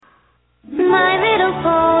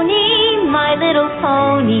My little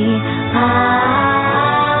pony.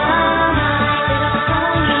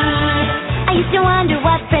 I used to wonder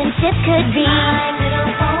what friendship could be. My little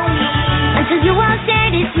pony. Until you all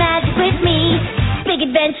shared its magic with me. Big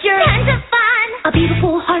adventure, tons of fun. A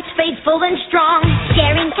beautiful heart, faithful and strong.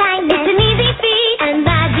 Sharing kindness, it's an easy feat. And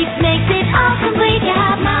magic makes it all complete. You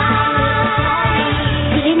have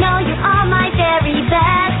mine. Did you know you are my very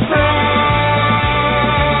best friend?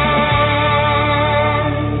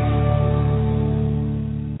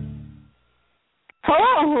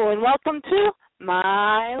 Hello, and welcome to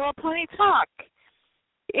My Little Pony Talk.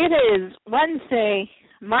 It is Wednesday,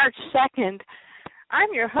 March 2nd.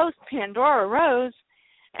 I'm your host, Pandora Rose,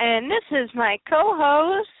 and this is my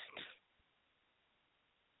co-host,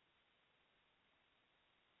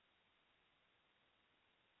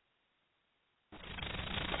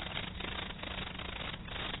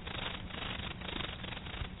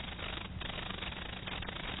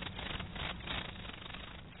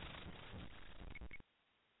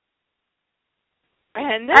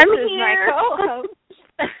 and this I'm is here. my co-host,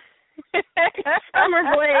 Summer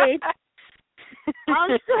Blade.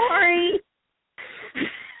 I'm sorry.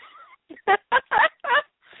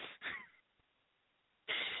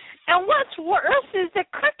 And what's worse is the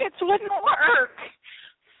crickets wouldn't work.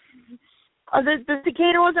 Oh, the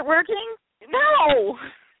cicada wasn't working? No.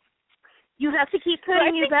 You have to keep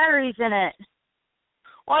putting new batteries in it.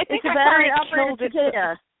 Well, I think it's a I battery-operated killed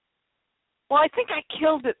cicada. Well, I think I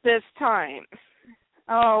killed it this time.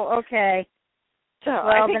 Oh, okay. So well,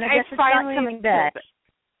 I think then I guess it's finally not coming back.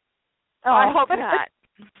 Oh, I hope not.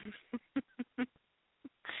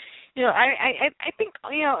 I think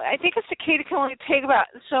I think a cicada can only take about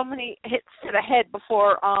so many hits to the head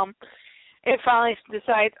before it finally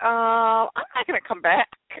decides, I'm not going to come back.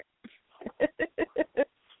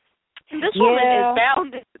 This woman is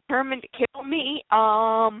bound and determined to kill me.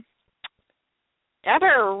 I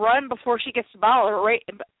better run before she gets the bottle of Raid.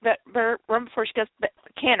 Better run before she gets the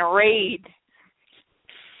can of Raid.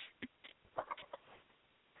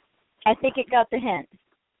 I think it got the hint.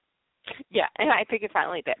 Yeah, and I think it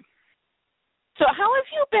finally did. So how have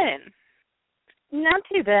you been? Not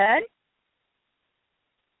too bad.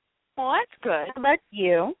 Well, that's good. How about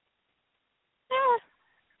you? Yeah.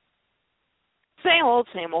 Same old,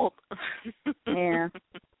 same old. Yeah.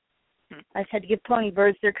 I've had to give pony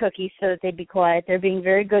birds their cookies so that they'd be quiet. They're being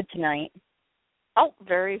very good tonight. Oh,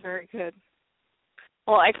 very, very good.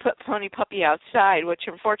 Well, I put Pony Puppy outside, which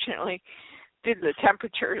unfortunately, due to the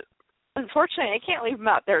temperature, unfortunately, I can't leave him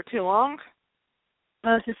out there too long.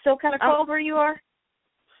 Oh, is it still kind of cold where you are?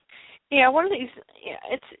 Yeah, one of these. Yeah,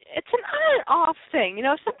 it's an on and off thing.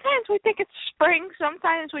 Sometimes we think it's spring,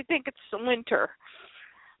 sometimes we think it's winter.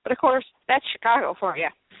 But of course, that's Chicago for you.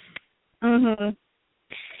 Mhm.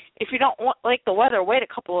 If you don't like the weather, wait a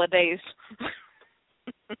couple of days.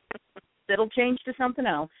 It'll change to something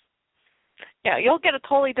else. Yeah, you'll get a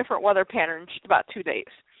totally different weather pattern in just about 2 days.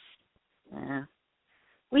 Yeah.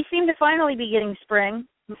 We seem to finally be getting spring,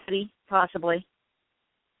 maybe, possibly.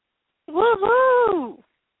 Woohoo!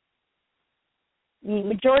 The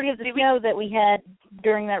majority of the snow that we had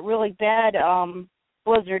during that really bad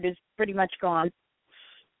blizzard is pretty much gone.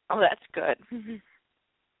 Oh, that's good.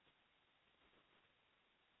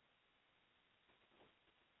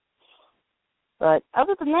 But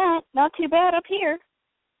other than that, not too bad up here.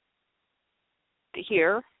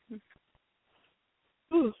 Here?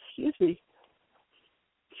 Ooh, excuse me.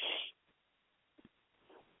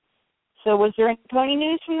 So was there any pony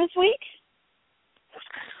news from this week?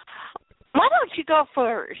 Why don't you go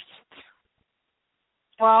first?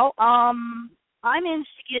 Well, I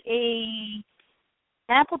managed to get a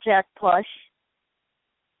Applejack plush.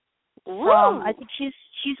 I think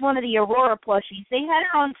she's one of the Aurora plushies. They had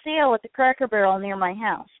her on sale at the Cracker Barrel near my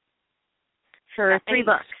house for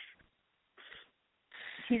 $3.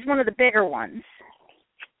 She's one of the bigger ones.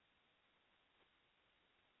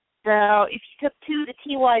 So if you took two of the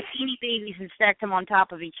TY Beanie Babies and stacked them on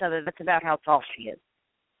top of each other, that's about how tall she is.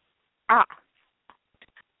 Ah.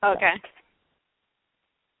 Okay.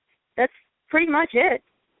 That's pretty much it.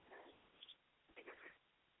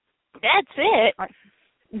 That's it?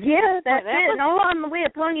 Yeah, that's it. No, on the way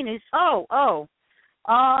of pony news. I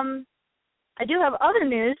do have other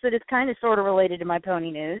news that is kind of sort of related to my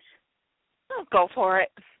pony news. Oh, go for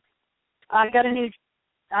it. I got a new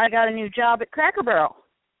job at Cracker Barrel.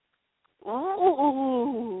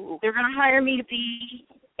 Ooh. They're going to hire me to be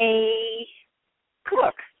a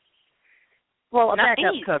cook. Well, a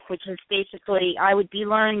backup cook, which is basically I would be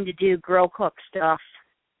learning to do grill cook stuff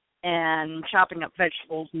and chopping up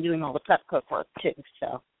vegetables and doing all the prep cook work too.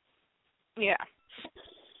 So. Yeah.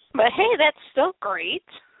 But hey, that's still great.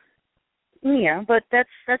 Yeah, but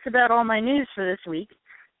that's about all my news for this week.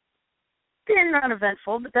 Been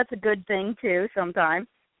uneventful, but that's a good thing too sometimes.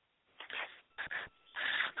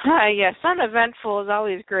 Yes, uneventful is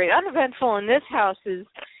always great. Uneventful in this house is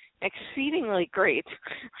exceedingly great.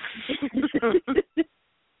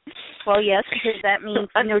 Well, yes, because that means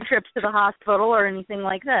no trips to the hospital or anything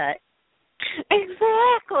like that.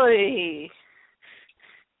 Exactly.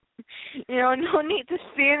 No need to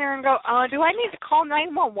stand there and go, do I need to call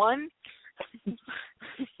 911?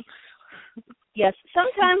 Yes,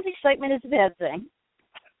 sometimes excitement is a bad thing.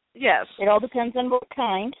 Yes. It all depends on what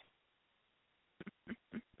kind.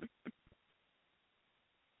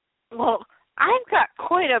 Well, I've got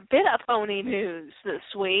quite a bit of phony news this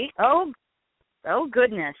week. Oh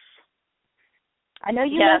goodness. I know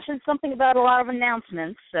you mentioned something about a lot of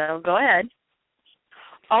announcements, so go ahead.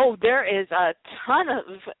 Oh, there is a ton of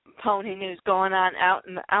pony news going on out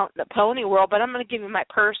in the pony world, but I'm going to give you my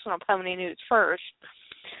personal pony news first.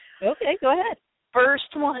 Okay, go ahead.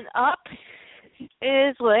 First one up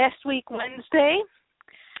is last week Wednesday.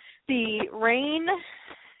 The rain,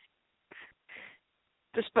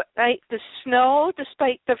 despite the snow,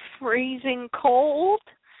 despite the freezing cold,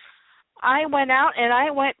 I went out and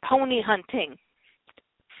I went pony hunting.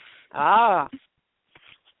 Ah.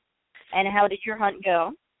 And how did your hunt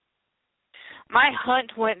go? My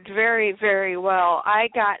hunt went very, very well. I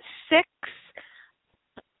got 6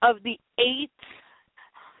 of the 8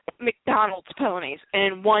 McDonald's ponies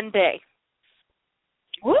in one day.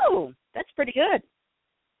 Woo, that's pretty good.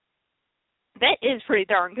 That is pretty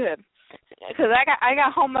darn good. Because I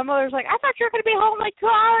got home, my mother's like, I thought you were going to be home like 2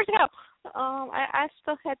 hours ago. I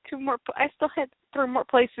still had 3 more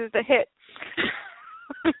places to hit.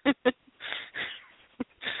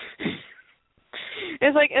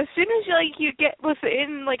 It's like as soon as you get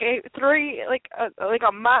within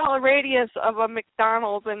a mile radius of a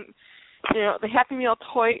McDonald's and the Happy Meal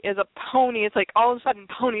toy is a pony, it's like all of a sudden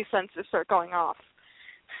pony senses start going off.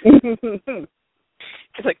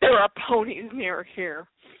 It's like there are ponies near here.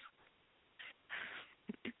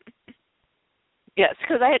 Yes,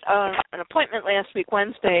 because I had an appointment last week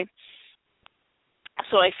Wednesday,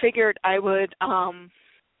 so I figured I would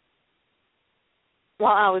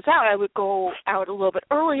while I was out, I would go out a little bit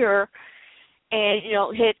earlier and,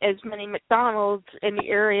 hit as many McDonald's in the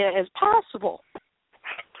area as possible.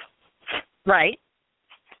 Right.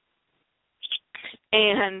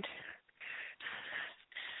 And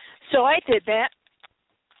so I did that,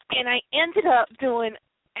 and I ended up doing,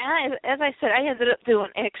 as I said, I ended up doing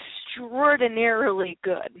extraordinarily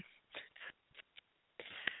good.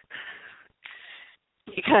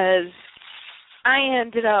 Because I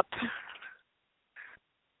ended up...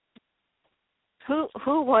 Who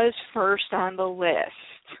was first on the list?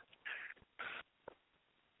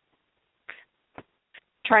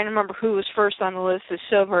 Trying to remember who was first on the list is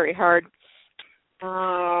so very hard.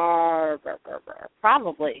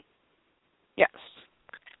 Probably. Yes.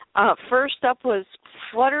 First up was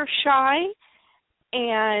Fluttershy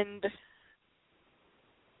and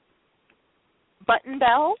Button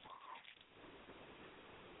Bell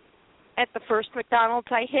at the first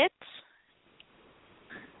McDonald's I hit.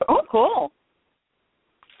 Oh, cool.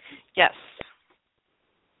 Yes.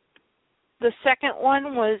 The second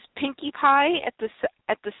one was Pinkie Pie at the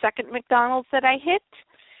second McDonald's that I hit,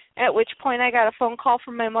 at which point I got a phone call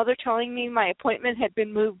from my mother telling me my appointment had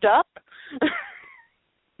been moved up.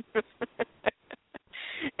 As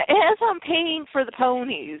I'm paying for the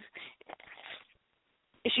ponies,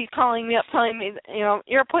 she's calling me up telling me,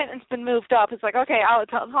 your appointment's been moved up. It's like, okay, I'll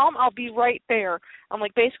tell them I'll be right there. I'm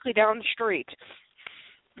like basically down the street.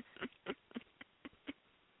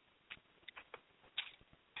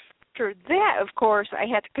 After that, of course, I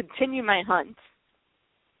had to continue my hunt.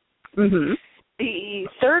 Mm-hmm. The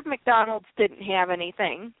third McDonald's didn't have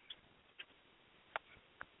anything.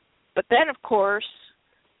 But then, of course,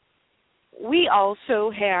 we also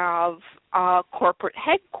have corporate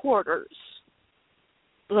headquarters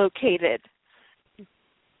located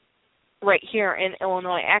right here in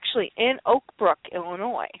Illinois, actually in Oak Brook,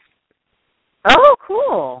 Illinois. Oh,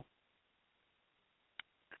 cool.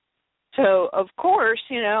 So of course,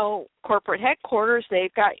 corporate headquarters,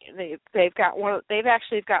 they've actually got one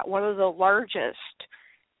of the largest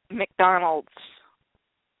McDonald's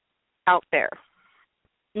out there.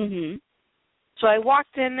 Mhm. So I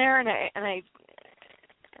walked in there and I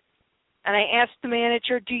asked the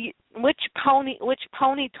manager, which pony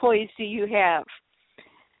toys do you have?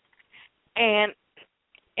 And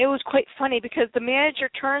it was quite funny because the manager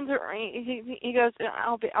turns around, he goes,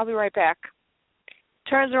 I'll be right back.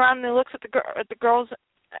 Turns around and he looks at the girls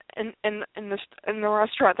in the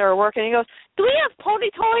restaurant they were working. He goes, "Do we have pony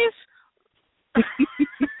toys?"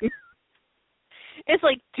 It's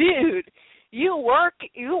like, dude,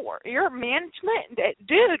 your management,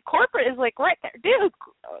 dude, corporate is like right there. Dude,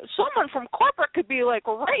 someone from corporate could be like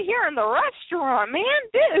right here in the restaurant, man,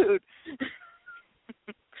 dude.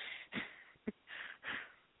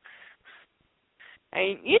 I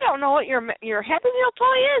mean, you don't know what your Happy Meal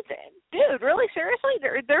toy is, dude. Really, seriously,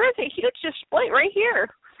 there is a huge display right here.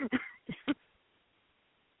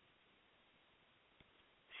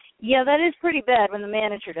 Yeah, that is pretty bad when the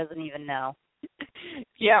manager doesn't even know.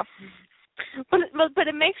 Yeah, but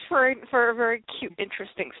it makes for a very cute,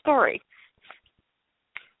 interesting story.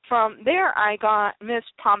 From there, I got Miss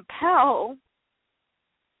Pompel,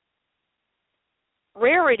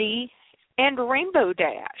 Rarity, and Rainbow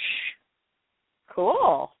Dash.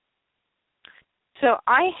 Cool. So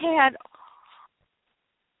I'm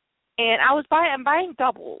buying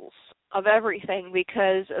doubles of everything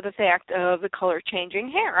because of the fact of the color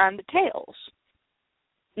changing hair on the tails.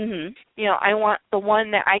 Mhm. You know, I want the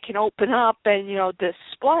one that I can open up and, you know,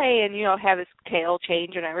 display and, you know, have its tail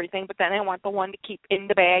change and everything, but then I want the one to keep in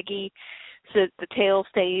the baggie so that the tail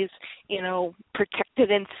stays, you know,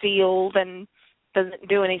 protected and sealed and doesn't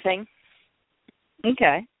do anything.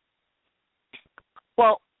 Okay.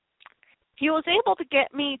 Well, he was able to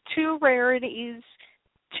get me 2 rarities,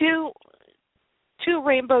 two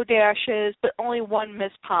Rainbow Dashes, but only 1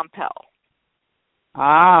 Miss Pompel.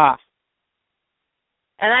 Ah.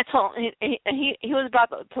 And I told him, he was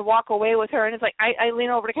about to walk away with her, and it's like I lean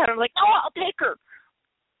over the counter and I'm like, "Oh, I'll take her."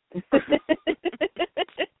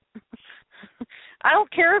 I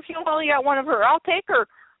don't care if you only got 1 of her. I'll take her.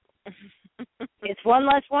 It's one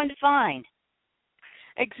less one to find.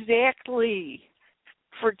 Exactly.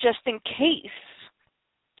 For just in case.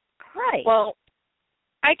 Right. Well,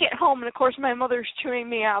 I get home, and of course my mother's chewing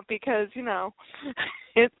me out because, you know,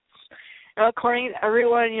 it's, according to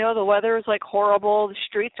everyone, you know, the weather is like horrible, the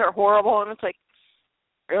streets are horrible, and it's like,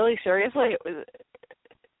 really, seriously? The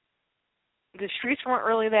streets weren't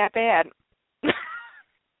really that bad.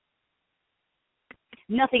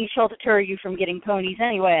 Nothing shall deter you from getting ponies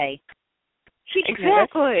anyway.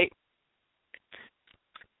 Exactly.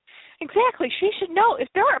 Exactly. She should know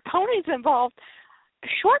if there are ponies involved,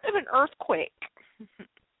 short of an earthquake,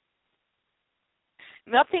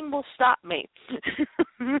 nothing will stop me.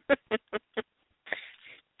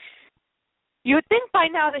 You would think by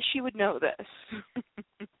now that she would know this.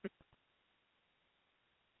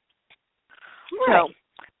 Right. So,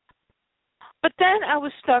 but then I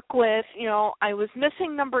was stuck with, you know, I was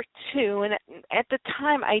missing number 2, and at the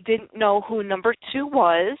time I didn't know who number 2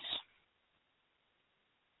 was.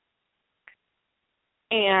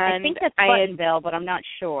 And I think that's Button Bell, but I'm not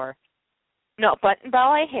sure. No, Button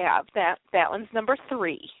Bell I have. That one's number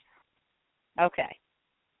 3. Okay.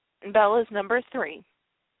 Bell is number 3.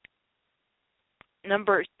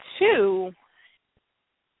 Number 2,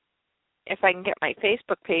 if I can get my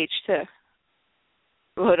Facebook page to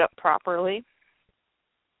load up properly.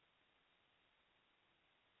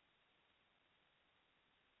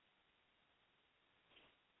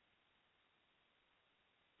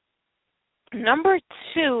 Number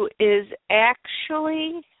 2 is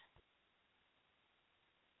actually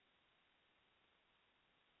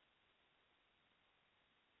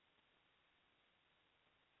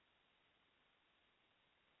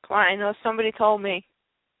I know somebody told me.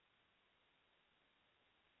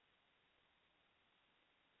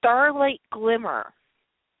 Starlight Glimmer.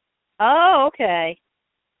 Oh, okay.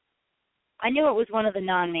 I knew it was one of the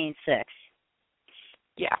non-main 6.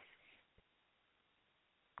 Yeah.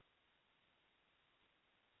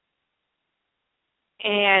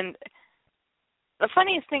 And the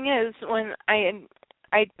funniest thing is when I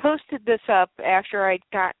posted this up after I'd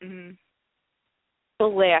gotten the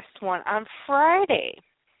last one on Friday.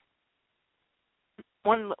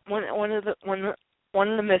 One of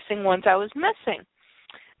the missing ones I was missing.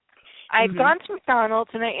 I'd gone to McDonald's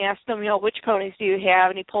and I asked him, you know, which ponies do you have?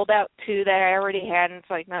 And he pulled out 2 that I already had, and it's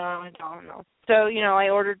like, no, I don't know. So, you know, I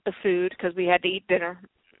ordered the food because we had to eat dinner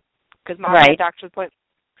because Mom had a doctor's appointment.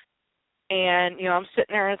 And, you know, I'm sitting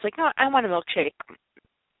there and it's like, no, I want a milkshake. The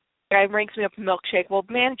guy brings me up a milkshake. Well,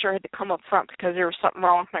 the manager had to come up front because there was something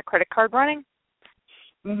wrong with my credit card running.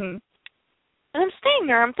 Mhm. And I'm staying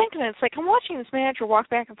there, I'm thinking, it's like I'm watching this manager walk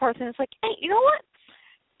back and forth, and it's like, hey, you know what?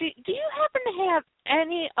 Do you happen to have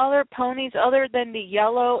any other ponies other than the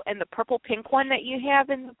yellow and the purple-pink one that you have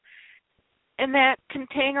in that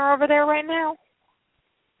container over there right now?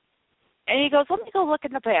 And he goes, let me go look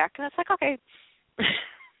in the back. And it's like, okay.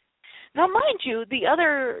 Now, mind you, the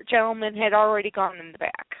other gentleman had already gone in the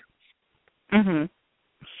back. Mhm.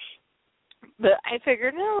 But I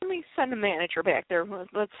figured, no, let me send a manager back there.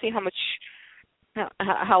 Let's see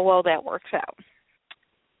how well that works out.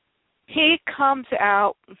 He comes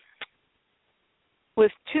out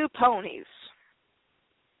with 2 ponies.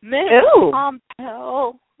 Miss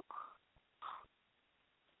Pompel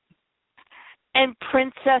and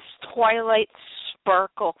Princess Twilight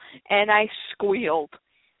Sparkle, and I squealed.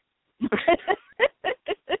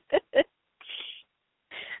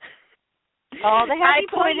 Oh, the happy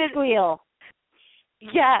pony squeal.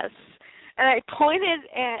 Yes, and I pointed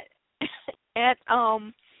at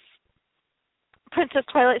Princess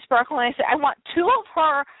Twilight Sparkle, and I said, I want 2 of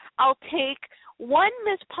her. I'll take 1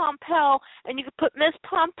 Miss Pompel, and you could put Miss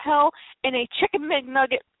Pompel in a chicken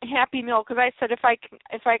McNugget Happy Meal, because I said if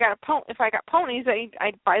I got ponies,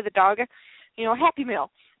 I'd buy the dog, a Happy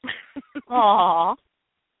Meal. Aww.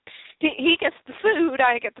 He gets the food,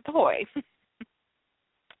 I get the toy.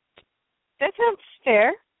 That sounds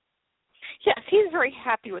fair. Yes, he's very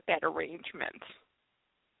happy with that arrangement.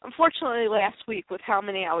 Unfortunately, last week, with how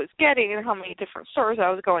many I was getting and how many different stores I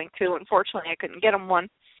was going to, unfortunately, I couldn't get him one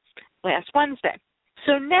last Wednesday.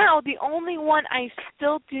 So now the only one I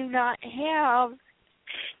still do not have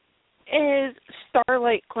is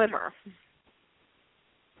Starlight Glimmer.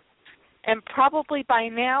 And probably by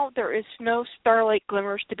now there is no Starlight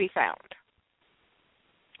Glimmers to be found.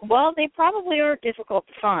 Well, they probably are difficult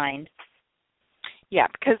to find. Yeah,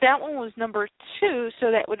 because that one was number 2,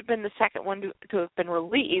 so that would have been the second one to have been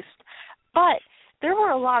released. But there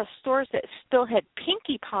were a lot of stores that still had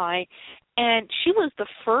Pinkie Pie, and she was the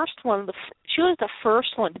first one. She was the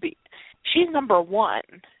first one to be. She's number 1.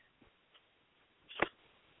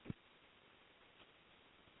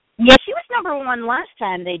 Yeah, she was number 1 last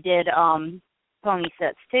time they did pony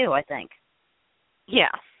sets too, I think. Yeah.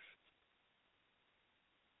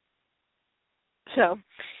 So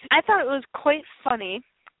I thought it was quite funny.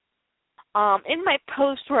 In my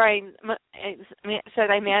post where I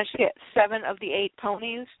said I managed to get 7 of the 8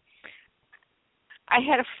 ponies, I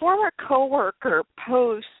had a former coworker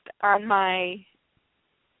post on my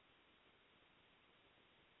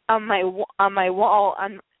wall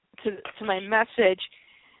to my message,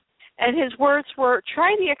 and his words were,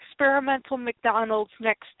 "Try the experimental McDonald's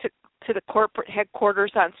next to the corporate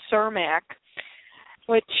headquarters on Cermak,"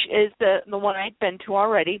 which is the one I'd been to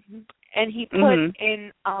already, and he put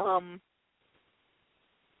in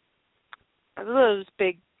those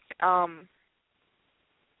big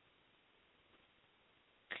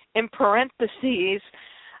in parentheses,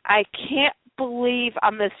 "I can't believe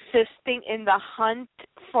I'm assisting in the hunt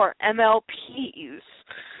for MLPs."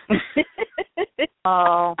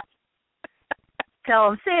 Oh. Tell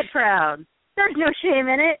him, say it proud. There's no shame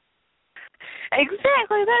in it.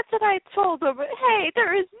 Exactly, that's what I told him. But hey,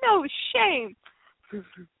 there is no shame.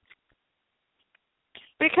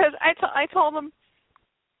 Because I told him,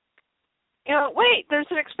 wait,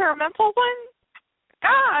 there's an experimental one?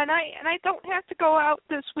 And I don't have to go out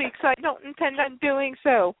this week, so I don't intend on doing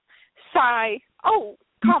so. Sigh. Oh,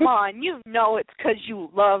 come on, you know it's because you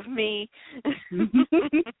love me.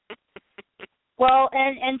 Well,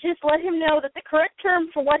 and just let him know that the correct term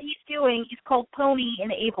for what he's doing is called pony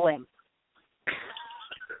enabling.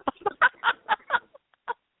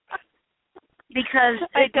 Because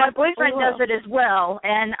my boyfriend does it as well,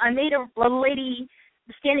 and I made a lady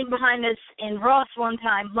standing behind us in Ross one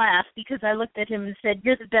time laugh because I looked at him and said,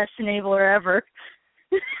 "You're the best enabler ever."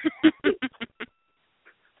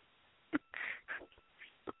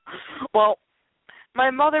 Well, my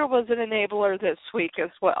mother was an enabler this week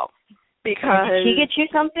as well. Because did she get you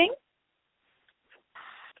something?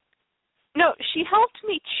 No, she helped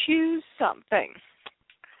me choose something.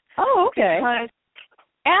 Oh, okay.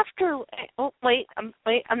 Because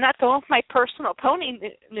I'm not going with my personal pony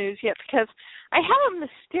news yet because I have a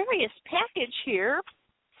mysterious package here.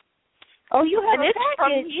 Oh, you have and a it's package?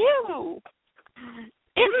 From you.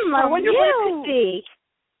 It's I from wonder you. what it could be.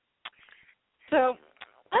 So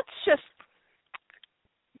let's just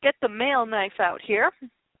get the mail knife out here.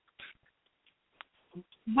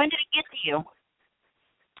 When did it get to you?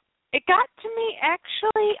 It got to me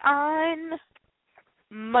actually on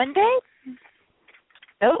Monday.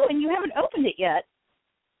 Oh, and you haven't opened it yet.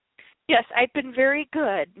 Yes, I've been very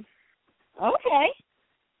good. Okay.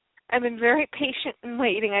 I've been very patient and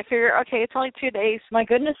waiting. I figure, okay, it's only 2 days. My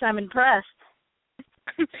goodness, I'm impressed.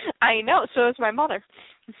 I know, so is my mother.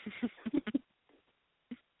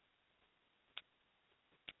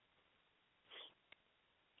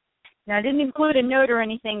 Now, I didn't include a note or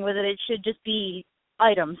anything with it. It should just be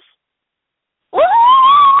items.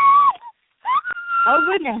 Oh,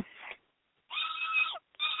 goodness.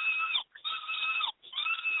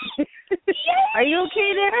 Are you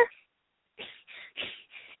okay there?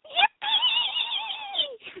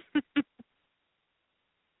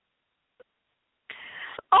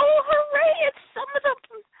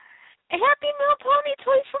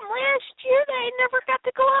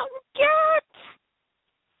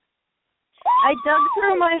 I dug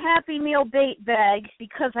through my Happy Meal bait bag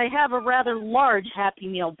because I have a rather large Happy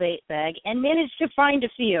Meal bait bag and managed to find a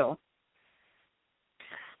few.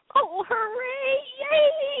 Oh, hooray!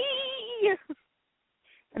 Yay!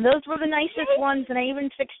 And those were the nicest ones, and I even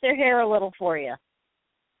fixed their hair a little for you.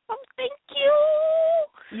 Oh, thank you.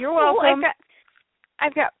 You're welcome.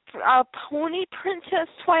 I've got Pony Princess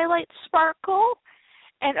Twilight Sparkle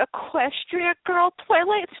and Equestria Girl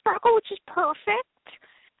Twilight Sparkle, which is perfect.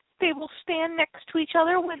 They will stand next to each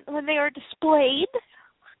other when they are displayed.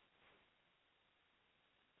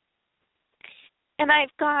 And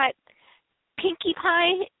I've got Pinkie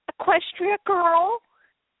Pie Equestria Girl,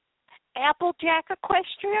 Applejack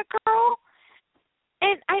Equestria Girl,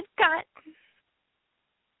 and I've got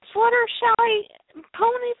Fluttershy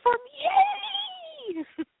Pony from Yay!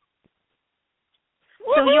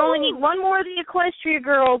 So you only need one more of the Equestria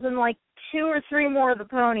Girls and like 2 or 3 more of the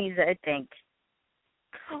ponies, I think.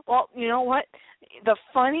 Well, you know what? The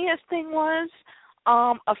funniest thing was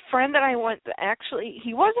a friend that I went to, actually,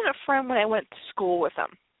 he wasn't a friend when I went to school with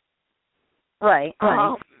him. Right.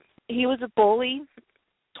 He was a bully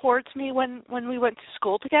towards me when we went to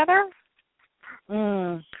school together.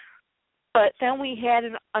 But then we had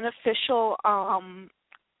an unofficial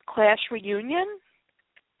class reunion,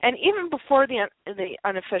 and even before the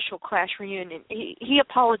unofficial class reunion, he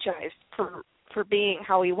apologized for being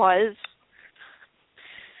how he was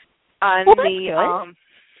on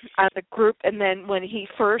on the group. And then when he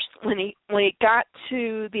got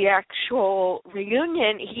to the actual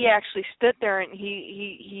reunion, he actually stood there and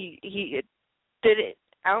he did it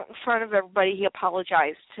out in front of everybody. He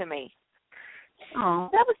apologized to me. Oh,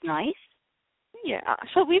 that was nice. Yeah,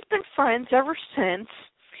 so we've been friends ever since,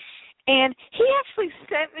 and he actually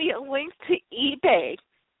sent me a link to eBay.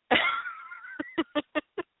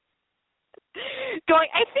 Going,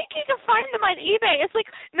 I think you can find them on eBay. It's like,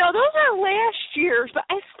 no, those are last year's, but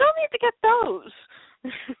I still need to get those.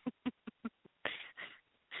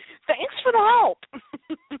 Thanks for the help.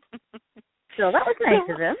 So that was nice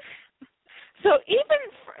of him. So even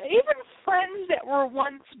friends that were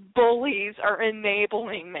once bullies are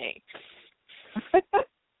enabling me.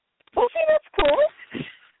 Well, see, that's cool.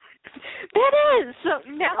 That is. So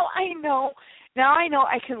now I know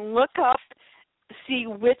I can look up, see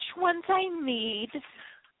which ones I need,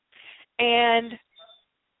 and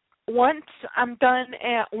once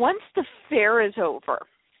the fair is over,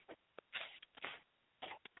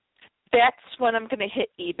 that's when I'm going to hit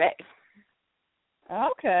eBay.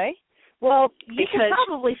 Okay. Well, you can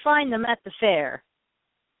probably find them at the fair.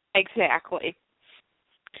 Exactly.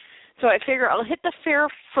 So I figure I'll hit the fair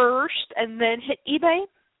first and then hit eBay.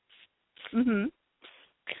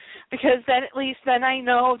 Because then at least I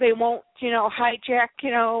know they won't, hijack,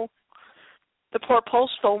 the poor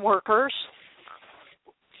postal workers.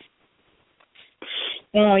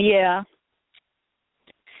 Oh, yeah.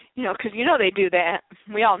 Because they do that.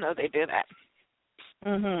 We all know they do that.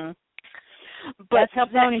 But that's how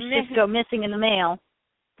ponies just go missing in the mail.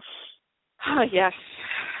 Oh, yes.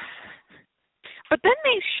 But then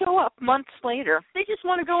they show up months later. They just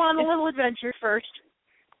want to go on a little adventure first.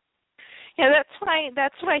 Yeah,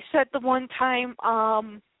 that's what I said the one time.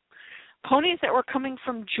 Ponies that were coming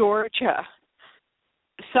from Georgia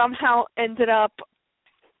somehow ended up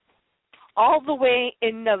all the way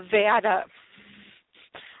in Nevada.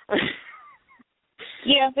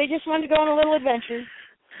 Yeah, they just wanted to go on a little adventure.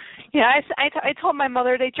 Yeah, I told my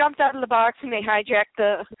mother they jumped out of the box and they hijacked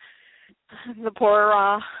the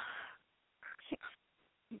poor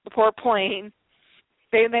plane.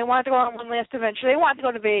 They wanted to go on one last adventure. They wanted to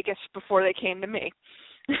go to Vegas before they came to me.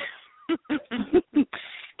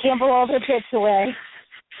 Gamble all their pits away.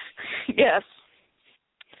 Yes.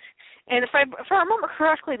 And if I remember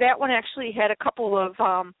correctly, that one actually had a couple of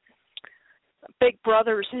big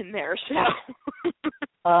brothers in there. So.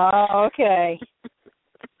 Oh, okay.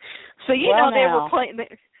 So they were playing.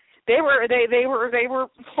 They were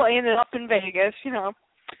playing it up in Vegas.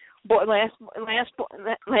 But last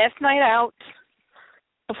night out.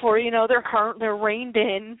 Before they're reined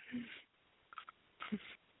in.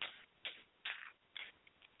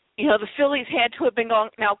 The fillies had to have been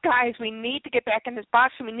going, now guys, we need to get back in this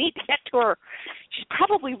box and we need to get to her. She's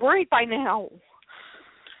probably worried by now.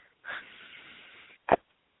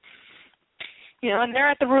 And they're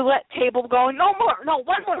at the roulette table going, one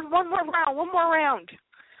more round.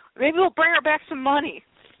 Maybe we'll bring her back some money.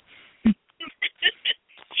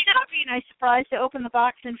 That would be a nice surprise to open the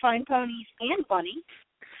box and find ponies and bunnies.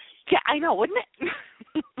 Yeah, I know, wouldn't it?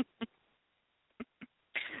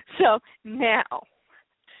 So now,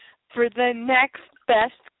 for the next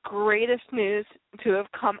best, greatest news to have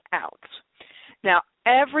come out. Now,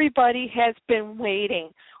 everybody has been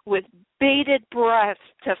waiting with bated breath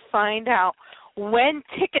to find out when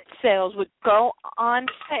ticket sales would go on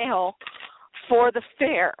sale for the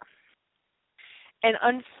fair. And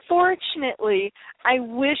unfortunately, I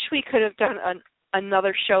wish we could have done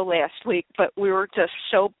another show last week, but we were just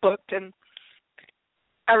so booked and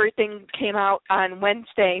everything came out on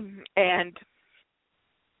Wednesday, and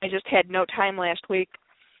I just had no time last week.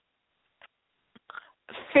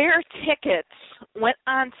 Fair tickets went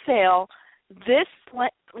on sale this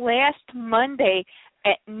last Monday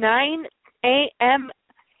at 9 a.m.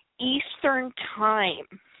 Eastern Time.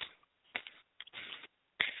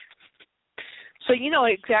 So you know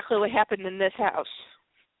exactly what happened in this house.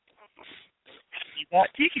 You bought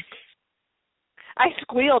tickets. I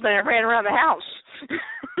squealed and I ran around the house.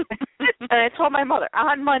 And I told my mother,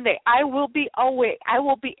 on Monday, I will be awake. I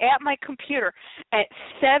will be at my computer at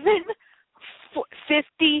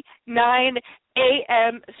 7:59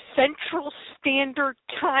 a.m. Central Standard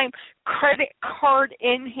Time, credit card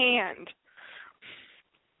in hand.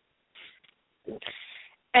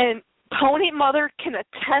 And Pony Mother can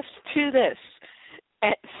attest to this.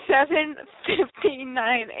 At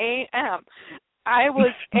 7:59 a.m., I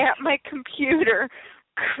was at my computer,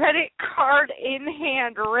 credit card in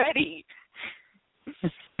hand, ready.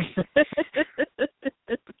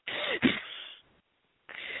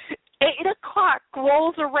 8:00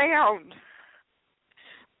 rolls around.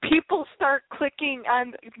 People start clicking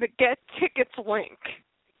on the Get Tickets link.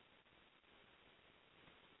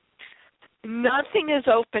 Nothing is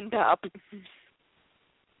opened up.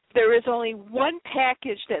 There is only one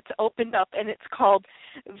package that's opened up, and it's called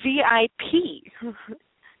VIP.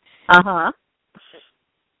 Uh-huh.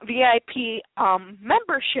 VIP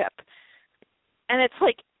membership. And it's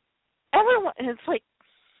like, everyone, and it's like,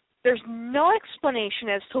 there's no explanation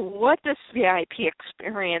as to what this VIP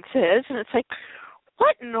experience is, and it's like,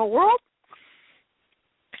 what in the world?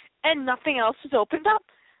 And nothing else is opened up.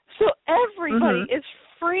 So everybody is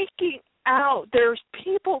freaking out. There's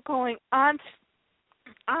people going onto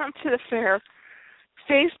the fair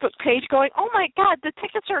Facebook page going, oh my God, the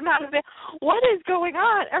tickets are not available. What is going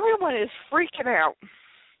on? Everyone is freaking out,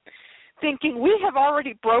 thinking we have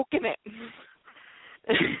already broken it.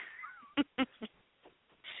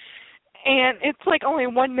 And it's like only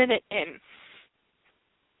 1 minute in.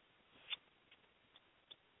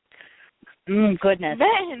 Goodness.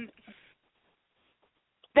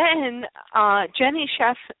 Then Jenny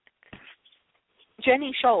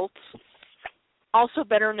Schultz, also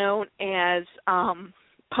better known as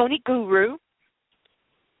Pony Guru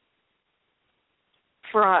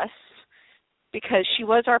for us, because she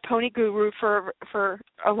was our Pony Guru for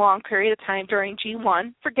a long period of time during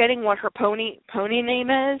G1, forgetting what her pony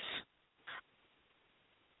name is.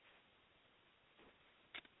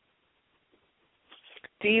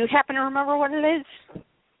 Do you happen to remember what it is?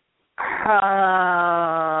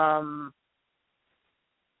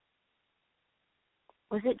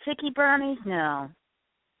 Was it Chicky Brownies? No.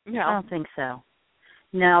 No. I don't think so.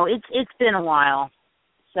 No, it's been a while.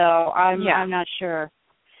 So I'm not sure.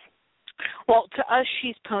 Well, to us,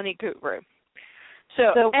 she's Pony Guru.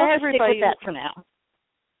 So we'll everybody, stick with that for now.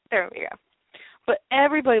 There we go. But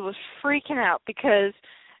everybody was freaking out because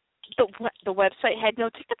the website had no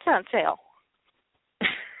tickets on sale.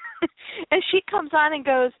 And she comes on and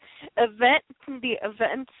goes, the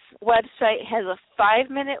events website has a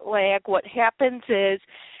 5-minute lag. What happens is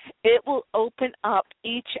it will open up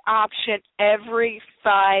each option every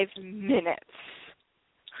 5 minutes.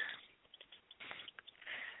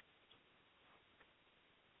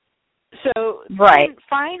 So then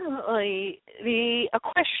finally the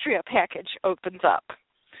Equestria package opens up.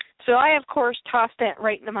 So I, of course, tossed that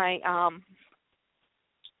right into my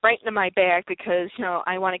bag because,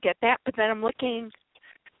 I want to get that. But then I'm looking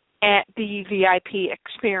at the VIP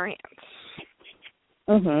experience,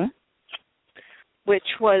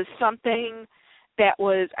 which was something that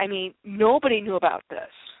was, nobody knew about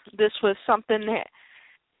this. This was something that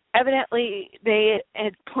evidently they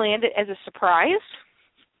had planned it as a surprise.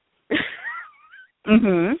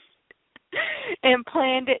 And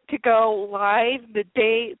planned it to go live the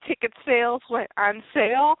day ticket sales went on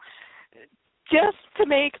sale, just to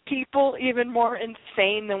make people even more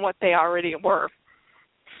insane than what they already were.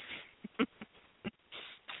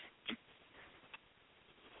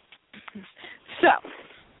 So,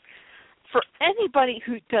 for anybody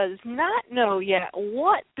who does not know yet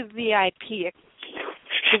what the VIP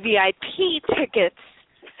tickets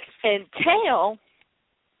entail,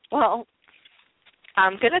 well,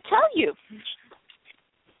 I'm going to tell you.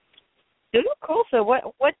 Ooh, cool. So what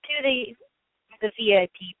do the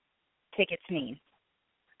VIP tickets mean?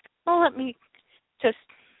 Well, let me just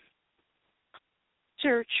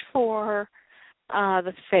search for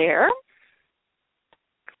the fair.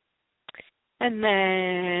 And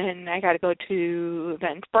then I got to go to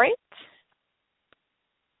Eventbrite.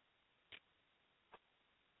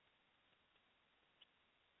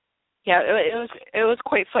 Yeah, it was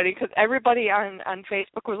quite funny because everybody on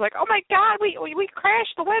Facebook was like, "Oh my God, we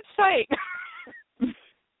crashed the website."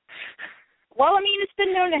 Well, I mean, it's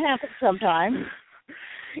been known to happen sometimes.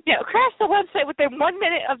 Yeah, crashed the website within 1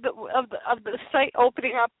 minute of the site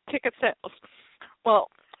opening up ticket sales. Well,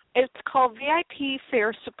 it's called VIP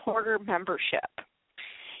Fair Supporter Membership,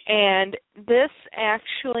 and this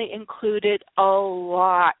actually included a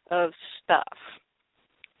lot of stuff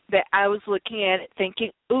that I was looking at it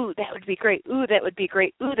thinking, ooh, that would be great, ooh, that would be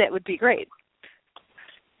great, ooh, that would be great.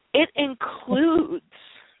 It includes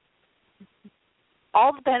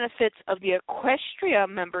all the benefits of the Equestria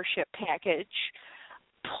membership package,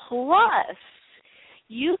 plus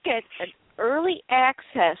you get an early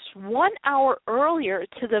access 1 hour earlier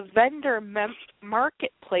to the vendor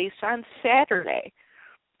marketplace on Saturday,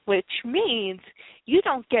 which means you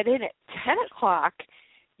don't get in at 10 o'clock,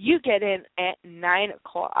 you get in at 9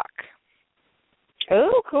 o'clock.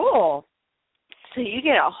 Oh, cool. So you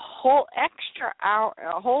get a whole extra hour,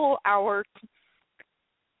 a whole hour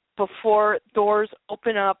before doors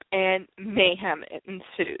open up and mayhem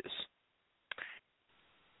ensues.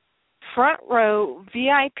 Front row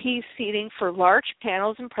VIP seating for large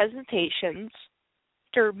panels and presentations,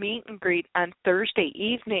 after meet and greet on Thursday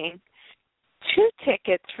evening, 2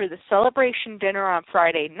 tickets for the celebration dinner on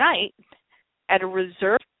Friday night at a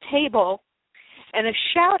reserved table, and a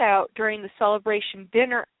shout-out during the celebration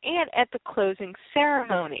dinner and at the closing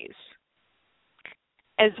ceremonies,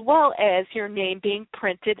 as well as your name being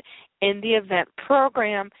printed in the event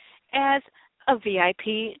program as a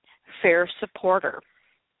VIP fair supporter.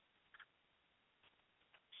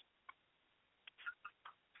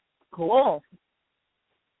 Cool.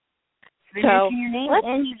 So you mention your name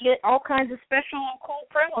and you get all kinds of special cool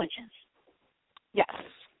privileges. Yes.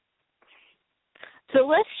 So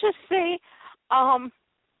let's just say,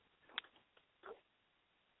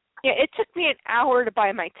 it took me an hour to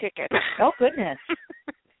buy my ticket. Oh, goodness.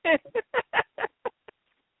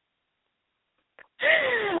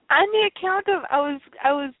 On the account of I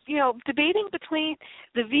was debating between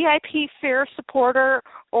the VIP fair supporter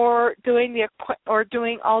or doing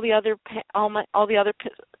all the other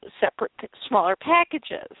separate smaller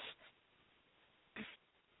packages.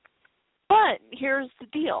 But here's the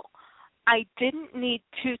deal. I didn't need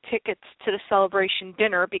 2 tickets to the celebration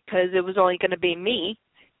dinner because it was only going to be me,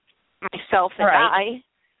 myself, and right. I.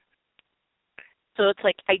 So it's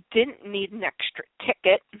like I didn't need an extra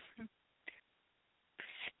ticket.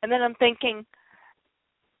 And then I'm thinking,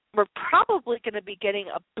 we're probably going to be getting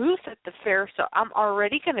a booth at the fair, so I'm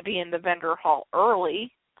already going to be in the vendor hall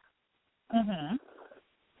early. Mm-hmm.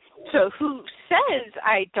 So who says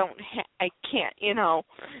I can't,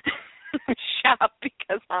 shop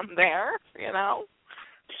because I'm there, I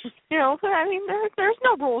mean, there's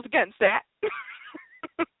no rules against that.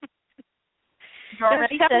 You're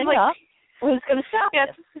already setting up. Who's going to stop you?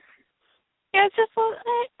 Yeah, it's just,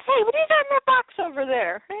 hey, what do you got in that box over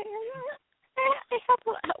there?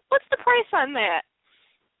 What's the price on that?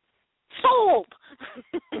 Sold.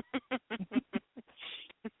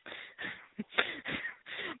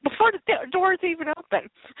 Before the doors even open.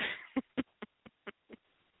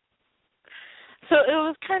 So it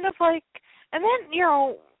was kind of like, and then,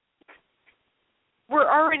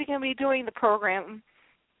 we're already going to be doing the program.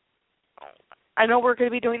 I know we're going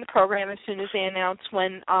to be doing the program as soon as they announce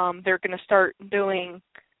when they're going to start doing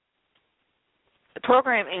the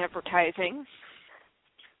program advertising.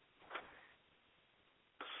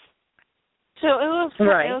 So it was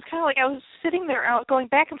right. It was kind of like I was sitting there out going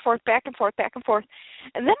back and forth,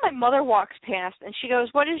 and then my mother walks past and she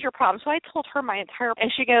goes, "What is your problem?" So I told her my entire,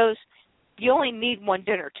 and she goes, "You only need 1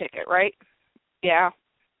 dinner ticket, right?" "Yeah."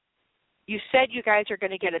 "You said you guys are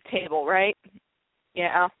going to get a table, right?"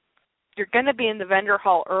 "Yeah." "You're going to be in the vendor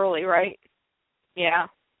hall early, right?" "Yeah."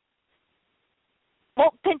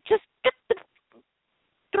 "Well, then just get the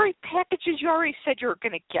 3 packages you already said you were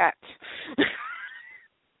going to get."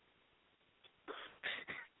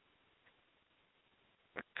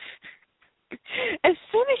 As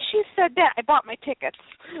soon as she said that, I bought my tickets.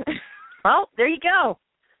 Well, there you go.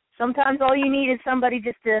 Sometimes all you need is somebody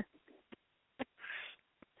just to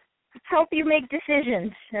help you make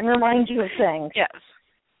decisions and remind you of things. Yes.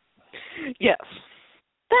 Yes.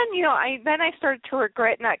 Then, I started to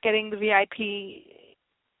regret not getting the VIP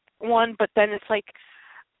one, but then it's like,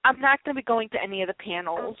 I'm not going to be going to any of the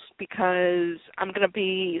panels because I'm going to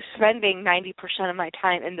be spending 90% of my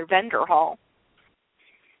time in the vendor hall.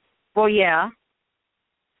 Well, yeah.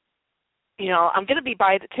 You know, I'm going to be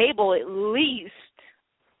by the table at least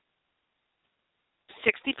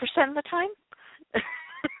 60% of the time.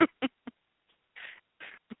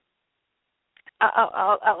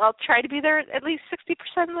 I'll try to be there at least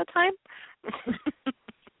 60% of the time.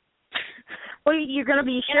 Well, you're going to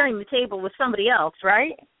be sharing the table with somebody else,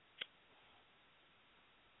 right?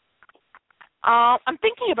 I'm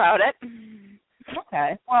thinking about it.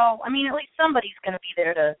 Okay. Well, I mean, at least somebody's going to be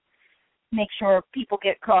there to make sure people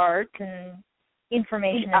get cards and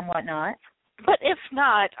information and whatnot. But if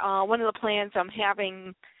not, one of the plans I'm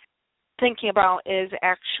thinking about is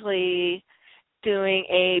actually doing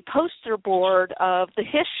a poster board of the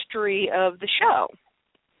history of the show.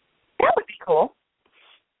 That would be cool.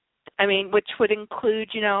 I mean, which would include,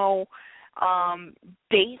 you know,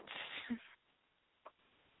 dates,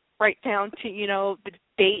 right down to, you know, the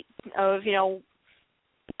date of, you know,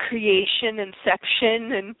 creation,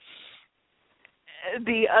 inception, and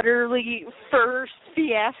the utterly first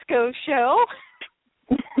fiasco show,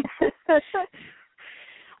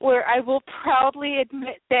 where I will proudly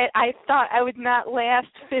admit that I thought I would not last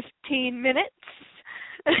 15 minutes,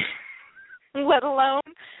 let alone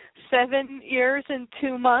 7 years and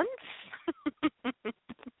 2 months.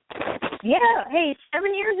 Yeah, hey,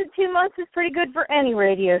 7 years and 2 months is pretty good for any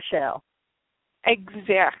radio show.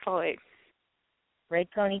 Exactly. Red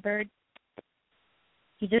Pony Bird?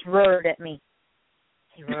 He just roared at me.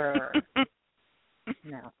 He roared.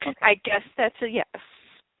 No. Okay. I guess that's a yes.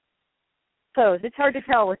 So it's hard to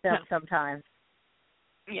tell with them sometimes.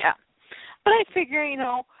 Yeah. But I figure, you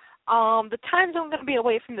know, the times I'm going to be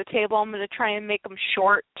away from the table, I'm going to try and make them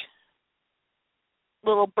short,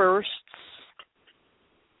 little bursts,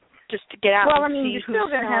 just to get out and see who's selling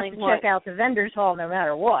what. Well, I mean, you're still going to have to check out the vendors hall no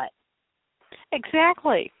matter what.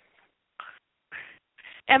 Exactly.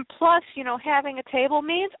 And plus, you know, having a table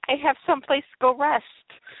means I have someplace to go rest.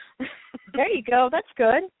 There you go. That's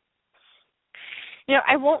good. You know,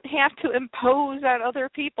 I won't have to impose on other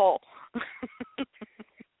people.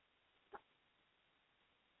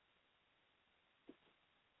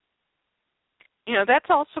 You know, that's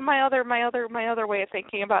also my other way of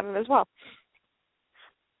thinking about it as well.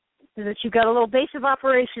 So that you've got a little base of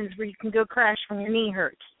operations where you can go crash when your knee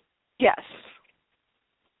hurts. Yes.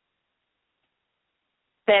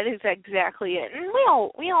 That is exactly it. And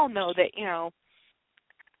we all know that, you know,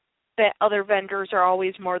 that other vendors are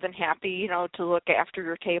always more than happy, you know, to look after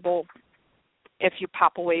your table if you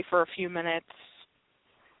pop away for a few minutes.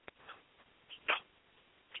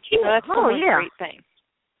 You know, that's the one great thing.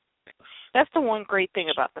 That's the one great thing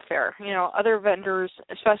about the fair. You know, other vendors,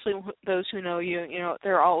 especially those who know you, you know,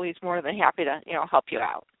 they're always more than happy to, you know, help you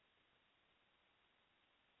out.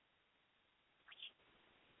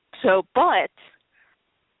 So, but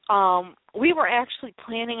we were actually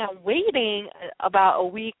planning on waiting about a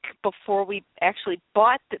week before we actually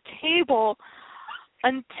bought the table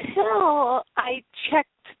until I checked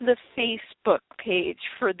the Facebook page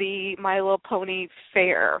for the My Little Pony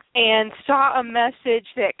Fair and saw a message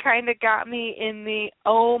that kind of got me in the,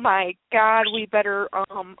 oh my God, we better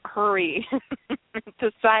hurry,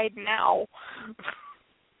 decide now.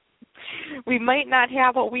 We might not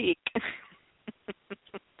have a week.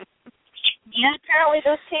 Yeah, apparently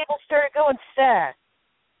those tables started going fast.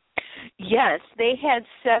 Yes, they had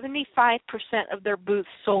 75% of their booths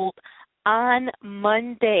sold on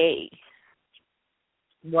Monday.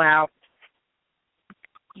 Wow.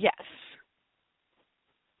 Yes.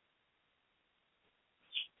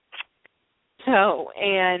 So,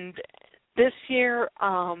 and this year,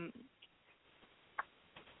 I'm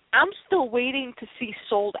still waiting to see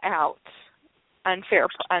sold out on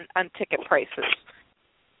ticket prices.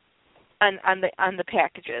 On the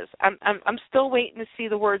packages, I'm still waiting to see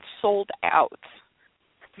the word sold out.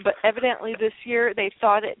 But evidently this year they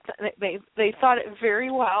thought it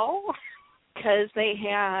very well because they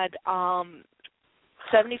had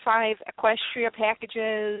 75 Equestria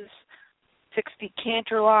packages, 60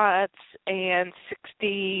 Canterlots, and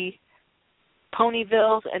 60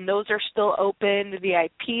 Ponyvilles, and those are still open. The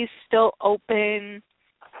VIP's still open.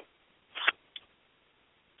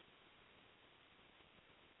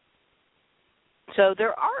 So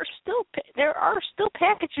there are still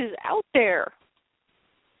packages out there.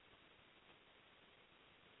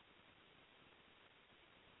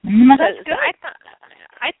 That's good.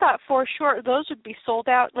 I thought for sure those would be sold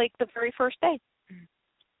out like the very first day.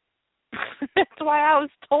 That's why I was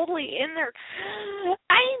totally in there.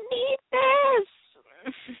 I need this.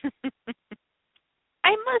 I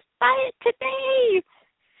must buy it today.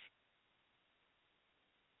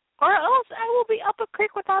 or else I will be up a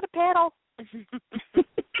creek without a paddle.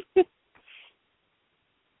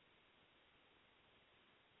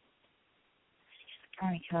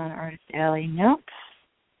 BronyCon Artist Alley. Nope.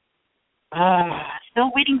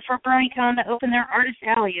 Still waiting for BronyCon to open their Artist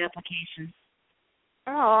Alley application.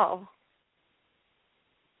 Oh.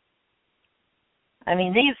 I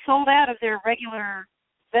mean, they have sold out of their regular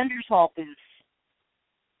vendors hall booths.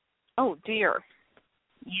 Oh, dear.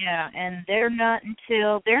 Yeah, and their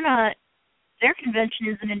convention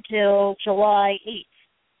isn't until July 8th.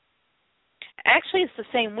 Actually, it's the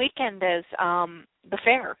same weekend as the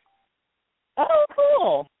fair. Oh,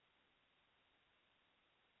 cool.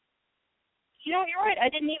 You know, you're right. I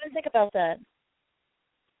didn't even think about that.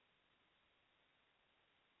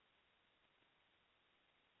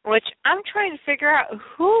 Which I'm trying to figure out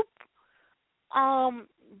who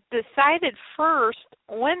decided first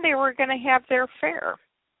when they were going to have their fair.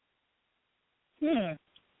 Well,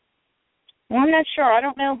 I'm not sure. I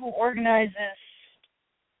don't know who organizes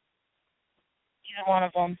either one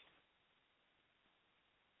of them.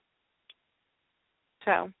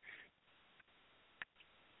 So,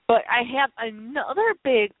 but I have another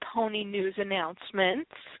big pony news announcement.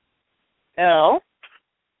 Oh?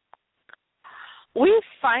 We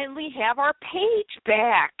finally have our page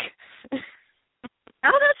back. Oh,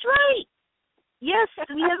 that's right. Yes,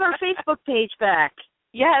 we have our Facebook page back.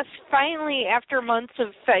 Yes, finally, after months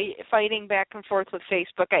of fighting back and forth with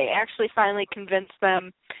Facebook, I actually finally convinced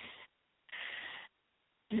them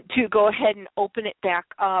to go ahead and open it back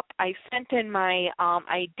up. I sent in my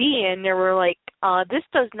ID, and they were like, this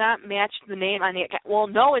does not match the name on the account. Well,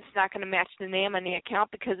 no, it's not going to match the name on the account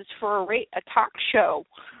because it's for a talk show.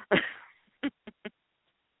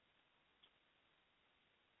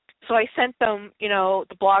 So I sent them,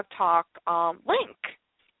 the Blog Talk link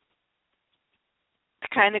to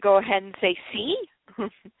kind of go ahead and say, see,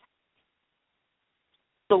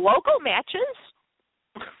 the logo matches.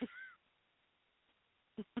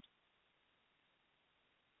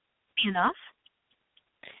 Enough?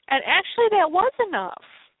 And actually, that was enough.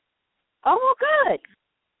 Oh, well, good.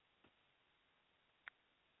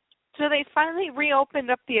 So they finally reopened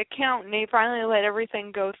up the account, and they finally let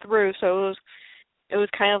everything go through. So it was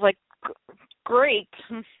kind of like great.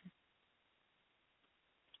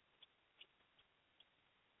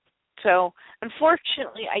 So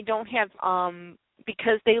unfortunately, I don't have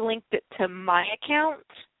because they linked it to my account,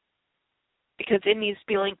 because it needs to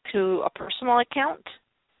be linked to a personal account.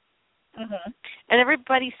 Mm-hmm. And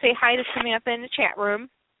everybody say hi to Samantha in the chat room.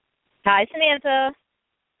 Hi, Samantha.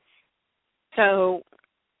 So,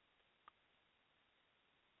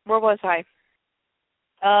 where was I?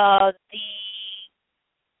 The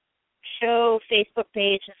show Facebook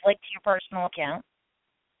page is linked to your personal account.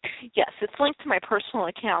 Yes, it's linked to my personal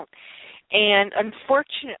account. And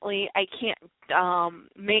unfortunately, I can't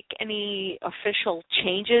make any official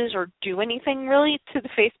changes or do anything really to the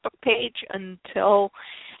Facebook page until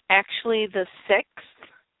actually the 6th,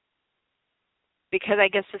 because I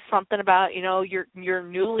guess it's something about, you're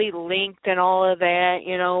newly linked and all of that,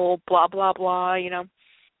 blah, blah, blah,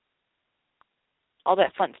 all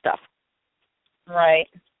that fun stuff. Right.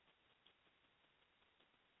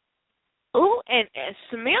 Oh, and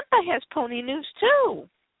Samantha has pony news too.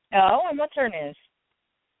 Oh, and what's her news?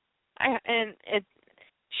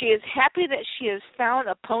 She is happy that she has found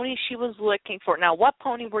a pony she was looking for. Now, what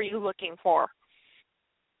pony were you looking for?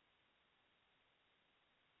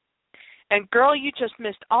 And girl, you just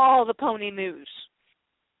missed all the pony news.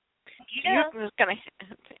 Yeah.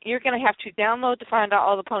 You're gonna have to download to find out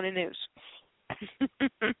all the pony news. Tons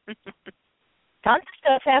of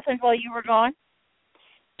stuff happened while you were gone.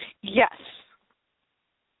 Yes.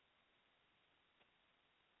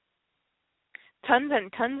 Tons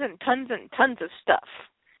and tons and tons and tons of stuff.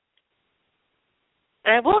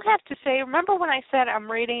 And I will have to say, remember when I said I'm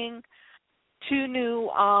reading 2 new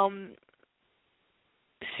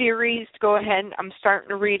series to go ahead, and I'm starting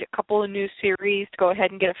to read a couple of new series to go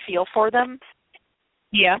ahead and get a feel for them?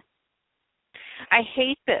 Yeah. I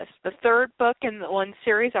hate this. The 3rd book in the one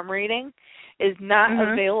series I'm reading is not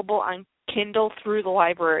available on Kindle through the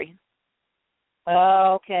library.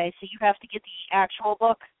 Oh, okay. So you have to get the actual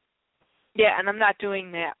book? Yeah, and I'm not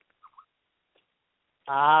doing that.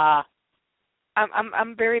 Ah.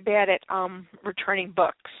 I'm very bad at returning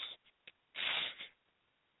books.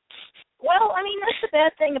 Well, I mean, that's the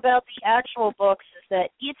bad thing about the actual books is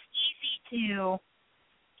that it's easy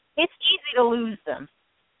to lose them.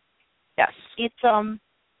 Yes. It's a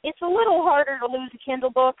little harder to lose a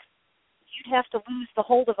Kindle book. You'd have to lose the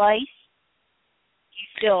whole device. You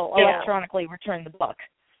still electronically return the book.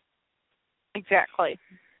 Exactly.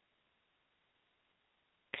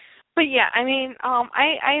 But yeah, I mean,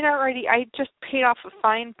 I just paid off a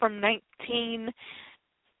fine from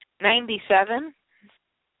 1997.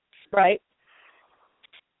 Right.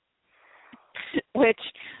 Which,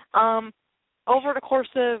 over the course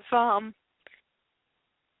of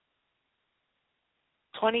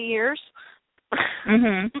 20 years,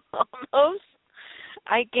 almost,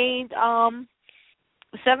 I gained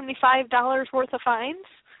 $75 worth of fines.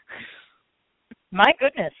 My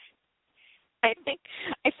goodness. I think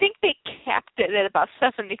they capped it at about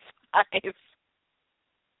 75.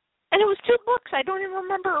 And it was 2 books I don't even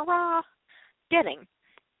remember getting.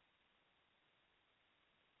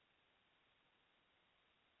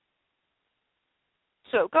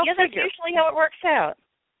 So go figure. That's usually how it works out.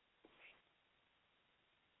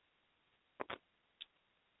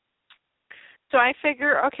 So I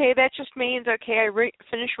figure, okay, that just means, okay, I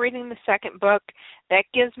finish reading the second book. That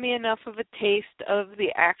gives me enough of a taste of the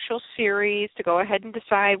actual series to go ahead and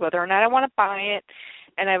decide whether or not I want to buy it.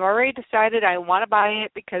 And I've already decided I want to buy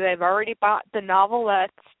it because I've already bought the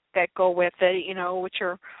novelettes that go with it, which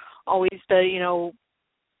are always the,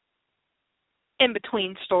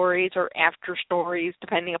 in-between stories or after stories,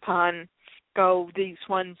 depending upon, these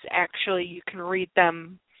ones actually you can read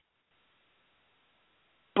them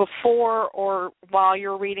before or while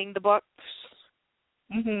you're reading the books.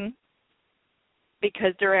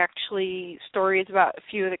 Because they're actually stories about a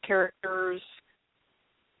few of the characters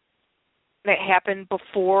that happened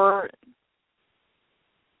before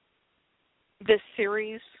this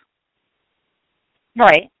series.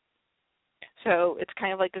 Right. So it's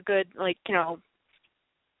kind of like a good,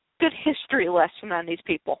 good history lesson on these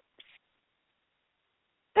people.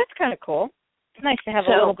 That's kind of cool. It's nice to have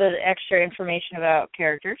a little bit of extra information about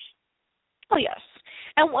characters. Oh, yes.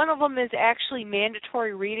 And one of them is actually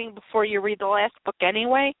mandatory reading before you read the last book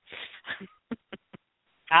anyway.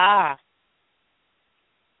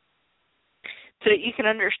 So that you can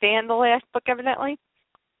understand the last book, evidently.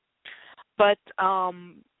 But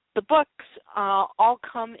the books all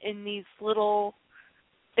come in these little...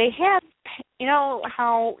 They have,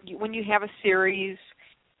 how when you have a series,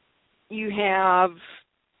 you have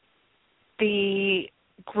the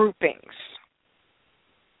groupings.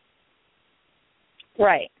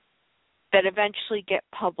 Right. That eventually get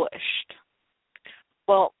published.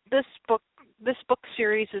 Well, this book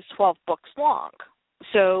series is 12 books long.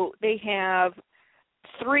 So they have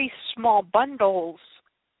 3 small bundles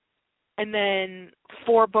and then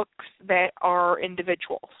 4 books that are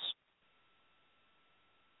individuals.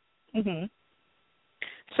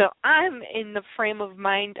 So I'm in the frame of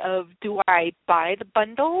mind of, do I buy the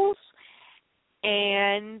bundles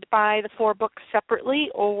and buy the 4 books separately,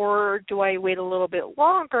 or do I wait a little bit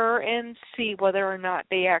longer and see whether or not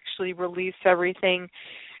they actually release everything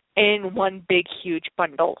in one big, huge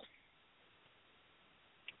bundle?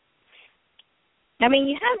 I mean,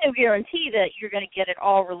 you have no guarantee that you're going to get it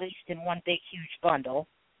all released in one big, huge bundle.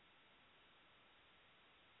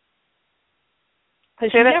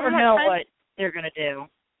 Because you never know what they're going to do.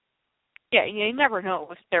 Yeah, you never know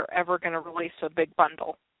if they're ever going to release a big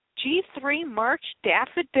bundle. G4 March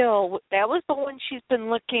Daffodil, that was the one she's been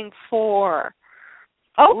looking for.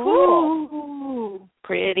 Oh, cool. Ooh,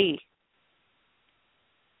 pretty.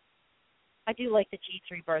 I do like the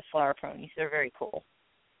G4 Birth Flower ponies. They're very cool.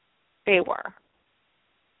 They were.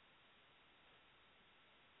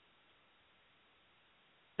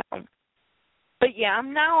 But yeah,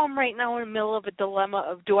 I'm right now in the middle of a dilemma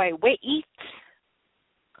of, do I wait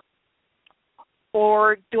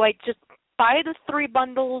or do I just buy the 3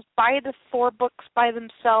 bundles, buy the 4 books by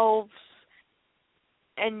themselves,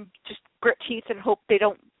 and just grit teeth and hope they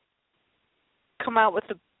don't come out with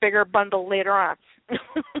a bigger bundle later on?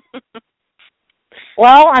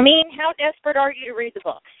 Well, I mean, how desperate are you to read the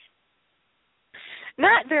books?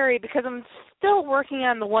 Not very, because I'm still working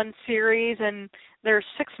on the one series, and there's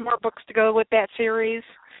 6 more books to go with that series.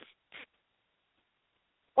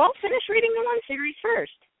 Well, finish reading the one series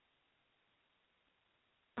first.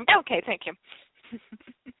 Okay, thank you.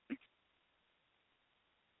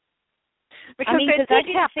 Because I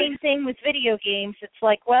do the same thing with video games. It's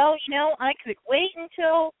like, well, I could wait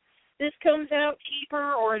until this comes out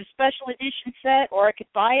cheaper or in a special edition set, or I could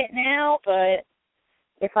buy it now, but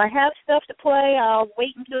if I have stuff to play, I'll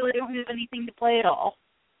wait until I don't have anything to play at all.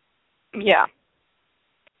 Yeah.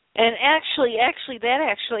 And actually, that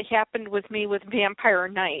actually happened with me with Vampire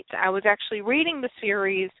Knight. I was actually reading the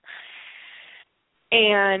series,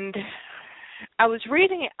 and I was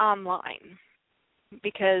reading it online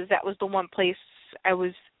because that was the one place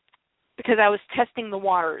because I was testing the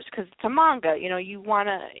waters, because it's a manga. You want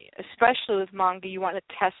to, especially with manga, you want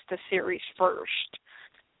to test the series first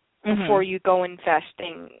before you go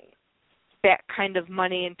investing that kind of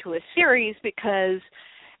money into a series, because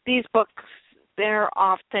these books, they're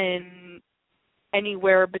often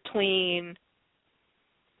anywhere between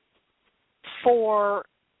 4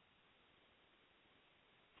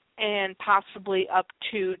 and possibly up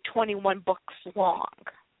to 21 books long.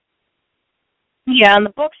 Yeah, and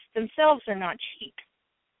the books themselves are not cheap.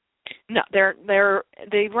 No,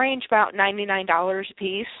 they range about $99 a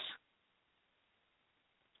piece.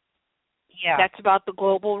 Yeah. That's about the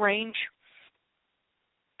global range.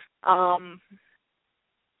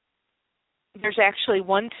 There's actually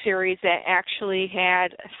one series that actually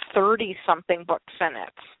had 30-something books in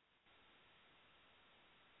it.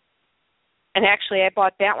 And actually, I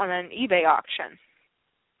bought that one on an eBay auction.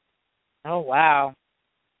 Oh, wow.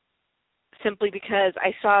 Simply because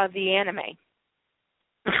I saw the anime.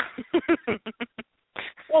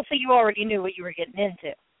 Well, so you already knew what you were getting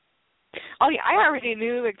into. Oh, yeah, I already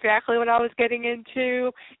knew exactly what I was getting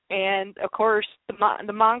into. And, of course,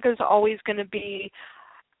 the manga is always going to be,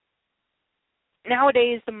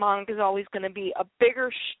 nowadays the manga is always going to be a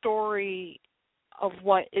bigger story of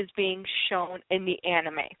what is being shown in the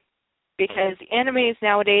anime. Because the animes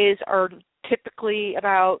nowadays are typically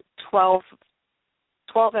about 12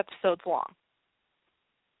 episodes long.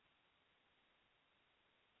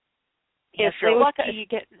 Yes, if you're lucky, you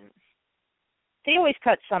get... They always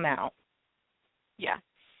cut some out. Yeah.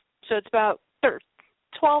 So it's about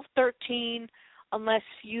 12, 13, unless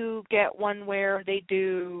you get one where they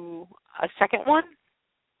do a second one.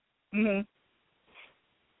 Mm-hmm.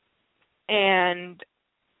 And...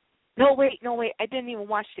 No, wait, I didn't even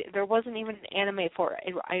watch it. There wasn't even an anime for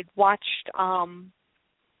it. I watched,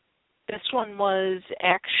 this one was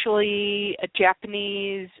actually a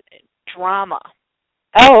Japanese drama.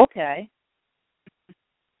 Oh, okay.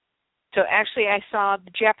 So actually I saw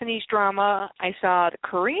the Japanese drama, I saw the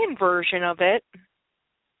Korean version of it,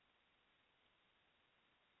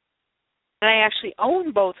 and I actually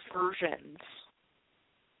own both versions.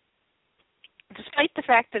 Despite the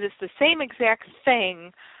fact that it's the same exact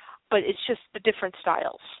thing, but it's just the different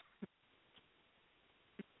styles.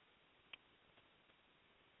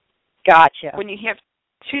 Gotcha. When you have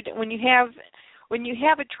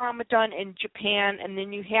a drama done in Japan and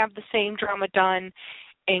then you have the same drama done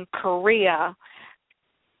in Korea,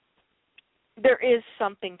 there is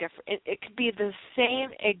something different. It could be the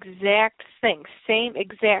same exact thing, same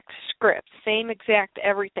exact script, same exact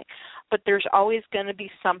everything, but there's always going to be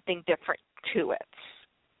something different to it.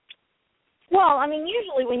 Well, I mean,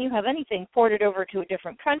 usually when you have anything ported over to a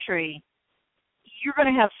different country, you're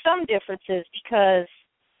going to have some differences because,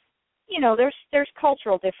 you know, there's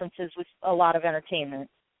cultural differences with a lot of entertainment.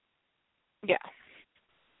 Yeah.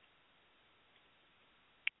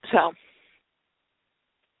 So,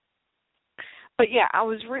 but yeah, I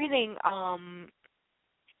was reading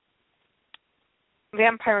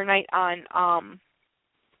Vampire Knight on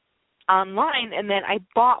online, and then I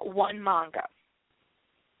bought one manga.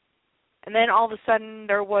 And then all of a sudden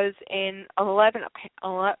there was an 11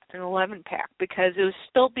 pack because it was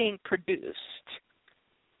still being produced.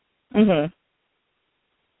 Mhm.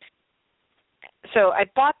 So I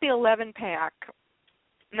bought the 11 pack,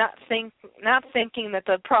 not thinking that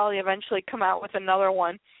they'll probably eventually come out with another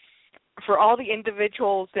one for all the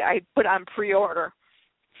individuals that I put on pre-order.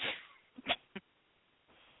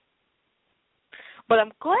 But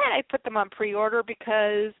I'm glad I put them on pre-order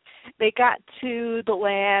because they got to the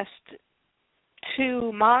last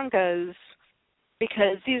 2 mangas,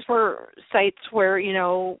 because these were sites where, you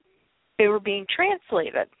know, they were being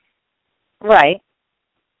translated. Right.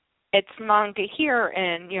 It's manga here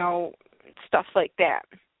and, you know, stuff like that.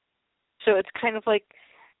 So it's kind of like,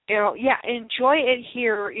 you know, yeah, enjoy it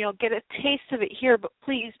here, you know, get a taste of it here, but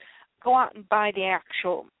please go out and buy the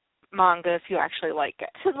actual manga if you actually like it.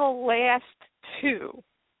 To the last 2.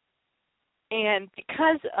 And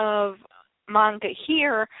because of manga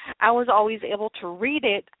here, I was always able to read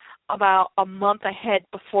it about a month ahead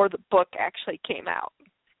before the book actually came out.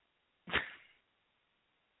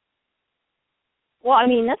 Well, I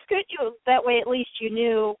mean, that's good. That way at least you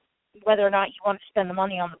knew whether or not you wanted to spend the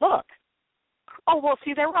money on the book. Oh, well,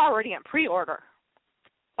 see, they were already on pre-order.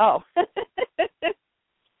 Oh.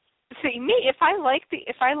 See, me, if I like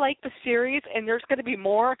the series and there's going to be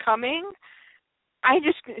more coming, I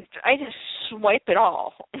just swipe it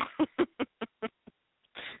all.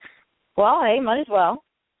 Well, hey, might as well.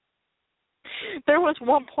 There was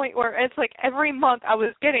one point where it's like every month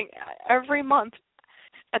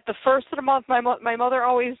at the first of the month, my mother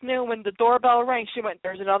always knew when the doorbell rang. She went,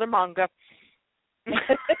 "There's another manga."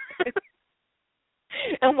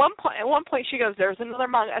 At one point, she goes, "There's another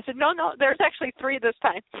manga." I said, "No, there's actually 3 this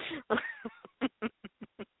time."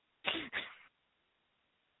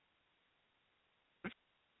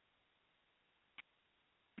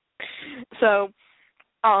 So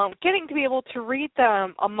getting to be able to read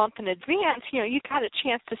them a month in advance, you got a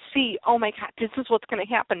chance to see, oh my God, this is what's going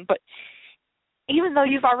to happen. But even though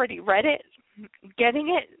you've already read it, getting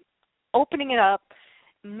it, opening it up,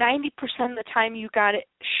 90% of the time you got it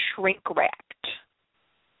shrink wrapped.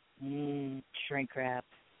 Shrink wrap.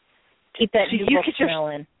 Keep that new book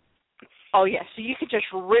smelling. Oh, yeah. So you could just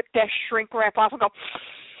rip that shrink wrap off and go,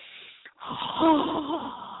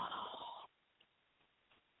 oh,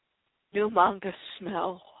 new manga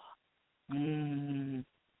smell.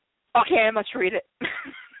 Okay, I must read it.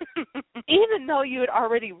 Even though you had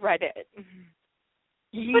already read it.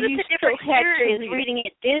 But it's a different experience reading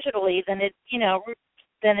it digitally than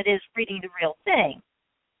it is reading the real thing.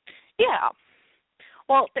 Yeah.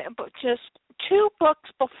 Well, but just 2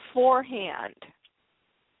 books beforehand,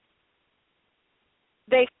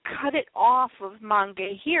 they cut it off of Manga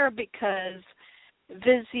Here because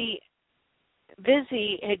Vizzy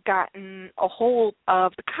had gotten a hold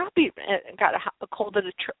of the copy, got a hold of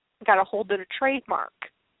the trademark.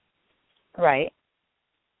 Right.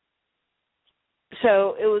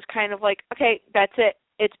 So it was kind of like, okay, that's it.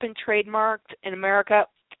 It's been trademarked in America.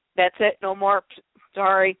 That's it. No more.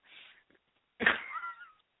 Sorry.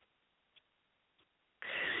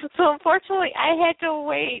 So unfortunately, I had to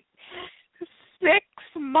wait 6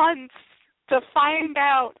 months to find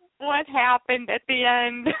out what happened at the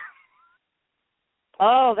end.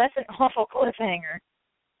 Oh, that's an awful cliffhanger.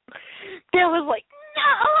 There was like, no!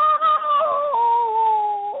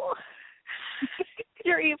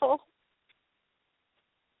 You're evil.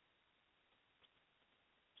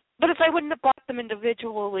 But if I wouldn't have bought them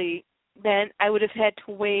individually, then I would have had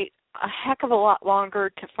to wait a heck of a lot longer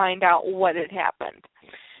to find out what had happened.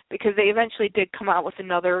 Because they eventually did come out with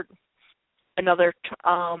another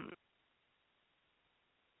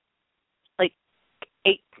like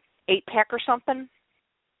 8-pack or something.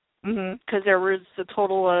 Because there was a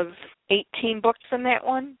total of 18 books in that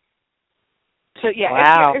one. So yeah,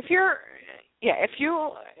 wow. if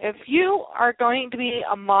you are going to be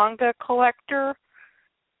a manga collector,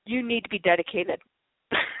 you need to be dedicated.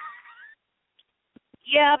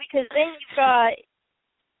 Yeah, because then you've got.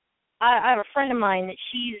 I have a friend of mine that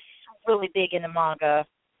she's really big into manga,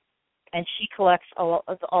 and she collects all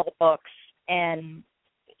the books, and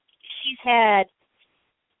she's had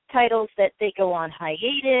titles that they go on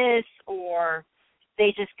hiatus, or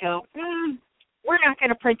they just go, we're not going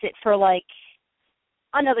to print it for like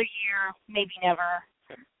another year, maybe never.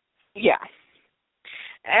 Yeah.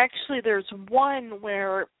 Actually, there's one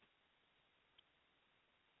where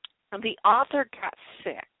the author got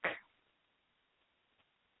sick.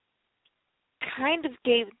 She kind of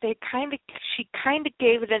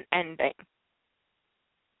gave it an ending.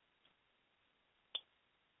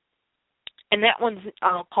 And that one's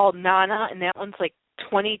called Nana, and that one's like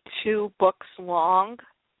 22 books long.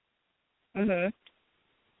 So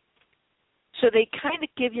they kind of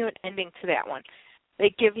give you an ending to that one. They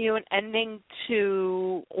give you an ending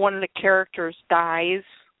to one of the characters dies.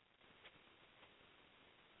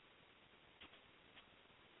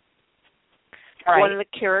 Right. One of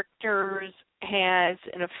the characters has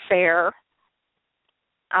an affair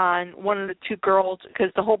on one of the 2 girls,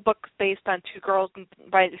 because the whole book's based on 2 girls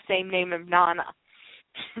by the same name of Nana.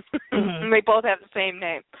 And they both have the same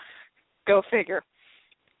name. Go figure.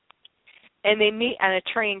 And they meet on a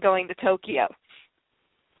train going to Tokyo.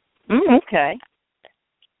 Okay.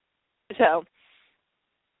 So,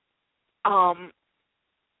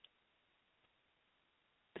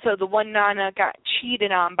 so the one Nana got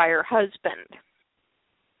cheated on by her husband.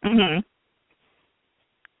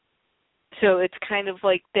 So it's kind of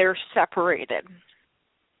like they're separated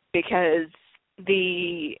because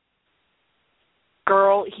the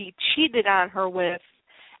girl he cheated on her with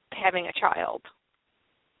having a child.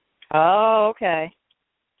 Oh, okay.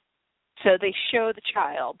 So they show the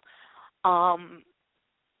child, and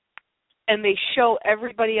they show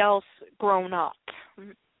everybody else grown up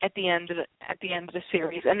at the end of the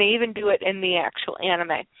series, and they even do it in the actual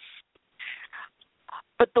anime.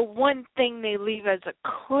 But the one thing they leave as a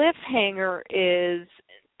cliffhanger is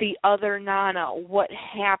the other Nana, what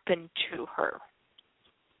happened to her.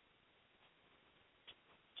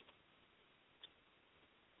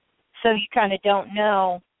 So you kind of don't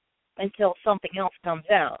know until something else comes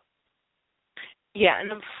out. Yeah,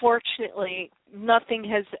 and unfortunately, nothing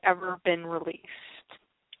has ever been released.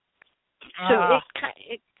 So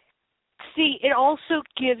it also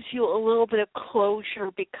gives you a little bit of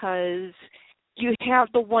closure because you have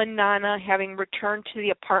the one Nana having returned to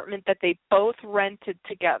the apartment that they both rented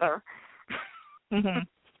together.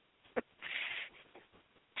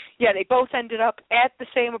 Yeah, they both ended up at the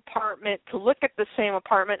same apartment to look at the same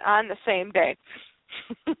apartment on the same day.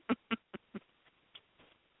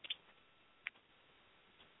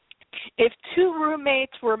 If two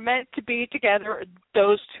roommates were meant to be together,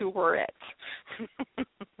 those two were it.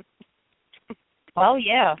 Oh,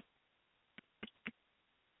 yeah.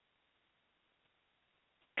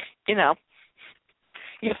 You know,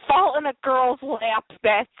 you fall in a girl's lap,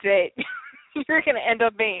 that's it. You're going to end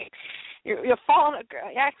up being, you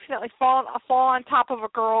accidentally fall on top of a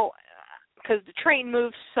girl because the train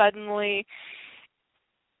moves suddenly.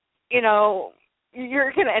 You know,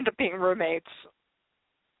 you're going to end up being roommates.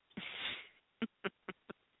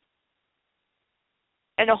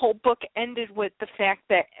 And the whole book ended with the fact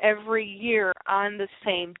that every year on the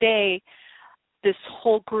same day, this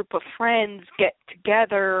whole group of friends get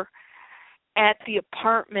together at the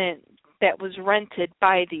apartment that was rented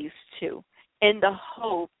by these two in the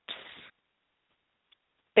hopes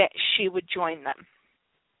that she would join them.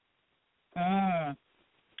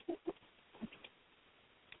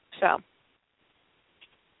 So.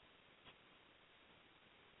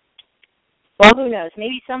 Well, who knows?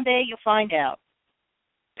 Maybe someday you'll find out.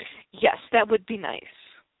 Yes, that would be nice.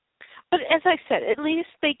 But as I said, at least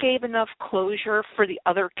they gave enough closure for the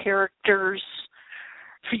other characters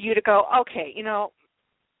for you to go, okay, you know,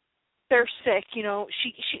 they're sick, you know,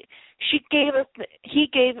 he gave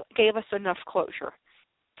us enough closure.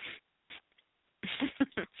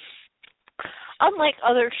 Unlike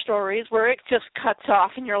other stories where it just cuts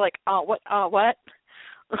off and you're like, what?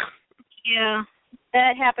 Yeah,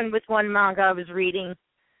 that happened with one manga I was reading.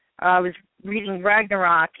 I was reading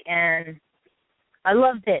Ragnarok, and I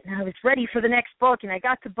loved it. And I was ready for the next book, and I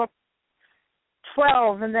got to book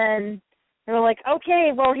 12, and then they were like,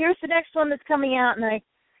 okay, well, here's the next one that's coming out, and I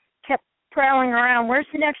kept prowling around, where's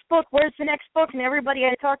the next book, and everybody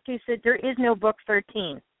I talked to said, there is no book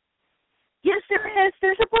 13. Yes, there is.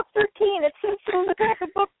 There's a book 13. It says on the back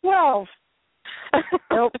of book 12.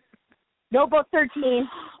 Nope. No book 13.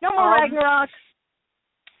 No more Ragnarok.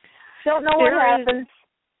 Don't know what happens.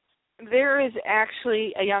 There is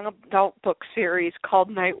actually a young adult book series called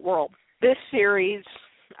Night World. This series,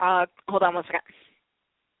 hold on one second.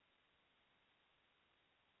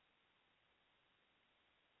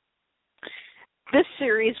 This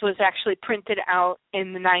series was actually printed out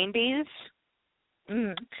in the 90s.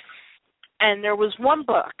 And there was one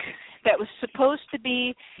book that was supposed to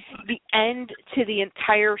be the end to the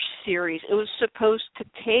entire series. It was supposed to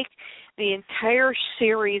take the entire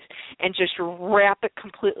series and just wrap it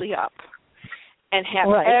completely up and have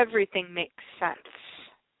everything make sense.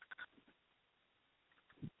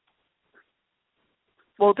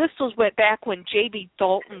 Well, this was way back when J.B.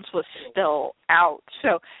 Dalton's was still out.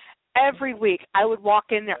 So every week I would walk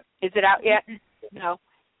in there. Is it out yet? No.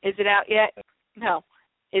 Is it out yet? No.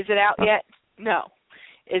 Is it out yet? No.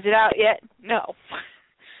 Is it out yet? No.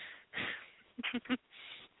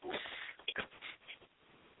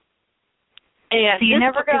 And so you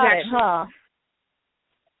never got it, huh?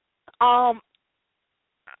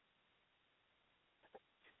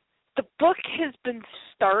 The book has been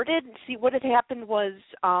started. See, what had happened was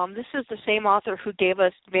this is the same author who gave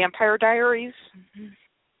us Vampire Diaries.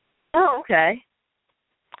 Oh, okay.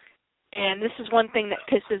 And this is one thing that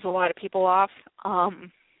pisses a lot of people off.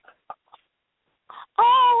 I'm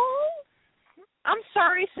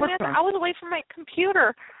sorry, Samantha. I was away from my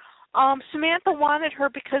computer. Samantha wanted her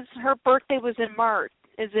because her birthday was in March.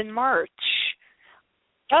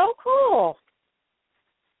 Oh, cool.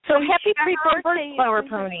 So happy pre-birthday, Flower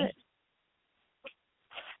Pony.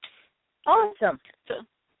 Awesome. So,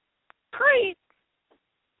 great.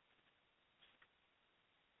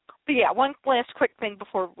 But yeah, one last quick thing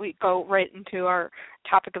before we go right into our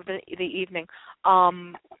topic of the evening.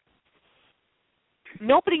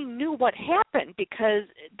 Nobody knew what happened because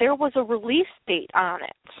there was a release date on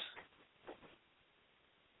it.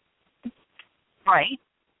 Right.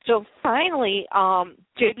 So finally,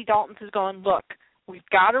 J.B. Dalton's is going, look, we've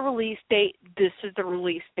got a release date. This is the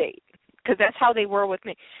release date. Because that's how they were with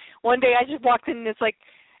me. One day I just walked in and it's like,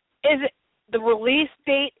 is it, the release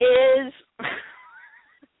date is...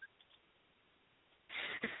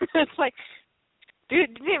 It's like, dude, you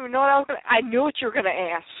didn't even know what I was going to... I knew what you were going to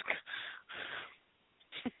ask.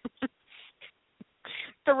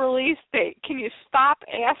 The release date. Can you stop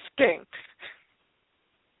asking?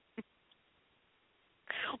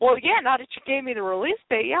 Well, yeah, now that you gave me the release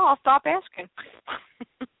date, yeah, I'll stop asking.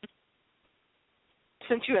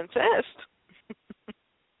 Since you insist.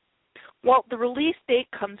 Well, the release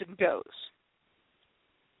date comes and goes.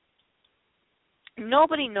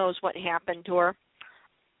 Nobody knows what happened to her.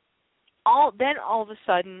 all of a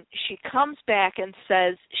sudden, she comes back and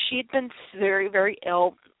says she'd been very, very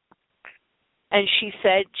ill, and she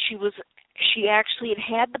said she actually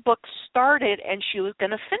had the book started and she was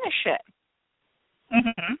going to finish it.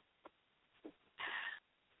 Mhm.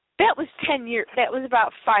 That was 10 years. That was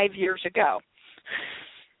about 5 years ago.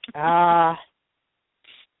 20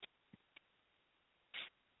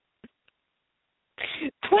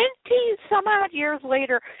 some odd years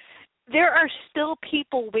later, there are still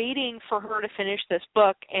people waiting for her to finish this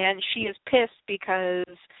book, and she is pissed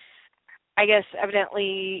because I guess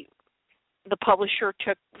evidently the publisher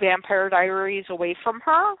took Vampire Diaries away from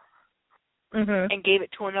her and gave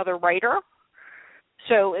it to another writer.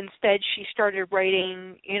 So instead she started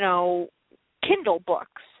writing, Kindle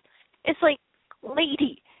books. It's like,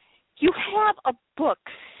 lady, you have a book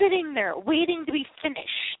sitting there waiting to be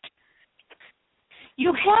finished.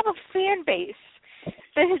 You have a fan base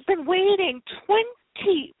that has been waiting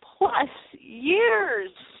 20 plus years.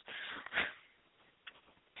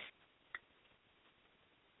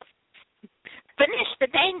 Finish the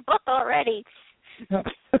dang book already.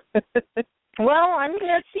 Well, I mean,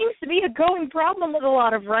 that seems to be a going problem with a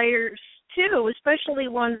lot of writers, too, especially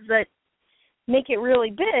ones that make it really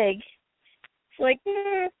big. It's like,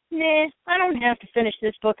 nah, I don't have to finish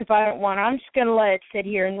this book if I don't want to. I'm just going to let it sit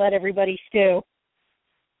here and let everybody stew.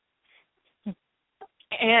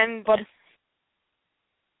 But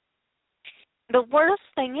the worst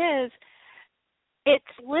thing is,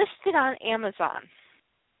 it's listed on Amazon.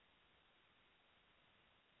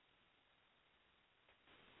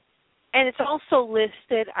 And it's also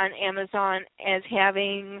listed on Amazon as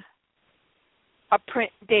having a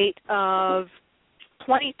print date of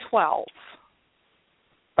 2012.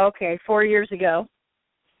 Okay, 4 years ago.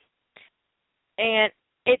 And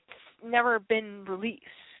it's never been released.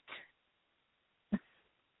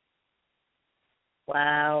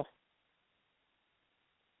 Wow.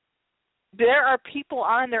 There are people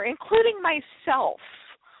on there, including myself,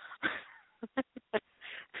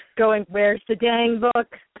 going, where's the dang book?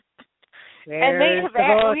 And they have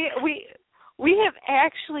we have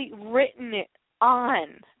actually written it on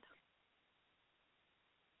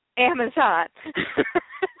Amazon.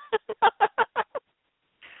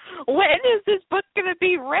 When is this book going to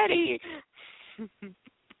be ready?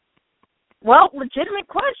 Well, legitimate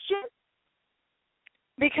question.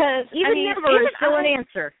 Because even never is still an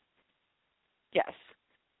answer. Yes,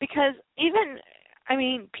 because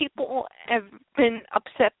people have been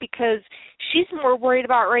upset because she's more worried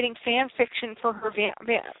about writing fan fiction for her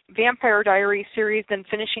Vampire Diaries series than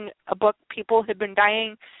finishing a book people have been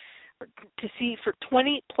dying to see for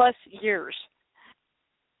 20 plus years.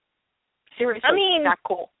 Seriously, not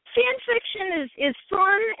cool. Fan fiction is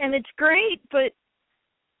fun and it's great, but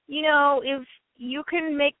if you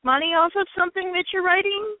can make money off of something that you're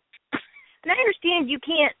writing, and I understand you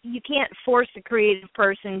can't force a creative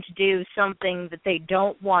person to do something that they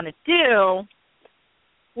don't want to do,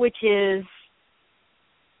 which is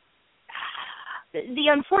the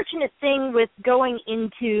unfortunate thing with going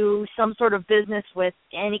into some sort of business with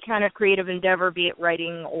any kind of creative endeavor, be it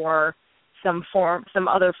writing or some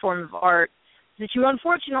other form of art, that you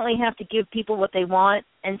unfortunately have to give people what they want,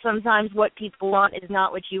 and sometimes what people want is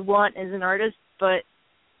not what you want as an artist, but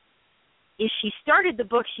if she started the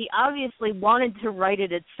book, she obviously wanted to write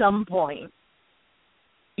it at some point.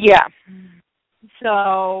 Yeah.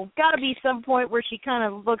 So, got to be some point where she kind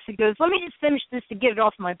of looks and goes, let me just finish this to get it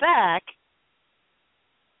off my back,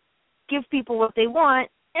 give people what they want,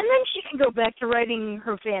 and then she can go back to writing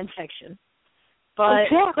her fan fiction. But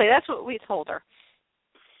exactly, that's what we told her.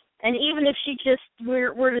 And even if she just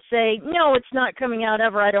were to say, no, it's not coming out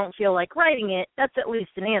ever, I don't feel like writing it, that's at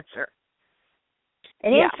least an answer.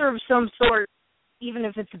 An answer of some sort, even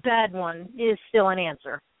if it's a bad one, is still an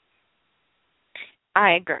answer.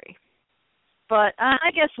 I agree. But I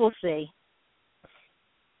guess we'll see.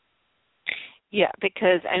 Yeah,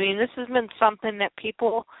 because, this has been something that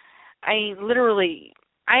people, I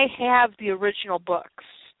have the original books.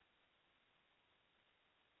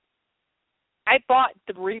 I bought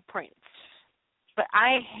the reprints, but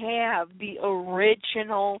I have the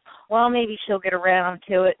original. Well, maybe she'll get around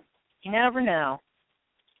to it. You never know.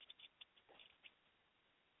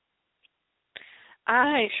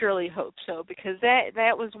 I surely hope so, because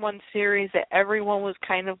that was one series that everyone was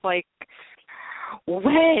kind of like,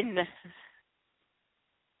 when?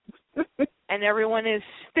 And everyone is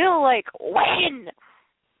still like, when?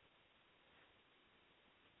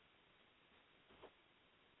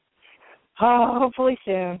 Oh, hopefully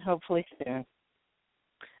soon. Hopefully soon.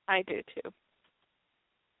 I do too.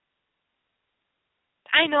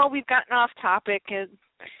 I know we've gotten off topic,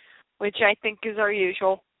 which I think is our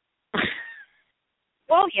usual.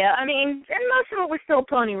 Well, yeah, I mean, and most of it was still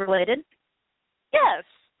pony related. Yes.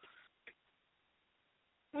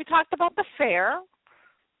 We talked about the fair.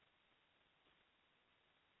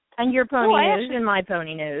 And your pony news and my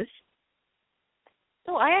pony news.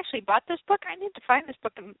 Oh, I actually bought this book. I need to find this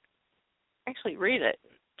book and actually read it.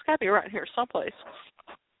 It's got to be around here someplace.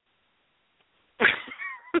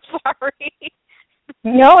 Sorry.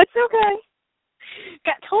 No, it's okay.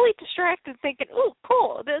 Got totally distracted thinking, "Oh,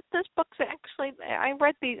 cool! This book's actually." I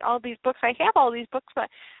read all these books. I have all these books, but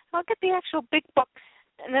I'll get the actual big book.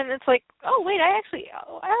 And then it's like, oh wait, I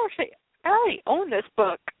already own this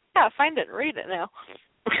book. Yeah, find it and read it now.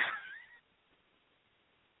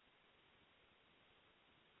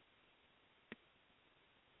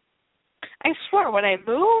 I swear, when I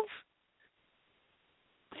move,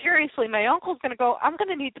 seriously, my uncle's going to go, I'm going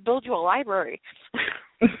to need to build you a library.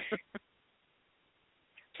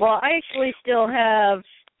 Well, I actually still have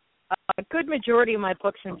a good majority of my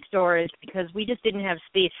books in storage because we just didn't have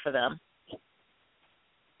space for them.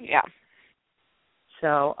 Yeah.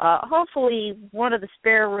 So hopefully one of the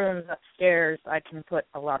spare rooms upstairs I can put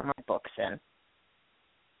a lot of my books in.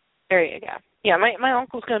 There you go. Yeah, my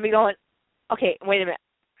uncle's going to be going, okay, wait a minute.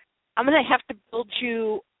 I'm going to have to build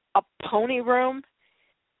you a pony room,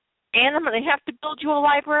 and I'm going to have to build you a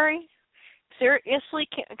library. Seriously,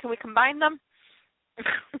 can we combine them?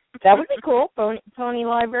 That would be cool, pony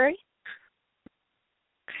library.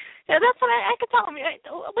 Yeah, that's what I could tell him.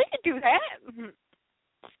 We could do that.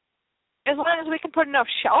 As long as we can put enough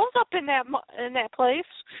shelves up in that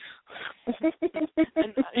place.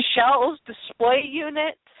 And shelves, display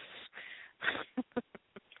units.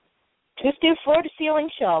 Just do floor-to-ceiling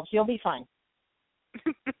shelves. You'll be fine.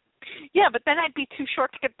 Yeah, but then I'd be too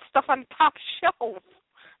short to get the stuff on the top shelf.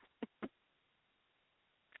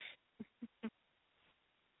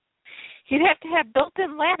 You'd have to have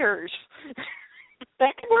built-in ladders.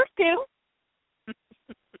 That could work, too.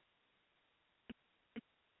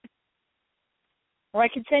 Or I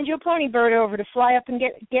could send you a pony bird over to fly up and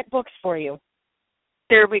get books for you.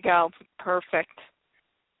 There we go. Perfect.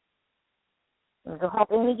 Go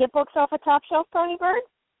helping me get books off a top shelf, pony bird?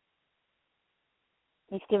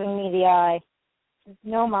 He's giving me the eye.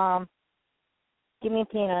 No, Mom. Give me a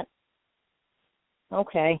peanut.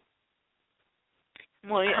 Okay.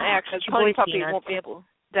 Well, yeah, because Pony Puppy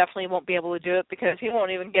definitely won't be able to do it because he won't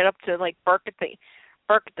even get up to like bark at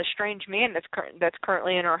the strange man that's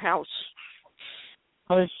currently in our house.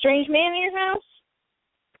 Oh, a strange man in your house?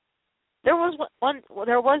 There was one.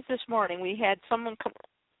 There was this morning. We had someone come.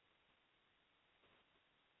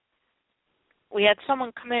 We had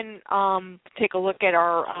someone come in to take a look at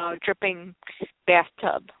our dripping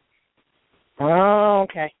bathtub. Oh,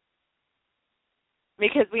 okay.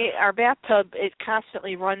 Because our bathtub, it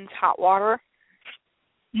constantly runs hot water.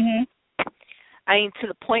 Mhm. I mean, to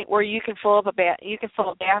the point where you can fill a bath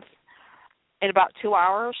in about 2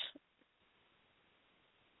 hours.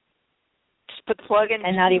 Just put the plug in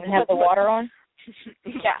and not even have the water on.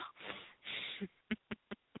 Yeah.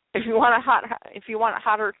 If you want a hotter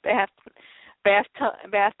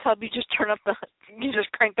bathtub, you just crank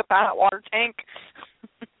up the hot water tank.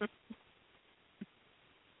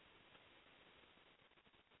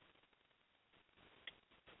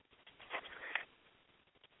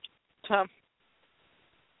 So.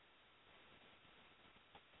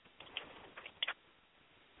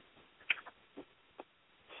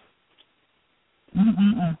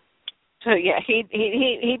 Mm-mm-mm. So yeah,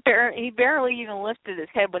 he barely even lifted his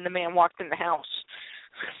head when the man walked in the house.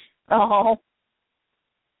 Oh.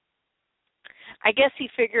 I guess he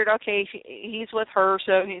figured, okay, he's with her,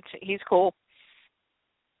 so he's cool.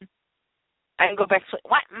 I can go back to sleep.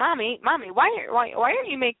 What, mommy, why are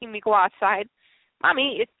you making me go outside?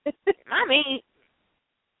 Mommy, mommy,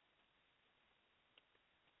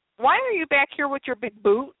 why are you back here with your big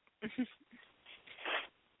boot? It's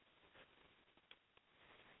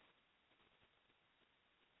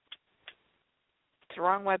the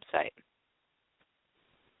wrong website.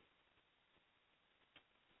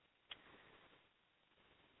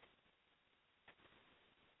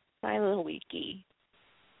 My little wiki.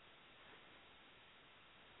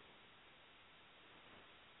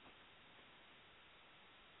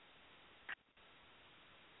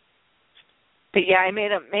 But yeah, I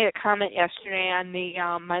made a comment yesterday on the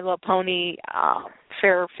My Little Pony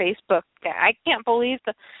Fair Facebook that I can't believe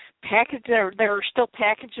the package there are still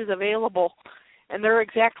packages available, and their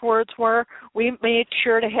exact words were, "We made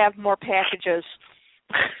sure to have more packages."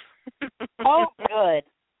 Oh, good.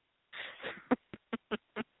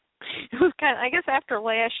 It was kind of, I guess after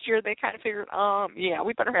last year they kind of figured, yeah,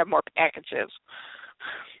 we better have more packages.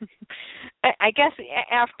 I guess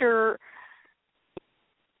after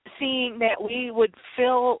seeing that we would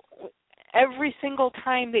fill every single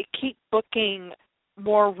time. They keep booking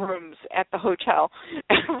more rooms at the hotel.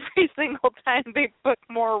 Every single time they book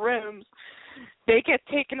more rooms, they get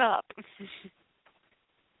taken up.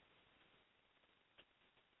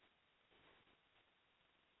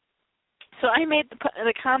 So I made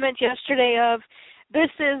the comment yesterday of, this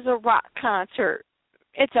is a rock concert.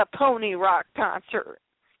 It's a pony rock concert.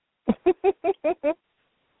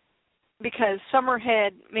 Because Summer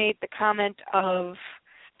had made the comment of,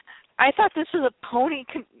 I thought this was a pony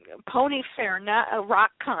fair, not a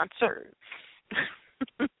rock concert.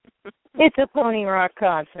 It's a pony rock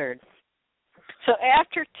concert. So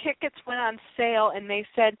after tickets went on sale and they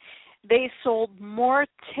said they sold more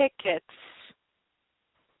tickets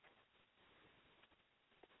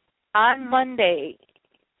on Monday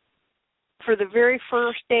for the very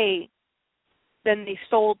first day than they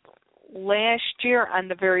sold last year on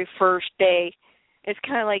the very first day, it's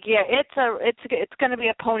kind of like, yeah, it's going to be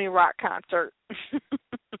a pony rock concert.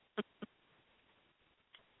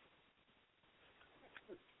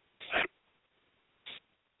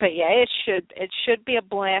 But yeah, it should be a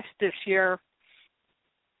blast this year.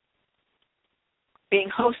 Being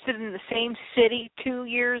hosted in the same city 2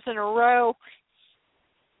 years in a row.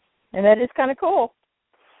 And that is kind of cool.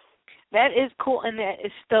 That is cool, and that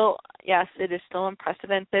is still, yes, it is still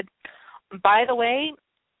unprecedented. By the way,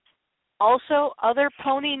 also other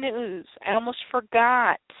pony news. I almost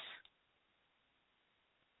forgot.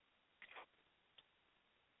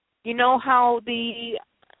 You know how the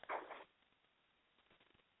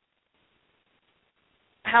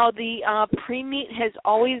pre-meet has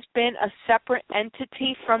always been a separate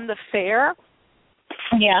entity from the fair?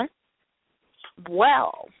 Yeah.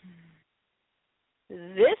 Well,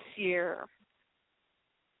 this year,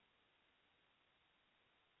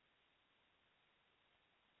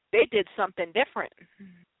 they did something different.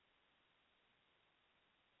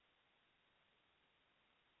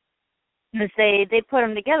 They put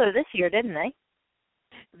them together this year, didn't they?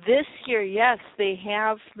 This year, yes, they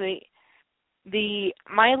have the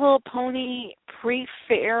My Little Pony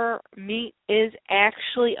pre-fair meet is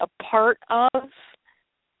actually a part of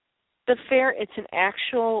the fair. It's an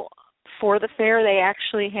actual, for the fair, they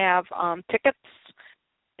actually have tickets.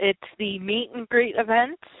 It's the meet and greet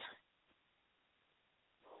event.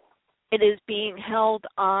 It is being held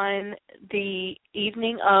on the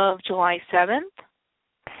evening of July 7th.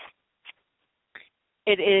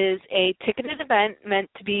 It is a ticketed event meant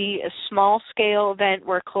to be a small-scale event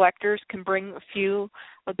where collectors can bring a few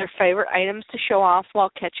of their favorite items to show off while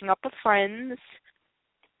catching up with friends.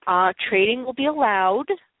 Trading will be allowed,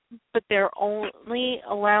 but they're only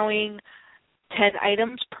allowing 10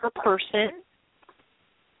 items per person.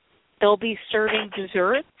 They'll be serving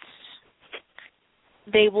desserts.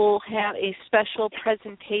 They will have a special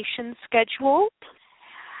presentation scheduled,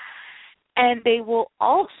 and they will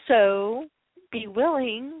also be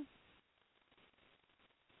willing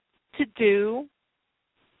to do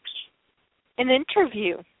an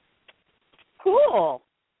interview. Cool.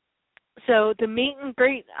 So the meet and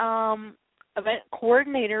greet event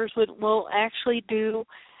coordinators will actually do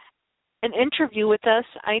an interview with us.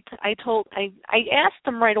 I asked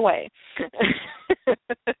them right away.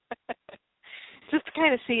 Just to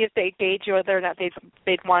kind of see if they gauge whether or not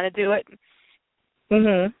they'd want to do it.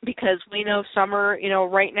 Mhm. Because we know Summer,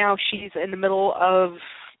 right now she's in the middle of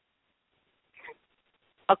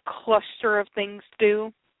a cluster of things to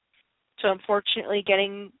do. So unfortunately,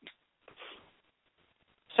 getting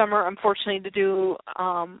Summer, to do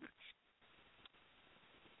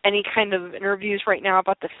any kind of interviews right now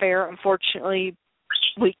about the fair, unfortunately,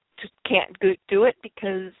 we just can't do it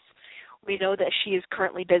because we know that she is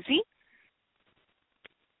currently busy.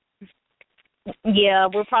 Yeah,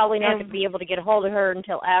 we're probably not going to be able to get a hold of her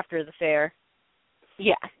until after the fair.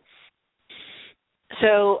 Yeah.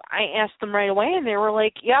 So I asked them right away, and they were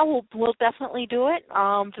like, yeah, we'll definitely do it.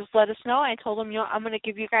 Just let us know. I told them, I'm going to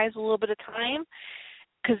give you guys a little bit of time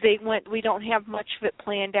because we don't have much of it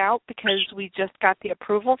planned out because we just got the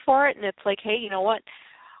approval for it. And it's like, hey, you know what?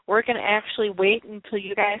 We're going to actually wait until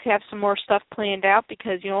you guys have some more stuff planned out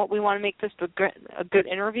because, you know what, we want to make this a good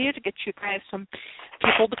interview to get you guys some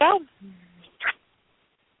people to go.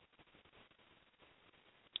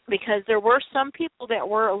 Because there were some people that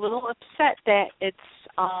were a little upset that it's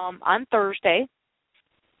on Thursday,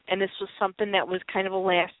 and this was something that was kind of a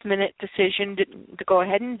last-minute decision to go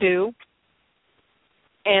ahead and do.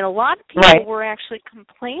 And a lot of people were actually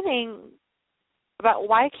complaining about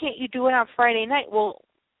why can't you do it on Friday night? Well,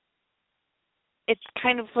 it's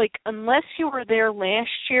kind of like unless you were there last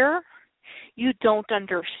year, you don't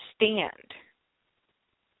understand.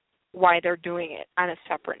 why they're doing it on a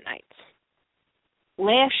separate night.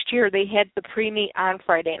 Last year they had the pre-meet on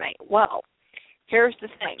Friday night. Well, here's the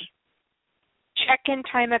thing. Check-in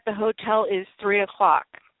time at the hotel is 3 o'clock.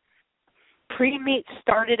 Pre-meet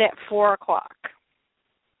started at 4 o'clock.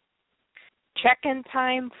 Check-in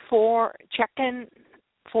for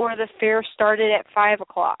the fair started at 5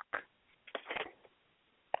 o'clock.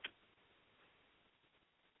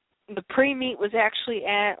 The pre-meet was actually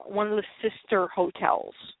at one of the sister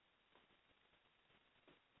hotels.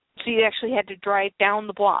 So you actually had to drive down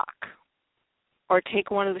the block or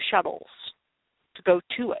take one of the shuttles to go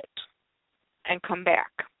to it and come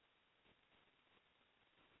back.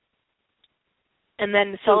 And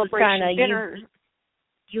then the celebration dinner.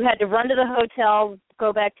 You had to run to the hotel,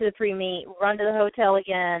 go back to the pre-meet, run to the hotel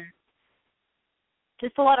again.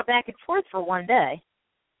 Just a lot of back and forth for one day.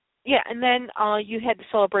 Yeah, and then you had the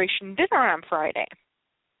celebration dinner on Friday.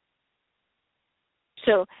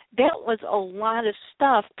 So that was a lot of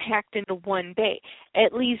stuff packed into one day.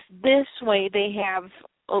 At least this way they have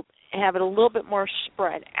it a little bit more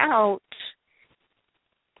spread out.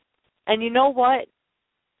 And you know what?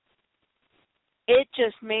 It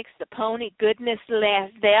just makes the pony goodness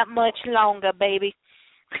last that much longer, baby.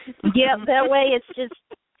 Yeah, that way it's just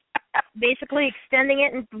basically extending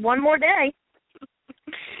it in one more day.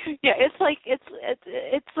 Yeah, it's like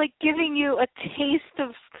giving you a taste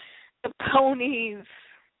of the ponies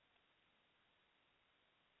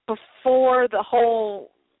before the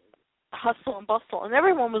whole hustle and bustle, and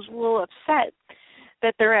everyone was a little upset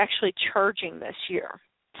that they're actually charging this year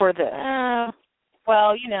for this.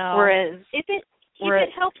 Well, you know, whereas if it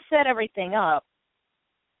helps set everything up.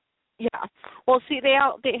 Yeah. Well, see, they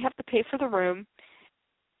have to pay for the room,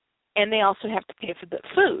 and they also have to pay for the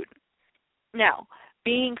food. Now,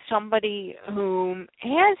 being somebody who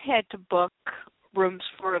has had to book rooms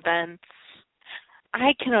for events,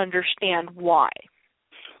 I can understand why.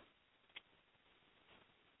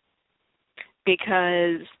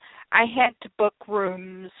 Because I had to book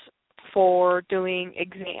rooms for doing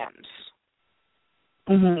exams.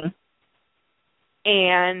 Mm-hmm.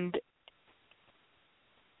 And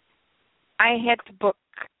I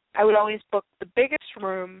would always book the biggest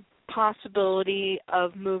room, possibility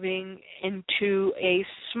of moving into a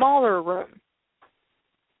smaller room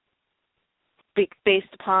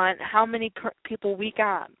based upon how many people we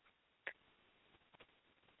got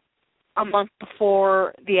a month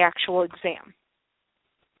before the actual exam.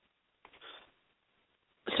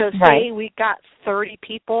 So say we got 30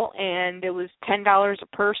 people and it was $10 a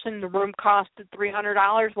person, the room costed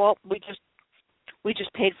 $300, well, we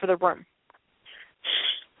just paid for the room.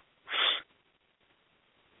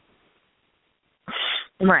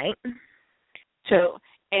 Right. So,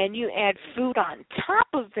 and you add food on top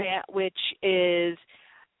of that, which is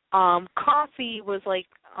coffee was like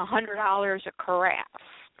 $100 a carafe.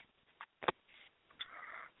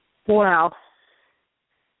 Wow.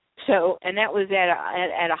 So, and that was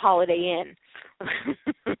at a Holiday Inn.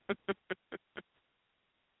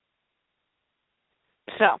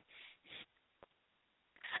 So,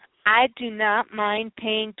 I do not mind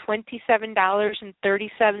paying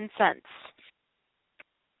 $27.37.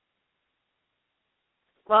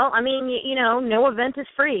 Well, I mean, you know, no event is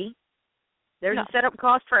free. There's a setup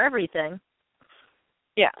cost for everything.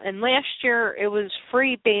 Yeah, and last year it was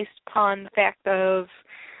free based upon the fact of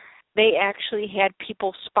they actually had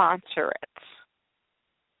people sponsor it.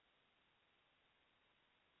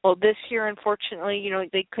 Well, this year, unfortunately, you know,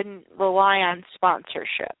 they couldn't rely on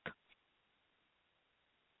sponsorship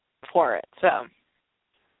for it, so.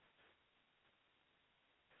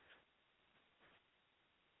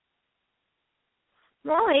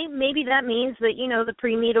 Well, hey, maybe that means that, you know, the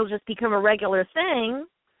pre-meet will just become a regular thing.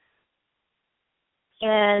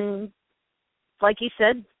 And, like you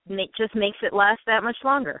said, just makes it last that much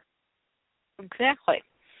longer. Exactly.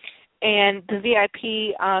 And the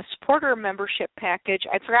VIP supporter membership package,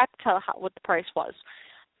 I forgot to tell what the price was.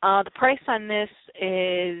 The price on this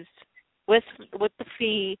is, with the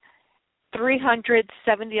fee,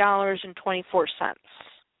 $370.24.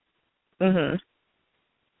 Mm-hmm.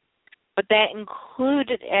 But that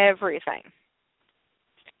included everything.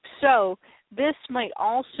 So this might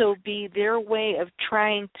also be their way of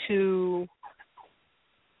trying to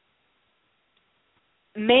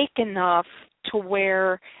make enough to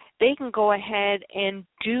where they can go ahead and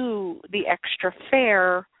do the extra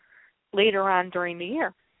fare later on during the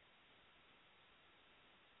year.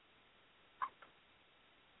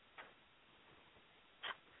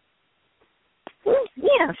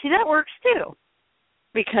 Yeah, see, that works too.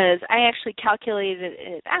 Because I actually calculated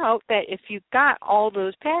it out that if you got all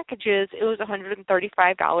those packages, it was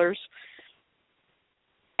 $135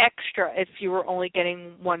 extra if you were only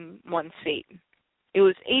getting one seat. It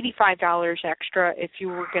was $85 extra if you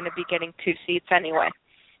were going to be getting 2 seats anyway.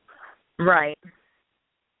 Right.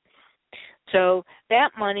 So that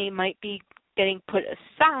money might be getting put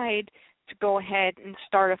aside to go ahead and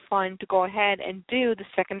start a fund to go ahead and do the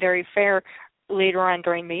secondary fair later on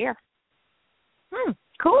during the year.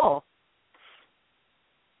 Cool.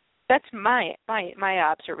 That's my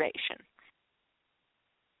observation.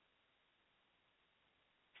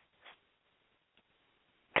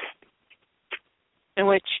 In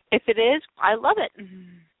which, if it is, I love it.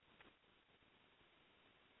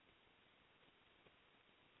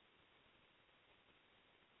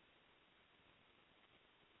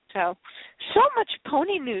 So much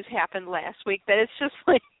pony news happened last week that it's just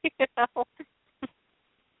like,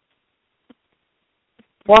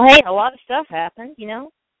 Well, hey, a lot of stuff happened,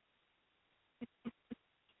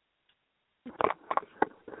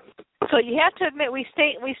 So you have to admit we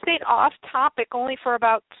stayed off topic only for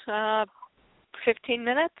about 15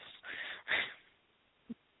 minutes.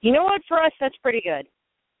 You know what? For us, that's pretty good.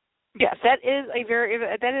 Yes, that is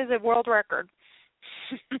a world record.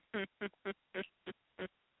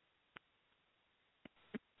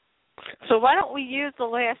 So why don't we use the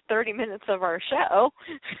last 30 minutes of our show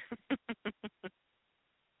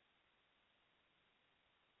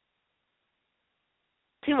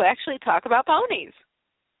to actually talk about ponies?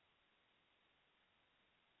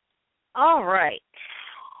 All right.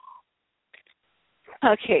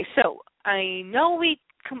 Okay, so I know we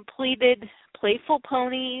completed Playful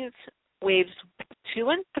Ponies waves 2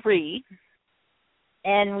 and 3.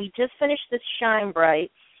 And we just finished the Shine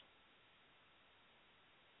Brights.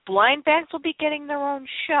 Blind bags will be getting their own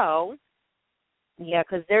show. Yeah,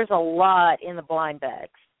 because there's a lot in the blind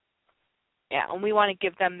bags. Yeah, and we want to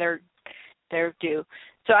give them their due.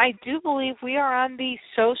 So I do believe we are on the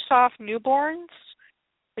So Soft newborns,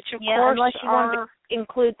 which of course unless you want to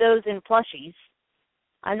include those in plushies.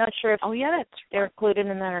 I'm not sure if they're included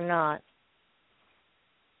in that or not.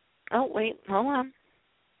 Oh, wait, hold on.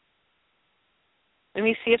 Let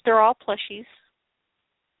me see if they're all plushies.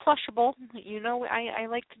 Plushable. I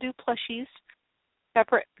like to do plushies.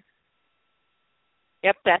 Separate.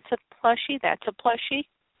 Yep, that's a plushie. That's a plushie.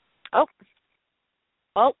 Oh.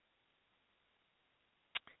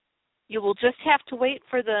 You will just have to wait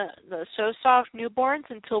for the So Soft newborns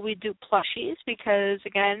until we do plushies because,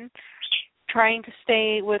 again, trying to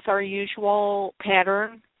stay with our usual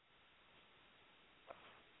pattern.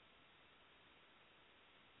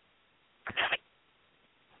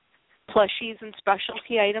 Plushies and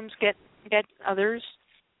specialty items get others.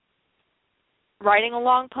 Riding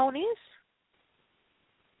along ponies?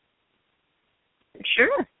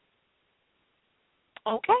 Sure.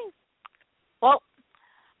 Okay. Well,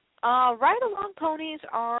 ride along ponies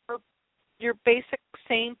are your basic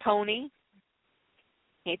same pony.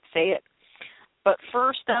 Hate to say it. But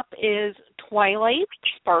first up is Twilight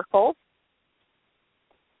Sparkle.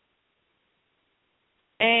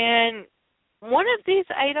 And one of these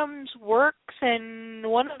items works and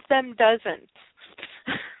one of them doesn't.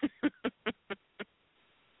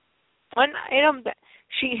 One item that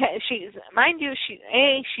she's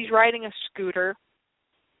riding a scooter.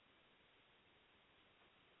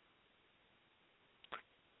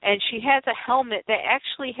 And she has a helmet that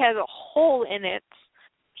actually has a hole in it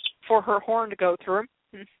for her horn to go through.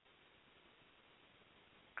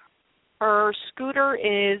 Her scooter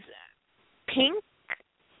is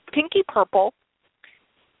pinky purple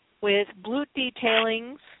with blue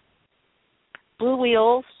detailings, blue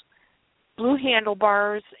wheels, blue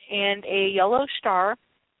handlebars, and a yellow star.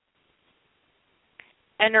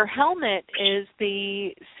 And her helmet is the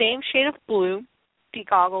same shade of blue, the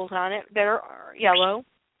goggles on it that are yellow,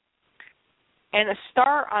 and a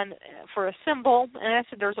star on for a symbol. And I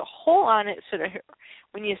said there's a hole on it so that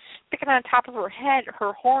when you stick it on top of her head,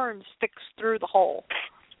 her horn sticks through the hole.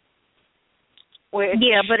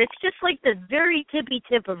 Yeah, but it's just like the very tippy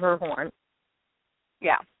tip of her horn.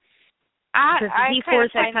 Yeah. Because the G4s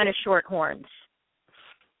have kind of short horns.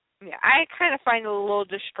 Yeah, I kind of find it a little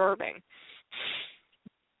disturbing.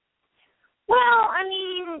 Well, I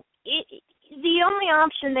mean, the only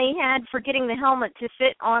option they had for getting the helmet to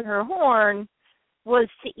fit on her horn was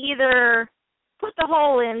to either put the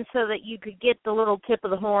hole in so that you could get the little tip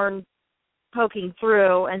of the horn poking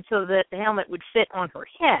through and so that the helmet would fit on her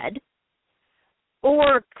head,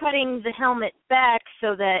 or cutting the helmet back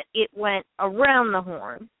so that it went around the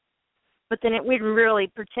horn. But then it wouldn't really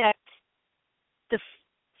protect the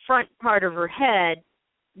front part of her head,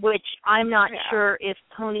 which I'm not sure if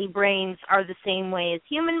pony brains are the same way as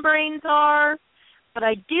human brains are. But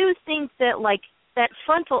I do think that, like, that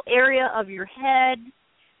frontal area of your head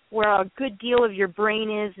where a good deal of your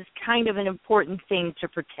brain is kind of an important thing to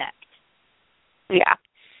protect. Yeah.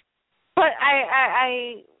 But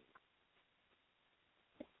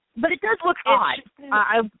But it does look odd.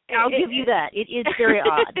 I'll give you that. It is very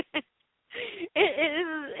odd.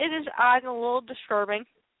 It is odd and a little disturbing.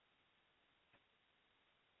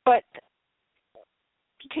 But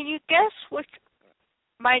can you guess which?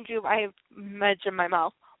 Mind you, I have meds in my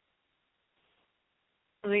mouth.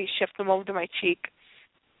 Let me shift them over to my cheek.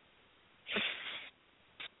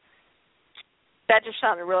 That just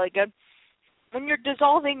sounded really good. When you're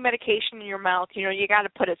dissolving medication in your mouth, you got to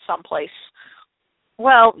put it someplace.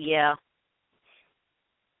 Well, yeah.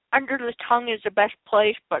 Under the tongue is the best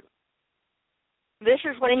place, but this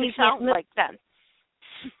is what you sound like then.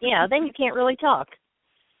 Yeah, then you can't really talk.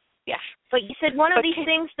 Yes. But you said one of these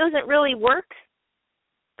things doesn't really work?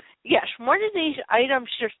 Yes, one of these items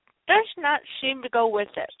just does not seem to go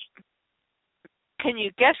with it. Can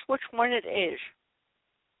you guess which one it is?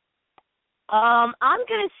 I'm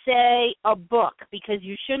going to say a book, because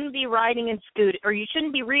you shouldn't be riding and scooting, or you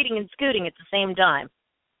shouldn't be reading and scooting at the same time.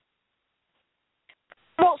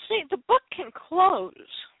 Well, see, the book can close.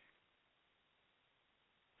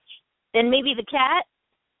 Then maybe the cat?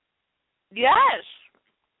 Yes,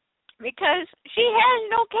 because she has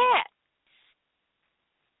no cat.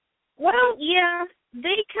 Well, yeah,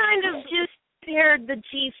 they kind of just paired the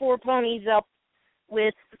G4 ponies up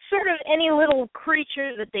with sort of any little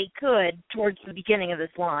creature that they could towards the beginning of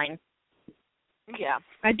this line. Yeah.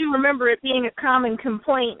 I do remember it being a common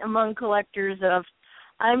complaint among collectors of,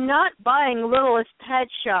 I'm not buying Littlest Pet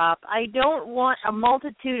Shop. I don't want a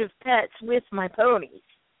multitude of pets with my ponies.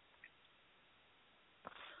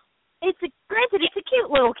 Granted, it's a cute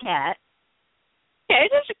little cat. Yeah,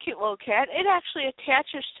 it is a cute little cat. It actually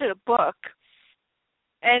attaches to the book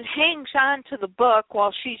and hangs on to the book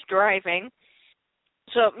while she's driving.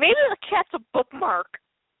 So maybe the cat's a bookmark.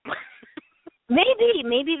 Maybe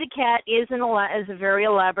the cat is a very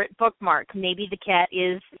elaborate bookmark. Maybe the cat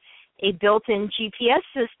is a built-in GPS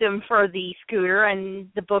system for the scooter, and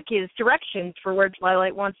the book is directions for where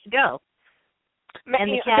Twilight wants to go.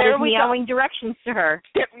 And the cat is meowing directions to her.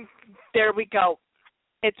 There we go.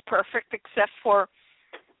 It's perfect, except for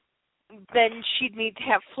then she'd need to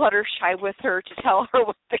have Fluttershy with her to tell her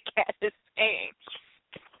what the cat is saying.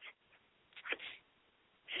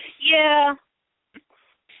 Yeah.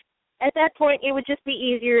 At that point, it would just be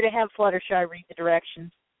easier to have Fluttershy read the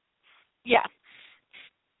directions. Yeah.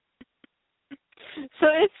 So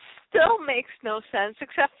it still makes no sense,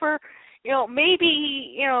 except for,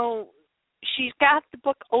 maybe, she's got the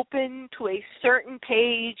book open to a certain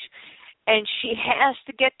page, and she has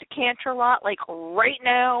to get to Canterlot, like, right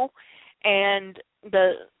now, and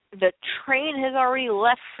the train has already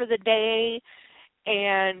left for the day,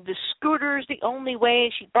 and the scooter's the only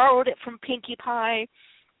way. She borrowed it from Pinkie Pie,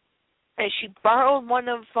 and she borrowed one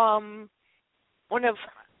of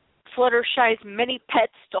Fluttershy's many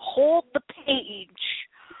pets to hold the page.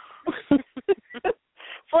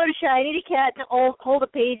 Fluttershy, I need a cat to hold a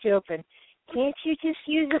page open. Can't you just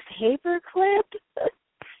use a paper clip?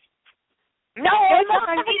 No,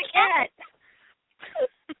 I need a cat.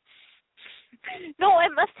 No, I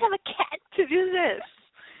must have a cat to do this.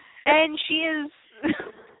 And she is...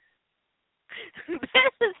 This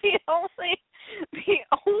is the only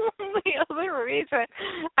other reason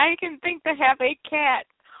I can think to have a cat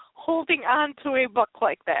holding on to a book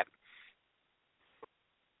like that.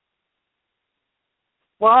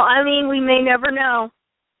 Well, I mean, we may never know,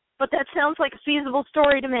 but that sounds like a feasible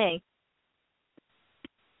story to me.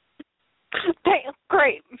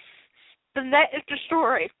 Great. Then that is the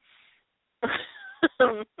story.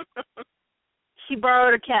 She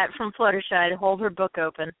borrowed a cat from Fluttershy to hold her book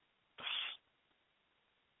open.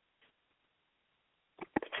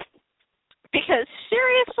 Because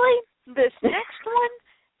seriously, this next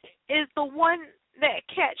one is the one that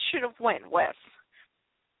cat should have went with.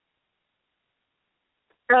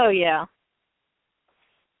 Oh, yeah.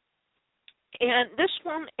 And this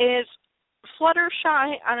one is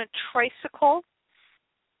Fluttershy on a tricycle.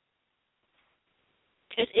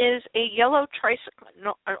 It is a yellow tricycle,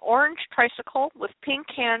 no, an orange tricycle with pink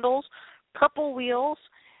handles, purple wheels,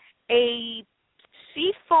 a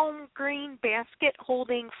seafoam green basket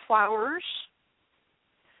holding flowers,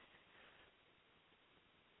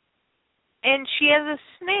 and she has a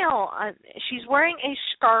snail. She's wearing a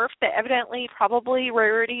scarf that evidently probably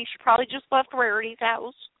Rarity. She probably just left Rarity's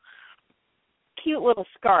house. Cute little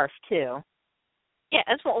scarf, too. Yeah,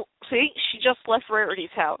 as well. See, she just left Rarity's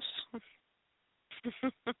house.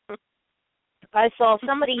 I saw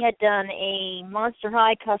somebody had done a Monster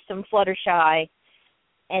High custom Fluttershy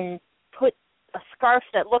and put a scarf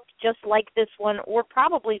that looked just like this one, or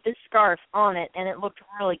probably this scarf on it, and it looked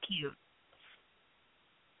really cute.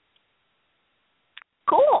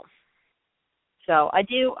 Cool. So I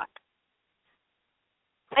do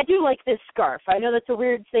like this scarf. I know that's a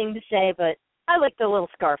weird thing to say, but I like the little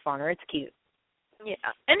scarf on her. It's cute. Yeah,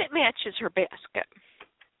 and it matches her basket.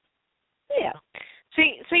 Yeah.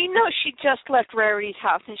 So you know she just left Rarity's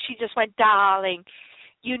house, and she just went, darling,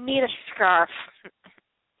 you need a scarf.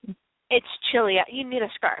 It's chilly out. You need a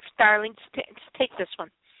scarf. Darling, just take this one.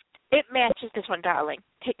 It matches this one, darling.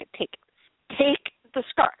 Take it. Take the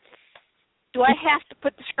scarf. Do I have to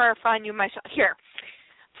put the scarf on you myself? Here.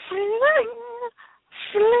 Fling,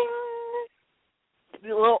 fling. The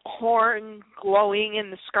little horn glowing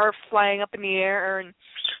and the scarf flying up in the air and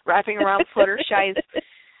wrapping around Fluttershy's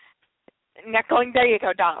neck going, there you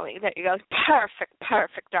go, darling. There you go.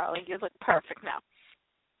 Perfect, darling. You look perfect now.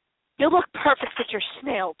 You look perfect with your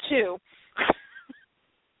snail, too.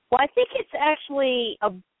 Well, I think it's actually a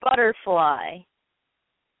butterfly.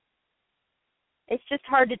 It's just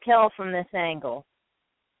hard to tell from this angle.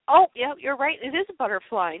 Oh, yeah, you're right. It is a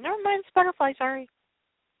butterfly. Never mind, it's a butterfly, sorry.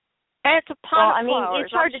 And it's a pot of flowers.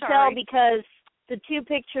 It's hard to tell because the two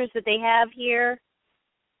pictures that they have here,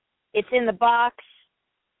 it's in the box,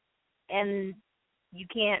 and you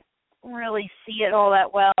can't really see it all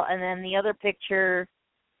that well. And then the other picture,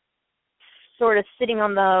 sort of sitting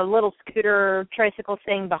on the little scooter tricycle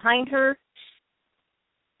thing behind her.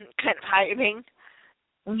 Kind of hiding.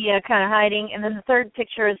 Yeah, kind of hiding. And then the third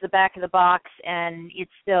picture is the back of the box, and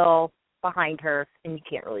it's still behind her, and you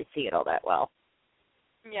can't really see it all that well.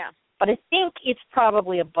 Yeah. But I think it's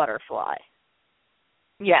probably a butterfly.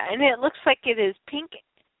 Yeah, and it looks like it is pink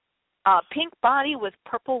body with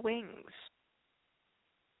purple wings.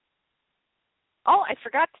 Oh, I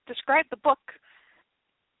forgot to describe the book.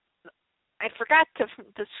 I forgot to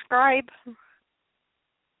describe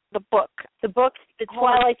the book. The book, The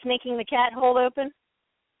Twilight's Making the Cat Hold Open?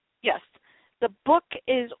 Yes. The book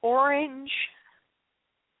is orange.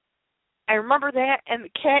 I remember that, and the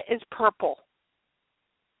cat is purple.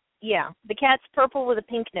 Yeah, the cat's purple with a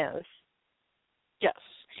pink nose. Yes.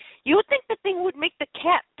 You would think that they would make the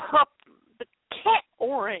cat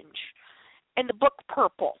orange and the book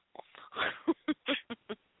purple.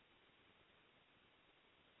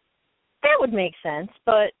 That would make sense,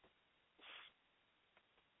 but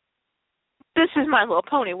this is My Little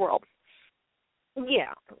Pony world.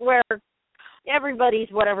 Yeah, where everybody's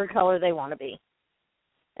whatever color they want to be.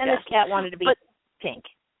 And yes. This cat wanted to be pink.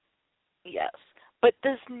 Yes. But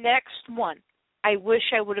this next one, I wish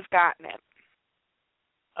I would have gotten it.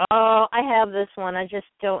 Oh, I have this one. I just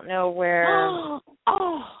don't know where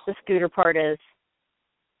the scooter part is.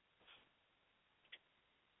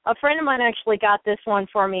 A friend of mine actually got this one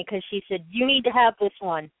for me because she said, you need to have this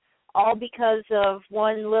one, all because of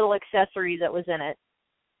one little accessory that was in it.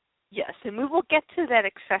 Yes, and we will get to that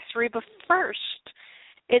accessory, but first,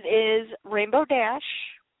 it is Rainbow Dash,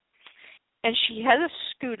 and she has a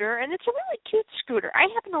scooter, and it's a really cute scooter. I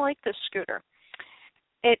happen to like this scooter.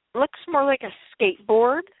 It looks more like a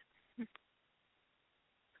skateboard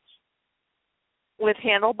with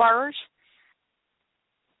handlebars.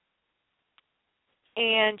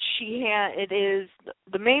 And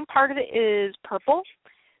the main part of it is purple.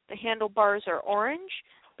 The handlebars are orange.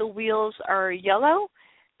 The wheels are yellow.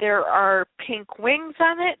 There are pink wings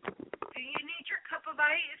on it. Do you need your cup of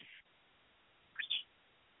ice?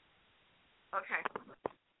 Okay.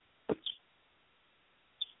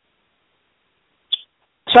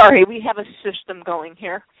 Sorry, we have a system going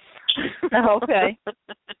here. Oh, okay.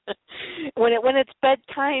 When it's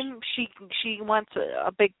bedtime, she wants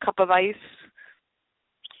a big cup of ice.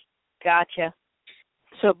 Gotcha.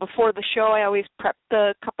 So before the show, I always prep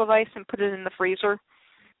the cup of ice and put it in the freezer.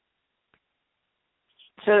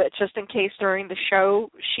 So that just in case during the show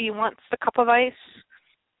she wants the cup of ice,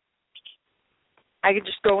 I can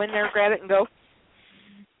just go in there, grab it, and go.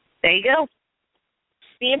 There you go.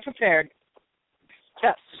 Being prepared.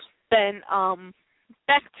 Yes. Then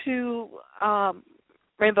back to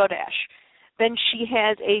Rainbow Dash. Then she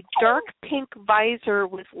has a dark pink visor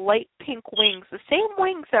with light pink wings, the same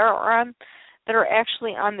wings that are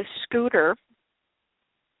actually on the scooter.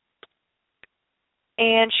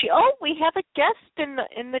 And we have a guest in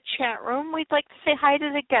the chat room. We'd like to say hi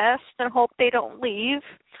to the guest and hope they don't leave.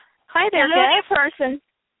 Hi there, hello, guest. person.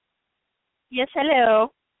 Yes,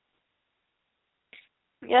 hello.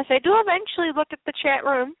 Yes, I do eventually look at the chat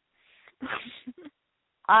room.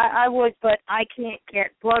 I would, but I can't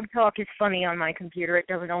get. Blog Talk is funny on my computer. It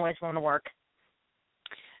doesn't always want to work.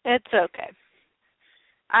 It's okay.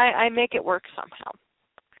 I make it work somehow.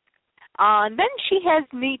 And then she has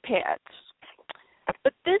knee pads.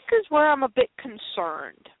 But this is where I'm a bit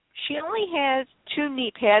concerned. She only has 2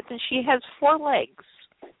 knee pads and she has 4 legs.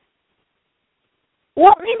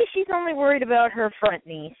 Well, maybe she's only worried about her front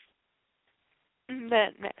knees.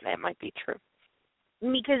 That might be true.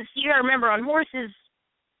 Because you got to remember, on horses,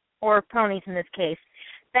 or ponies in this case,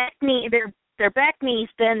 their back knees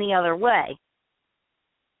bend the other way.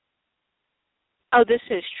 Oh, this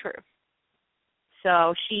is true.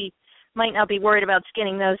 So she might not be worried about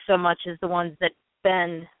skinning those so much as the ones that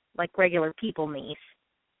bend like regular people knees.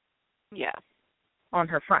 Yeah. On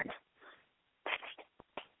her front.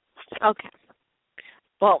 Okay.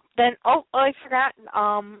 Well, then, I forgot.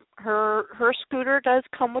 Her scooter does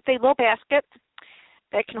come with a little basket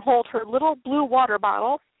that can hold her little blue water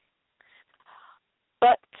bottle.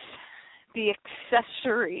 But the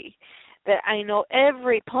accessory that I know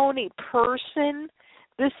every pony person,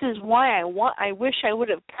 this is why I wish I would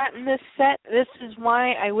have gotten this set. This is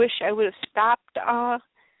why I wish I would have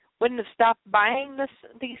wouldn't have stopped buying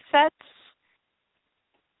these sets.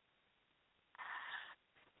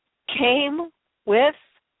 Came with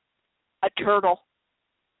a turtle.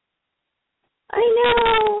 I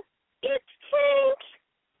know. It's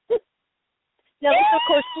Tank. Now, this, of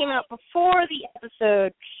course, came out before the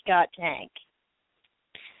episode got Tank.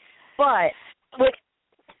 But,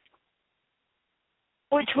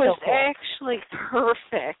 which was actually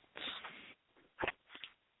perfect.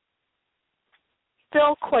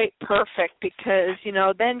 Still quite perfect because,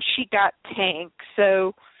 then she got Tank.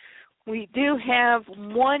 So we do have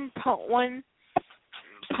one pony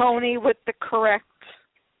with the correct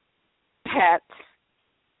pet.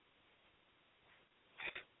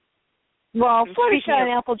 Well, Fluttershy and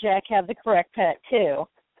Applejack have the correct pet, too.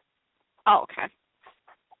 Oh, okay.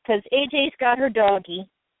 Because AJ's got her doggy.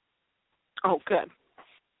 Oh, good.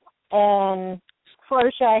 And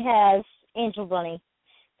Fluttershy has Angel Bunny,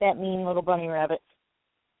 that mean little bunny rabbit.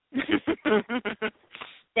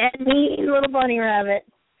 That mean little bunny rabbit.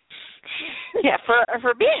 Yeah,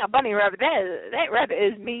 for being a bunny rabbit, that rabbit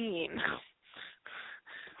is mean.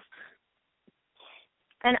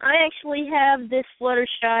 And I actually have this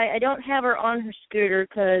Fluttershy. I don't have her on her scooter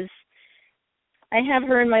because I have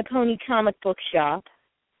her in my pony comic book shop.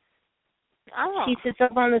 Oh. She sits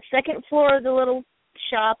up on the second floor of the little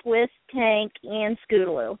shop with Tank and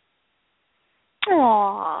Scootaloo.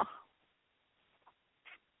 Aww.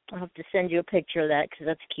 I'll have to send you a picture of that because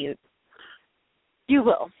that's cute. You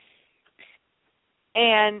will.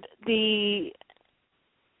 And the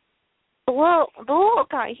little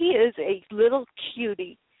guy, he is a little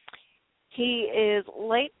cutie. He is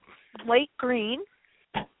light green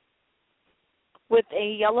with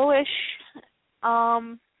a yellowish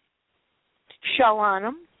shell on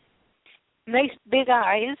him. Nice big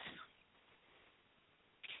eyes.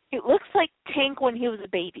 It looks like Tank when he was a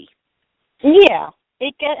baby. Yeah,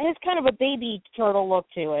 it has kind of a baby turtle look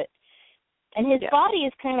to it. And his body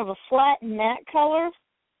is kind of a flat matte color,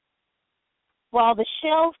 while the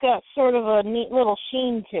shell's got sort of a neat little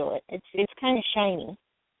sheen to it. It's kind of shiny.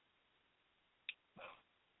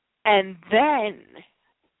 And then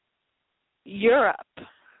Europe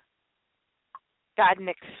got an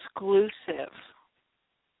exclusive.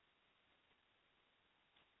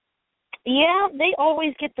 Yeah, they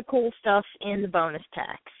always get the cool stuff in the bonus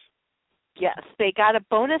packs. Yes, they got a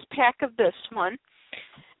bonus pack of this one.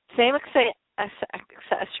 Same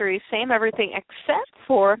accessories, same everything, except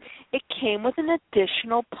for it came with an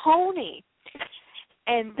additional pony.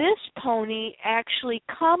 And this pony actually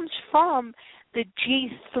comes from the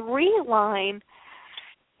G3 line.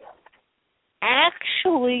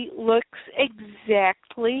 Actually looks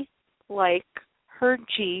exactly like her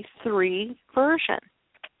G3 version.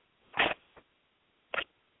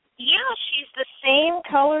 Yeah, she's the same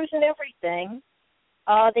colors and everything.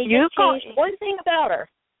 They just changed one thing about her.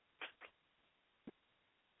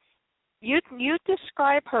 You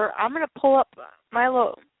describe her. I'm going to pull up my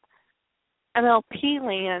little MLP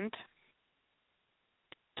land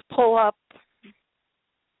to pull up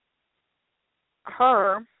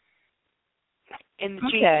her in the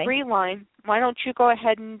G3 line. Why don't you go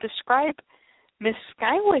ahead and describe Miss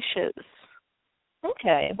Skywishes?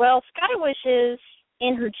 Okay. Well, Skywishes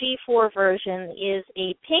in her G4 version is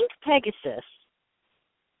a pink Pegasus.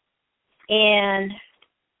 And,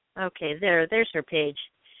 okay, there's her page.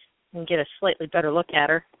 You can get a slightly better look at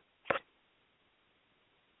her.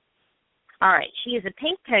 All right, she is a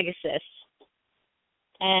pink Pegasus.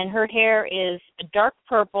 And her hair is a dark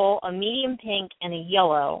purple, a medium pink, and a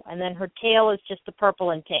yellow. And then her tail is just the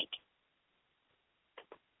purple and pink.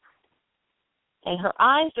 And her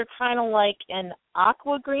eyes are kind of like an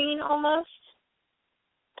aqua green almost.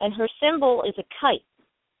 And her symbol is a kite.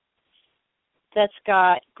 that's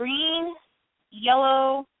got green,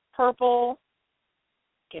 yellow, purple,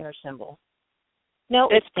 inner symbol. No,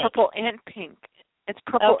 it's pink. purple and pink. It's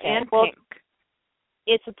purple and pink.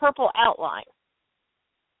 It's a purple outline.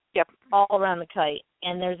 Yep. All around the kite.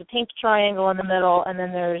 And there's a pink triangle in the middle, and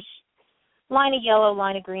then there's line of yellow,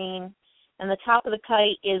 line of green, and the top of the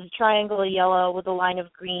kite is a triangle of yellow with a line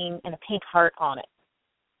of green and a pink heart on it.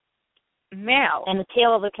 Now. And the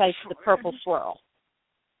tail of the kite's the purple swirl.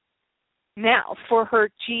 Now, for her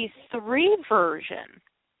G3 version,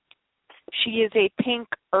 she is a pink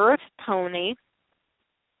earth pony.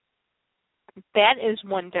 That is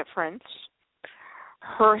one difference.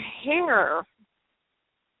 Her hair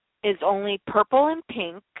is only purple and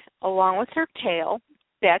pink, along with her tail.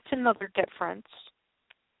 That's another difference.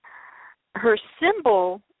 Her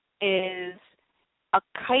symbol is a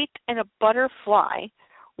kite and a butterfly,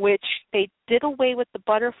 which they did away with the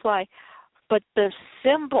butterfly, but the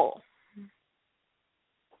symbol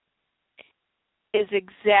is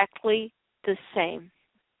exactly the same.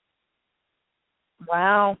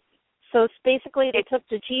 Wow. So it's basically they took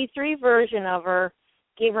the G3 version of her,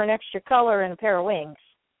 gave her an extra color and a pair of wings.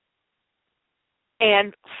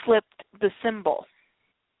 And flipped the symbol.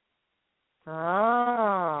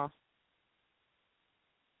 Oh.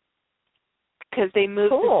 Because they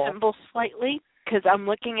moved the symbol slightly. Because I'm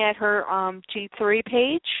looking at her G3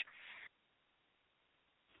 page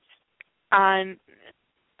on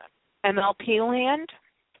MLP Land.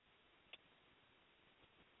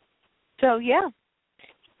 So, yeah.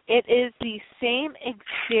 It is the same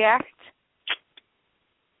exact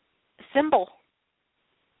symbol.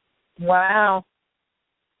 Wow.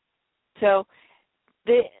 So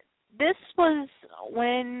this was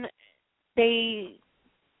when they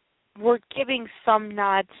were giving some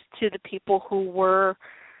nods to the people who were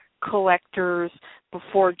collectors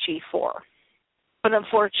before G4. But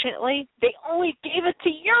unfortunately, they only gave it to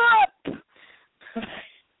Europe.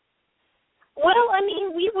 Well, I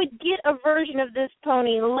mean, we would get a version of this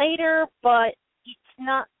pony later, but it's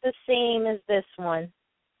not the same as this one.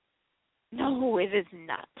 No, it is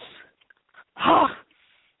not.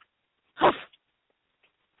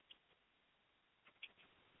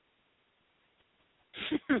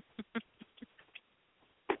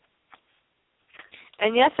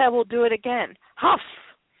 And yes, I will do it again. Huff.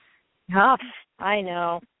 Huff. I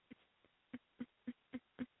know.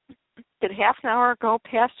 Did half an hour go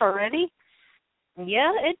past already?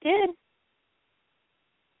 Yeah, it did.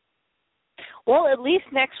 Well, at least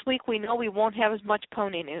next week we know we won't have as much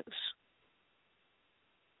pony news.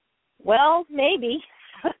 Well, maybe.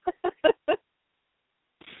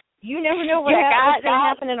 You never know what's going to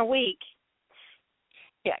happen in a week.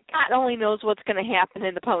 Yeah, God only knows what's going to happen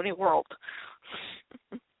in the pony world.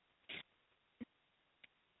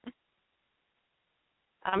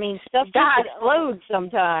 I mean, stuff just explodes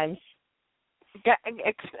sometimes.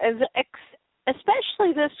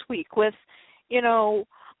 Especially this week with,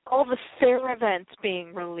 all the fair events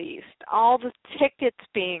being released, all the tickets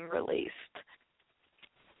being released.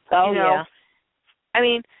 Oh, yeah. I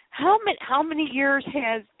mean, how many years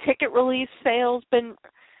has ticket release sales been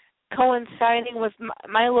coinciding with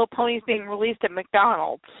My Little Ponies being released at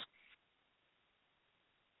McDonald's?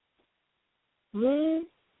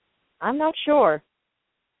 I'm not sure.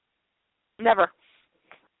 Never.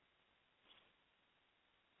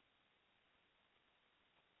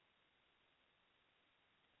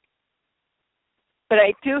 But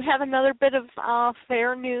I do have another bit of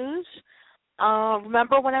fair news.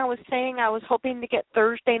 Remember when I was saying I was hoping to get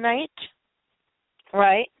Thursday night?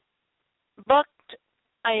 Right. Booked.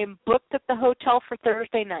 I am booked at the hotel for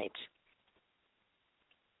Thursday night.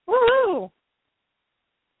 Woohoo!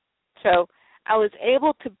 So I was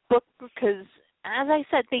able to book because, as I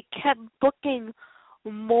said, they kept booking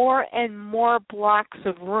more and more blocks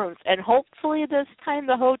of rooms. And hopefully this time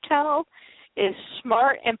the hotel is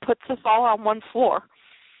smart and puts us all on one floor.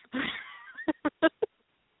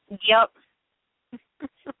 Yep.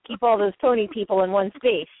 Keep all those pony people in one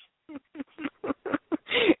space.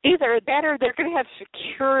 Either that or they're going to have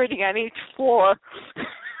security on each floor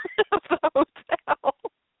of the hotel.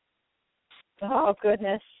 Oh,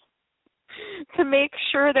 goodness. To make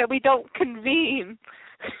sure that we don't convene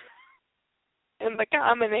in the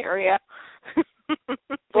common area. We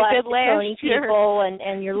did last pony year. People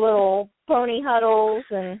and your little pony huddles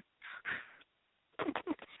and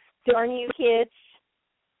darn you kids.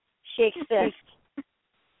 Shake fist.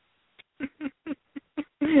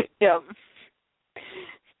 Yep.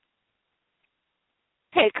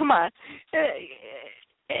 Hey, come on. I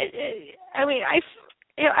mean, I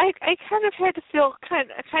kind of had to feel kind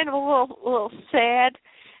of a little sad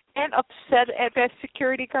and upset at that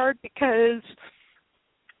security guard because,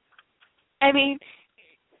 I mean,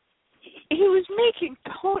 he was making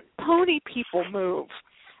pony people move.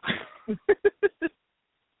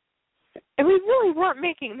 And we really weren't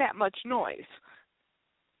making that much noise.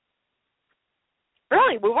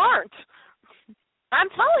 Really, we weren't. I'm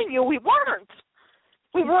telling you, we weren't.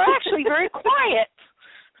 We were actually very quiet.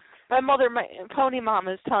 My pony mom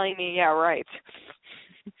is telling me, yeah, right.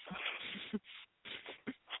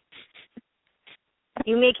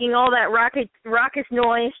 You making all that raucous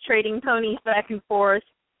noise, trading ponies back and forth,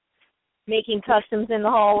 making customs in the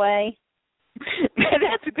hallway.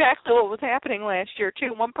 That's exactly what was happening last year,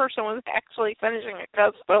 too. One person was actually finishing a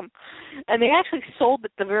custom, and they actually sold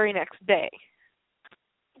it the very next day.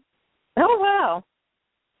 Oh, wow.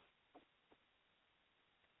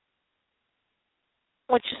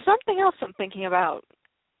 Which is something else I'm thinking about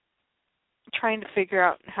trying to figure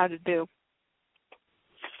out how to do.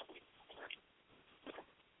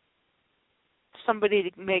 Somebody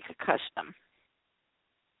to make a custom.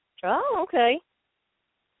 Oh, okay.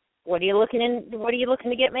 What are you looking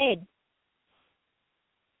to get made?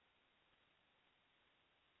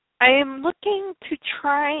 I am looking to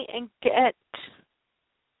try and get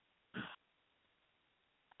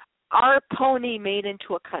our pony made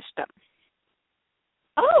into a custom.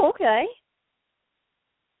 Oh, okay.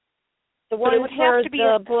 The one would have to be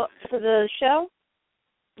for the show?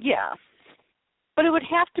 Yeah. But it would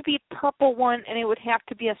have to be a purple one, and it would have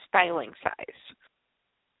to be a styling size.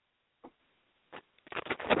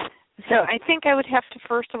 So I think I would have to,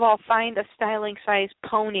 first of all, find a styling size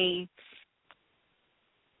pony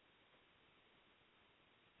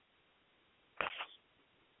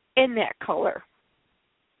in that color.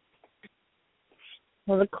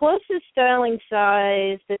 Well, the closest styling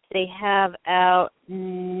size that they have out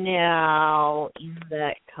now in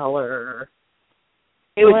that color.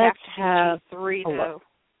 It would have to be G3, though.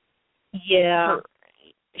 Yeah.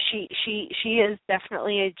 She is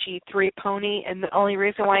definitely a G3 pony, and the only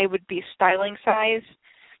reason why it would be styling size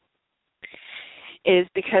is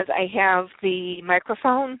because I have the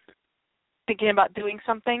microphone thinking about doing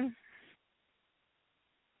something.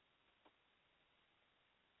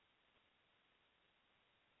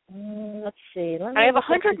 Let's see. I have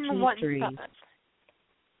 101.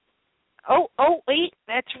 Oh, wait,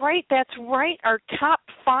 that's right. Our top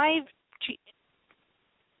 5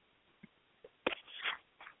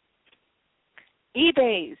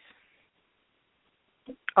 eBays.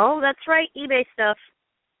 Oh, that's right, eBay stuff.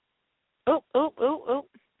 Oh.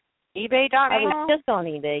 eBay.com. I was just on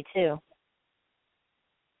eBay, too.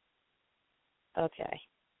 Okay.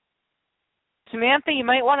 Samantha, you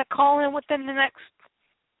might want to call in within the next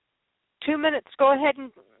 2 minutes. Go ahead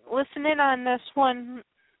and listen in on this one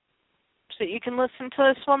so you can listen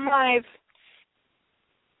to this one live.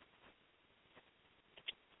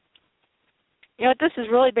 You know, this is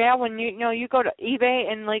really bad when you go to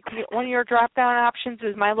eBay and like one of your drop-down options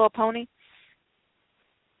is My Little Pony.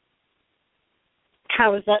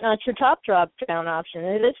 How is that not your top drop-down option?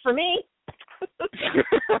 It is for me.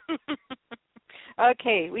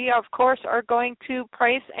 Okay, we of course are going to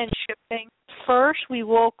price and shipping. First, we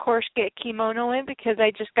will of course get Kimono in because I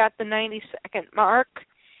just got the 90-second mark.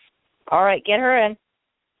 All right, get her in.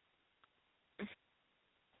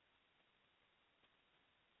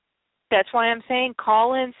 That's why I'm saying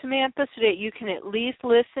call in, Samantha, so that you can at least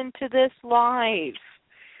listen to this live.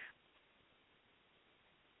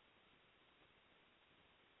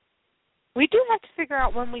 We do have to figure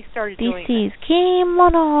out when we started doing this. This is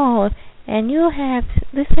Kimono, and you have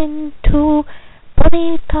listened to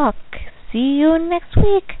Pony Talk. See you next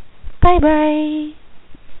week. Bye-bye.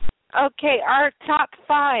 Okay, our top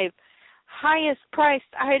 5 highest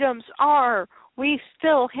priced items are, we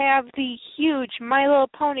still have the huge My Little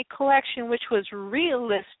Pony collection, which was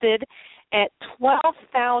relisted at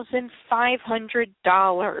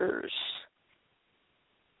 $12,500.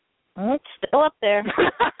 It's still up there.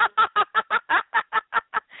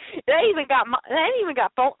 That even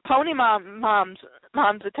got Pony Mom's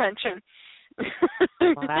attention.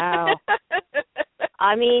 Wow.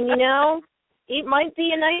 I mean, it might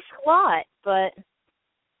be a nice lot, but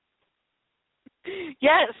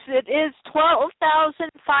yes, it is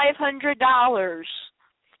 $12,500.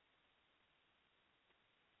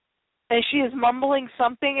 And she is mumbling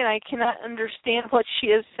something, and I cannot understand what she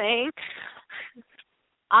is saying.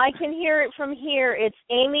 I can hear it from here. It's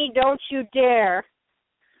Amy, don't you dare.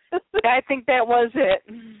 I think that was it.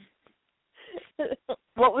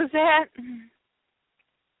 What was that?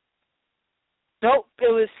 Nope,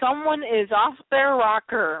 it was someone is off their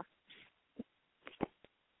rocker.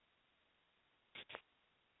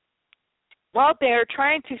 Well, they're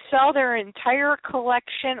trying to sell their entire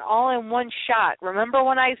collection all in one shot. Remember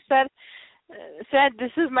when I said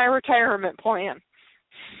this is my retirement plan?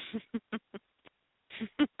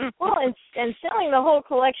 Well, and selling the whole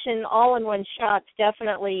collection all in one shot's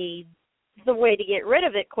definitely the way to get rid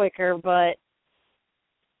of it quicker, but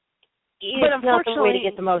it's not the way to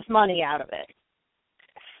get the most money out of it.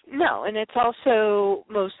 No, and it's also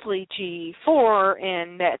mostly G4,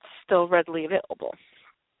 and that's still readily available.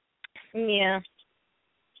 Yeah.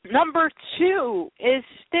 Number 2 is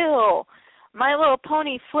still My Little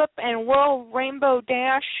Pony Flip and Whirl Rainbow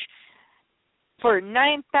Dash for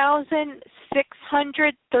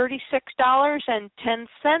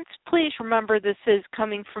 $9,636.10. Please remember this is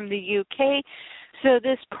coming from the UK, so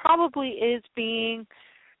this probably is being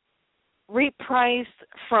repriced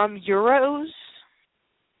from euros.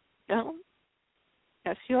 No,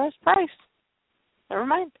 that's US price. Never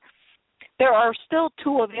mind. There are still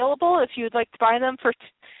 2 available if you'd like to buy them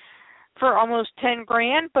for almost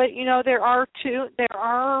 $10,000, but you know there are 2. There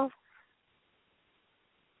are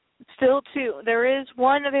still 2. There is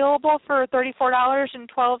one available for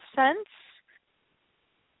 $34.12.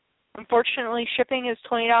 Unfortunately, shipping is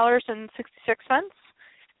 $20.66.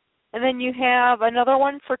 And then you have another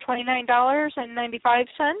one for $29.95,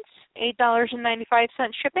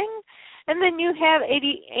 $8.95 shipping, and then you have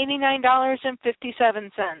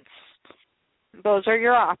 $89.57. Those are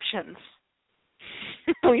your options.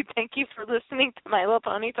 We thank you for listening to My Little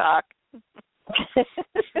Pony Talk.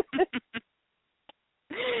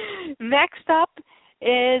 Next up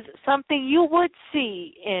is something you would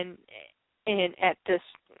see in at this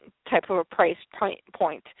type of a price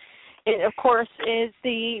point. It, of course, is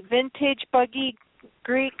the Vintage Buggy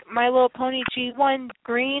Greek My Little Pony G1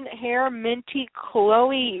 Green Hair Minty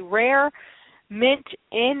Chloe Rare Mint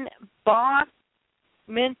in Box,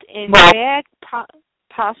 Mint in Bag,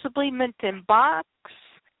 possibly Mint in Box.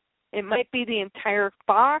 It might be the entire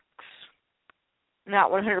box. Not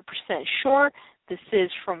 100% sure. This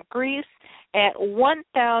is from Greece at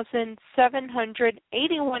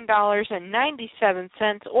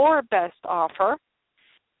 $1,781.97 or best offer.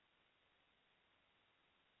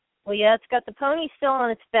 Well, yeah, it's got the pony still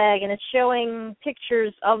on its bag, and it's showing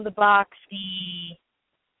pictures of the box, the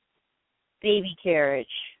baby carriage.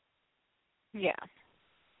 Yeah.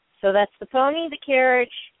 So that's the pony, the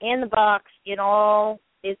carriage, and the box in all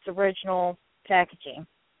its original packaging.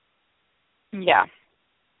 Yeah.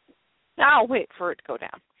 I'll wait for it to go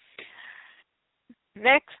down.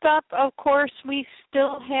 Next up, of course, we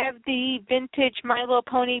still have the Vintage My Little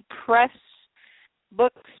Pony Press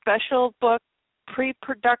Book Special Book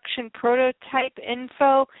Pre-Production Prototype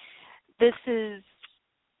Info. This is,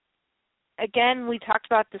 again, we talked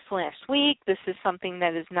about this last week. This is something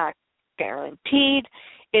that is not guaranteed.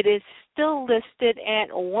 It is still listed at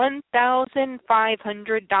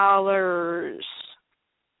 $1,500.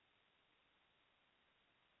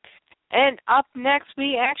 And up next,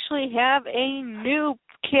 we actually have a new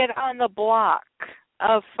kid on the block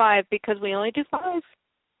of 5 because we only do 5.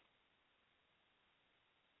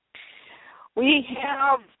 We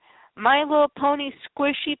have My Little Pony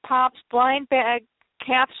Squishy Pops Blind Bag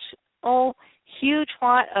Capsule, huge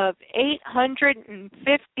lot of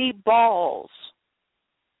 850 balls.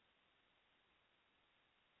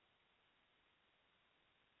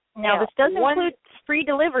 Now, this does include free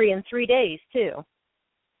delivery in 3 days, too.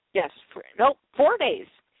 Yes. 4 days.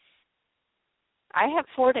 I have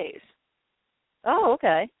 4 days. Oh,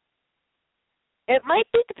 okay. It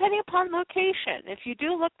might be depending upon location. If you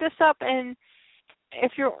do look this up, and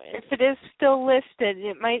if it is still listed,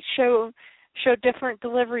 it might show different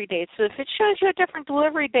delivery dates. So if it shows you a different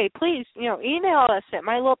delivery date, please, email us at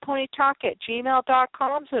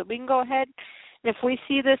mylittleponytalk@gmail.com so that we can go ahead. And if we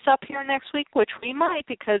see this up here next week, which we might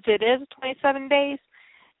because it is 27 days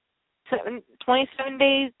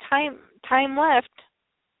time left.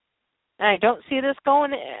 I don't see this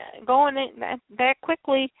going that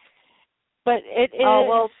quickly, but it is. Oh,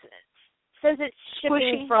 well, it says it's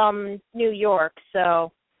shipping from New York,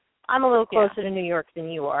 so I'm a little closer to New York than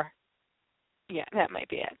you are. Yeah, that might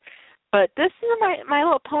be it. But this is my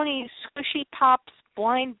Little Pony Squishy Pops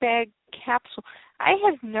Blind Bag Capsule. I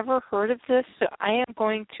have never heard of this, so I am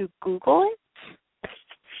going to Google it.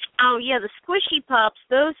 Oh, yeah, the Squishy Pops,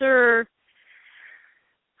 those are,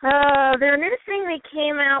 they're a new thing they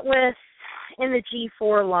came out with in the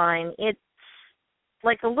G4 line. It's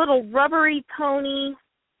like a little rubbery pony,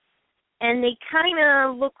 and they kind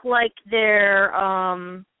of look like they're,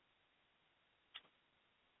 I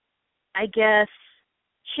guess,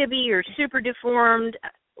 chibi or super deformed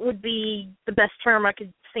would be the best term I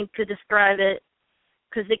could think to describe it.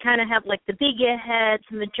 because they kind of have like the big heads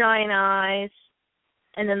and the giant eyes,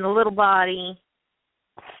 and then the little body.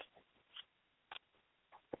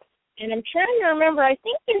 And I'm trying to remember, I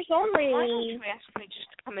think there's only... Why don't you ask me just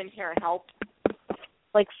to come in here and help?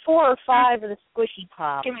 Like 4 or 5 of the Squishy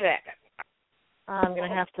Pops. Give me that. I'm going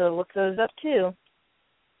to have to look those up, too.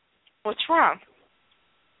 What's wrong?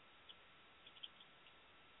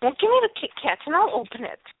 Well, give me the Kit Kats and I'll open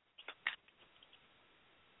it.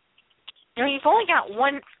 You know, you've only got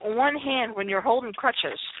one hand when you're holding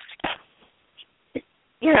crutches.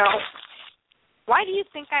 You know, why do you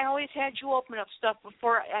think I always had you open up stuff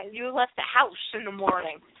before you left the house in the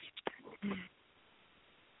morning?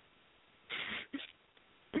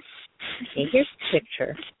 Okay, here's the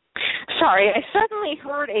picture. Sorry, I suddenly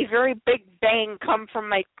heard a very big bang come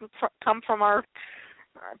from our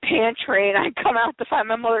pantry, and I come out to find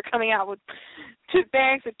my mother coming out with 2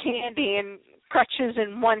 bags of candy and crutches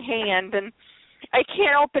in one hand, and I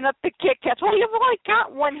can't open up the Kit Kats. Well, you've only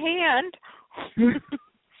got one hand.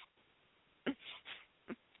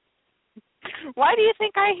 Why do you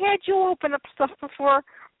think I had you open up stuff before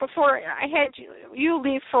I had you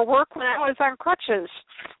leave for work when I was on crutches?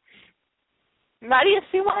 Now do you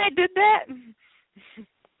see why I did that?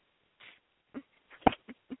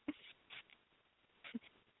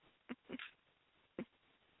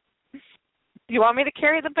 Do you want me to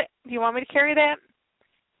carry that?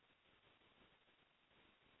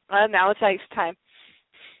 Now it's ice time.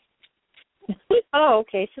 Oh,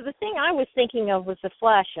 okay. So the thing I was thinking of was the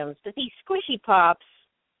Flash'ems, but these Squishy Pops,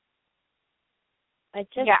 I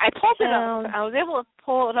pulled it up. I was able to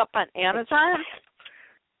pull it up on Amazon.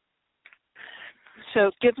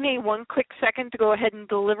 So give me one quick second to go ahead and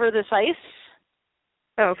deliver this ice.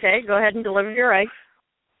 Okay, go ahead and deliver your ice.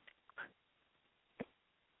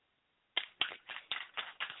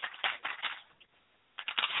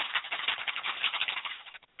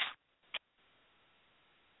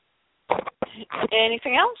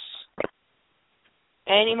 Anything else?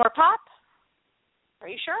 Any more pop? Are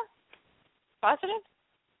you sure? Positive?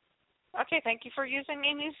 Okay, thank you for using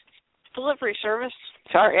Amy's delivery service.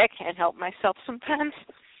 Sorry, I can't help myself sometimes.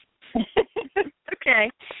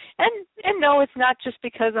 Okay. And no, it's not just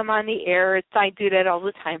because I'm on the air. I do that all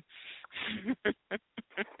the time.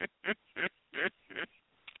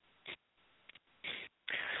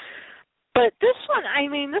 But this one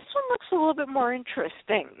looks a little bit more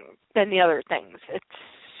interesting than the other things.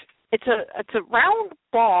 It's a round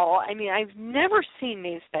ball. I mean, I've never seen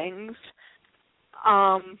these things.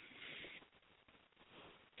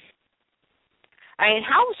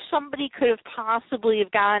 How somebody could have possibly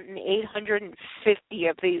have gotten 850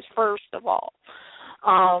 of these, first of all.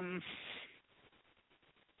 I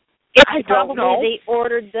don't know. They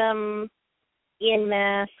ordered them en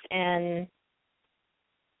masse and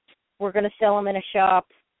we're going to sell them in a shop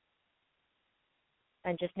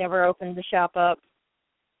and just never opened the shop up.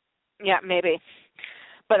 Yeah, maybe.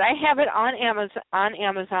 But I have it on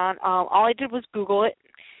Amazon. All I did was Google it.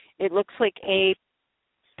 It looks like a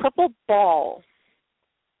purple ball.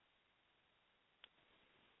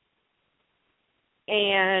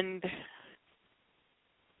 And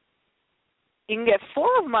you can get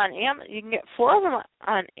 4 of them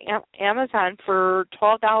on Amazon for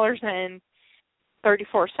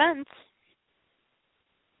 $12.34.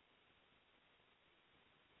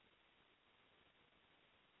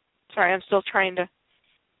 Sorry, I'm still trying to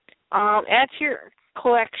add to your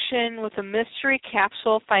collection with a mystery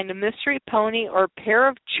capsule. Find a mystery pony or pair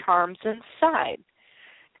of charms inside.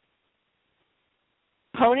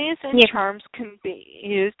 Ponies and charms can be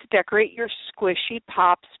used to decorate your Squishy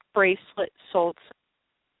Pops bracelet sold.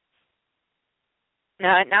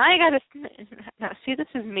 Now I gotta see. This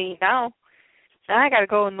is me now. Now I gotta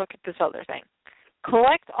go and look at this other thing.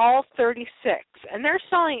 Collect all 36, and they're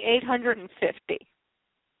selling 850.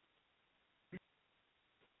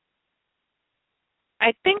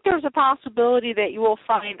 I think there's a possibility that you will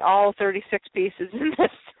find all 36 pieces in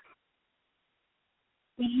this.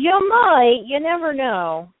 You might. You never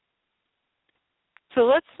know. So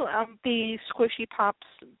let's the Squishy Pops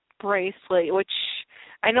bracelet, which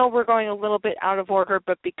I know we're going a little bit out of order,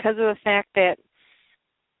 but because of the fact that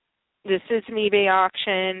this is an eBay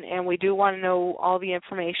auction and we do want to know all the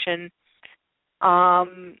information. Oh,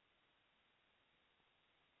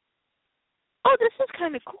 this is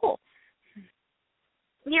kind of cool.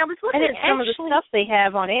 Yeah, I was looking at some of the stuff they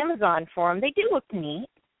have on Amazon for them. They do look neat.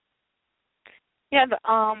 Yeah,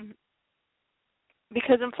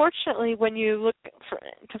 because unfortunately, when you look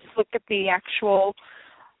at the actual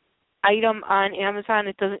item on Amazon,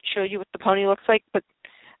 it doesn't show you what the pony looks like. But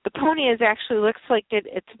the pony looks like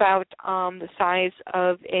it's about the size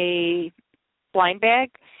of a blind bag,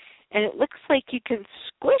 and it looks like you can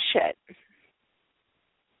squish it.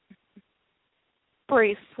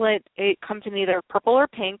 Bracelet. It comes in either purple or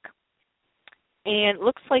pink, and it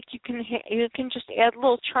looks like you can just add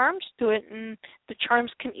little charms to it, and the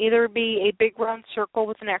charms can either be a big round circle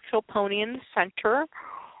with an actual pony in the center,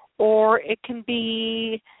 or it can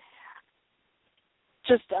be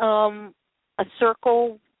just a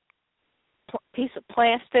circle piece of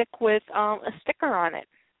plastic with a sticker on it.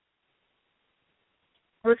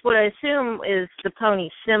 With what I assume is the pony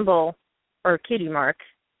symbol or kitty mark.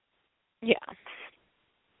 Yeah.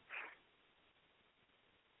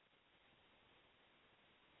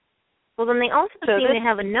 Well, then they also seem to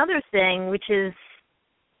have another thing, which is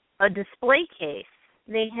a display case.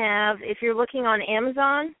 They have, if you're looking on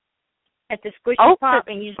Amazon at the Squishy Pop,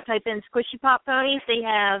 and you just type in Squishy Pop ponies, they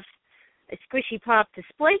have a Squishy Pop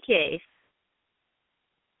display case.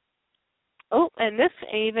 Oh, and this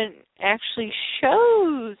even actually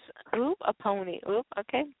shows, a pony.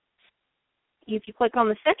 Okay. If you click on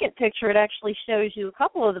the second picture, it actually shows you a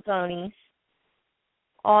couple of the ponies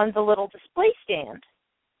on the little display stand.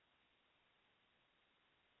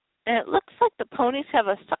 And it looks like the ponies have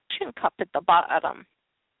a suction cup at the bottom.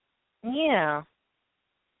 Yeah.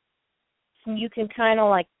 So you can kind of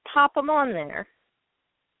like pop them on there.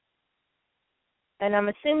 And I'm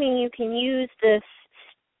assuming you can use this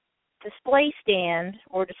display stand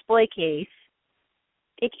or display case.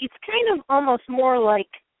 It's kind of almost more like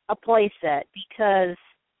a play set because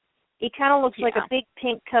it kind of looks like a big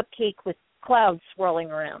pink cupcake with clouds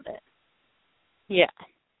swirling around it. Yeah.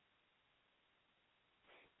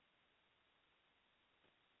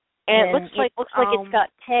 And it looks like it's got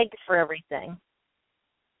tags for everything.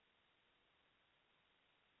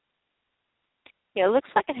 Yeah, it looks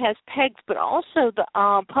like it has pegs, but also the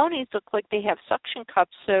ponies look like they have suction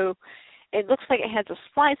cups, so it looks like it has a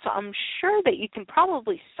slide, so I'm sure that you can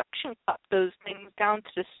probably suction cup those things down to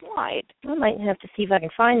the slide. I might have to see if I can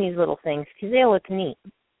find these little things, because they look neat.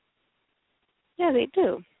 Yeah, they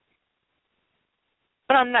do.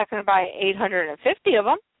 But I'm not going to buy 850 of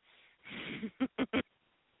them.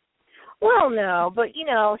 Well, no, but,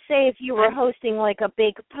 say if you were hosting like a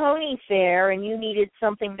big pony fair and you needed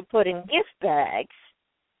something to put in gift bags.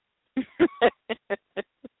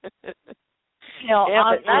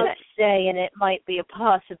 I'm not saying it might be a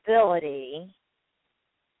possibility.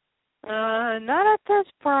 Not at this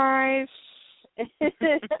price.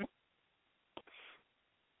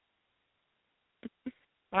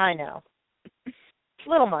 I know. It's a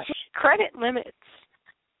little much. Credit limits.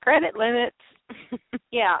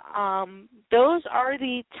 Yeah, those are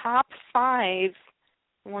the top 5.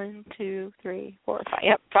 1, 2, 3, 4, 5.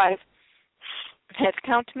 Yep, 5. I had to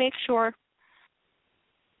count to make sure.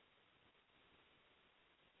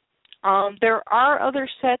 There are other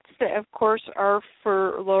sets that, of course, are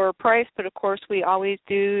for lower price, but, of course, we always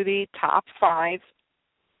do the top 5.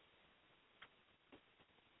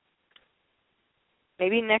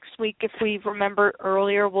 Maybe next week, if we remember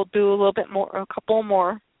earlier, we'll do a little bit more, a couple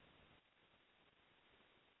more.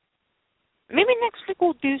 Maybe next week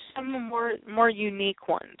we'll do some more unique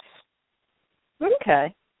ones.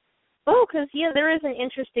 Okay. Oh, because, there is an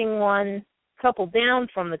interesting one, couple down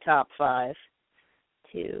from the top 5.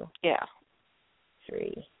 2,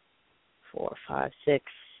 3, 4, 5, 6,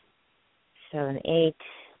 7, 8,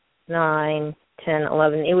 9, 10,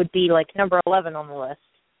 11. It would be like number 11 on the list.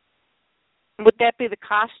 Would that be the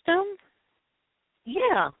costume?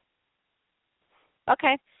 Yeah.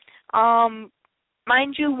 Okay.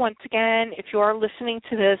 Mind you, once again, if you are listening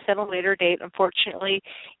to this at a later date, unfortunately,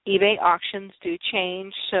 eBay auctions do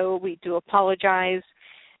change, so we do apologize.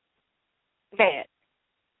 That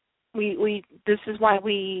this is why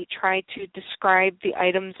we try to describe the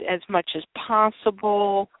items as much as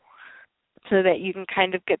possible so that you can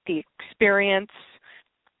kind of get the experience.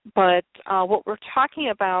 But what we're talking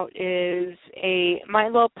about is a My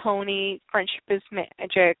Little Pony Friendship is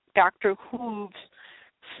Magic Dr. Hooves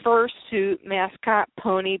fursuit mascot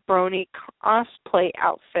pony brony cosplay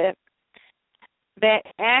outfit that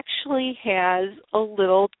actually has a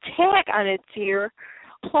little tag on its ear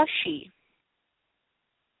plushie.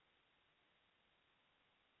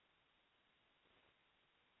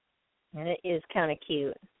 And it is kind of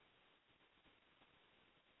cute.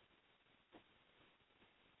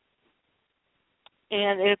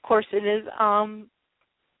 And of course it is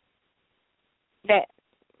that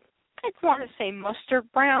I want to say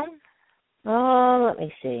mustard brown. Oh, let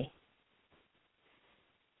me see.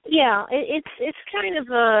 Yeah, it's kind of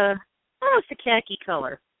almost a khaki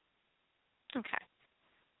color. Okay.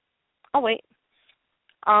 Oh wait.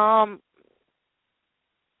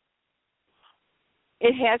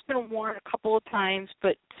 It has been worn a couple of times,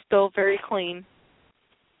 but still very clean.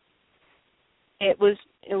 It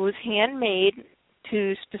was handmade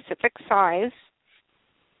to specific size.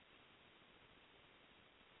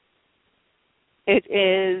 It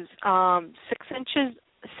is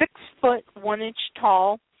 6 foot 1 inch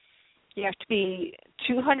tall. You have to be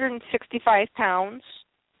 265 pounds.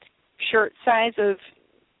 Shirt size of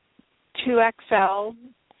 2XL.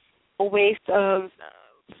 A waist of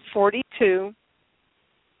 42.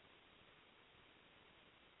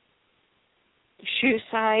 Shoe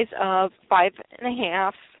size of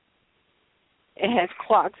 5.5. It has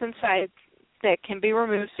clogs inside that can be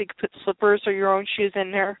removed, so you can put slippers or your own shoes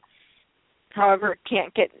in there. However, it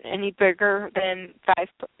can't get any bigger than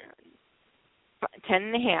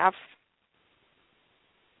 10.5,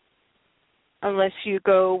 unless you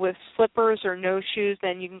go with slippers or no shoes.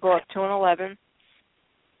 Then you can go up to an 11.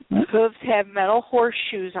 Hooves have metal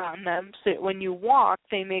horseshoes on them, so that when you walk,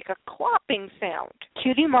 they make a clopping sound.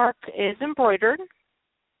 Cutie mark is embroidered,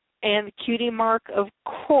 and the cutie mark, of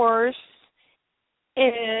course,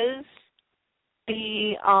 is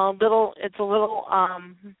the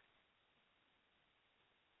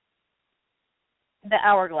the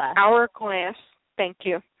hourglass. Hourglass. Thank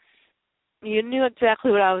you. You knew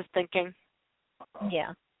exactly what I was thinking.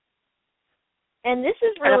 Yeah. And this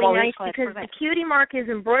is really nice because the cutie mark is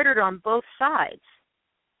embroidered on both sides.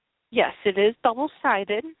 Yes, it is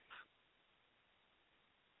double-sided.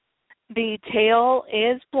 The tail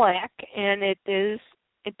is black, and it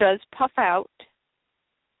does puff out.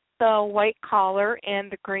 The white collar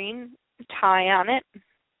and the green tie on it.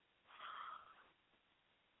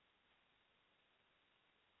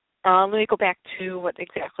 Let me go back to what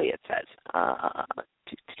exactly it says.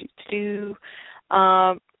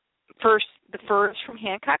 First, the fur is from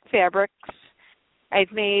Hancock Fabrics.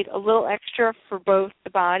 I've made a little extra for both the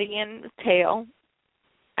body and the tail.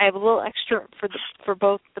 I have a little extra for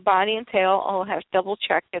both the body and tail. I'll have to double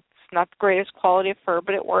check. It's not the greatest quality of fur,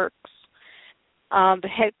 but it works. The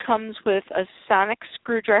head comes with a sonic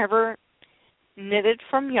screwdriver knitted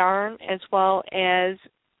from yarn, as well as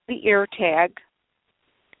the ear tag.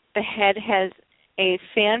 The head has a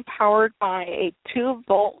fan powered by a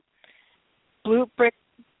 2-volt blue brick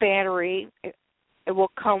battery. It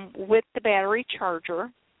will come with the battery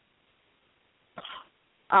charger.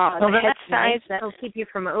 The head size, nice. That'll keep you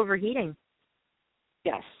from overheating.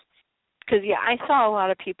 Yes, because I saw a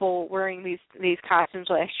lot of people wearing these costumes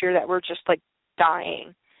last year that were just like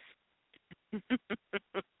dying.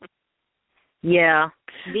 Yeah,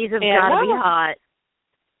 these have got to be hot,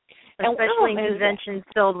 especially in conventions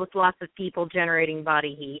filled with lots of people generating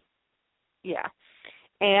body heat. Yeah.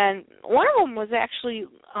 And one of them was actually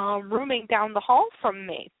rooming down the hall from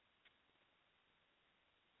me.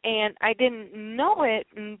 And I didn't know it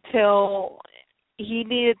until he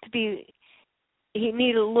needed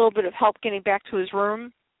a little bit of help getting back to his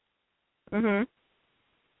room. Mhm.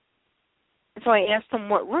 So I asked him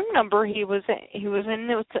what room number he was in. It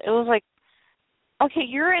was like, okay,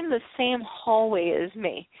 you're in the same hallway as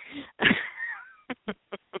me.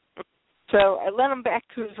 So I led him back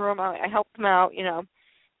to his room. I helped him out,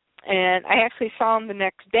 and I actually saw him the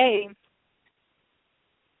next day.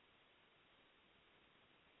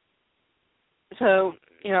 So,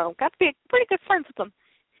 got to be pretty good friends with him.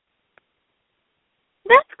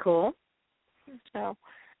 That's cool. So,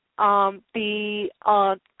 the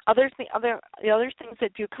other things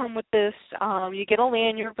that do come with this, you get a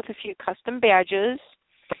lanyard with a few custom badges,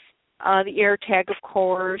 the ear tag, of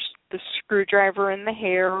course, the screwdriver in the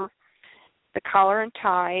hair, the collar and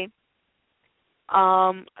tie.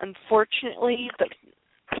 Unfortunately,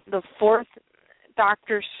 the fourth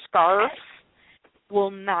doctor's scarf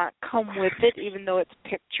will not come with it, even though it's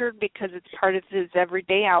pictured, because it's part of his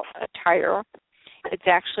everyday attire. It's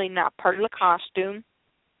actually not part of the costume.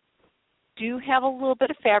 Do have a little bit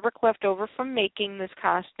of fabric left over from making this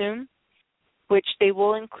costume, which they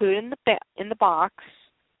will include in the box.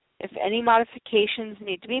 If any modifications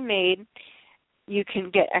need to be made, you can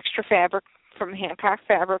get extra fabric from Hancock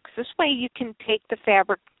Fabrics. This way you can take the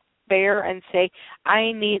fabric there and say,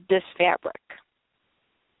 I need this fabric.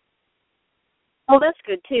 Well, that's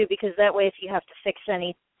good, too, because that way if you have to fix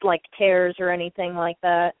any, tears or anything like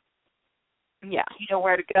that, yeah, you know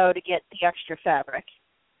where to go to get the extra fabric.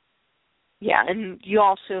 Yeah, and you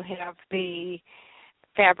also have the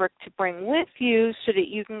fabric to bring with you so that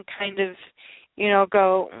you can kind of,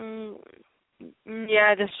 go,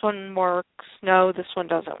 yeah, this one works. No, this one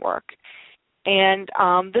doesn't work. And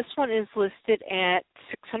this one is listed at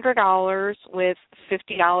 $600 with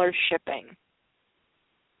 $50 shipping.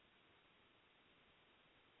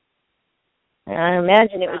 I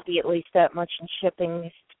imagine it would be at least that much in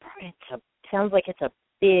shipping. Sounds like it's a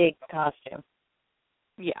big costume.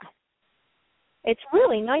 Yeah. It's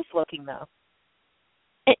really nice looking, though.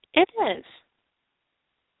 It is.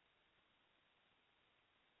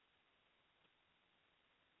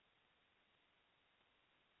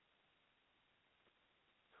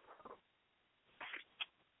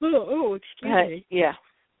 Oh, excuse me. Yeah.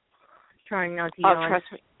 Trying not to Oh, yawn. trust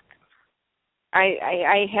me.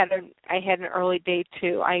 I had an early day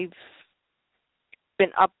too. I've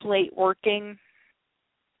been up late working,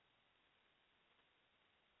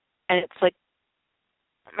 and it's like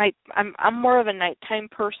I'm more of a nighttime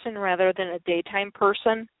person rather than a daytime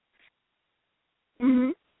person.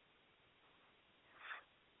 Mhm.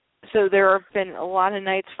 So there have been a lot of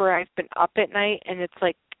nights where I've been up at night, and it's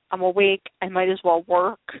like I'm awake. I might as well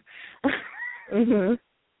work. Mhm.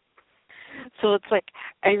 So it's like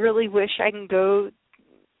I really wish I can go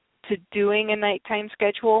to doing a nighttime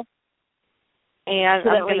schedule, and So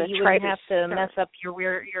I'm that way going you to try wouldn't have to mess up your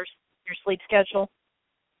sleep schedule.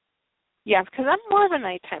 Yeah, because I'm more of a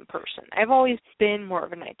nighttime person. I've always been more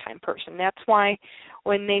of a nighttime person. That's why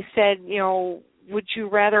when they said, would you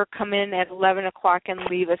rather come in at 11 o'clock and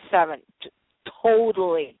leave at 7?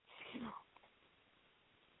 Totally.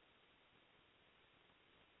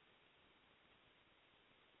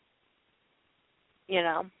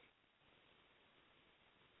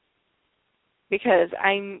 Because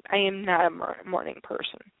I am not a morning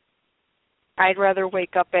person. I'd rather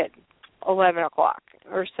wake up at 11 o'clock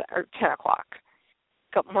or 10 o'clock.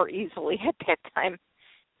 Wake up more easily at that time.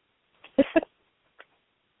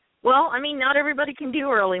 Well, I mean, not everybody can do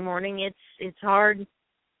early morning. It's hard.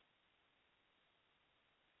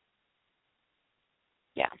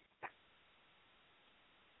 Yeah.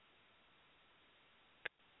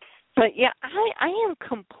 But yeah, I am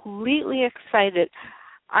completely excited.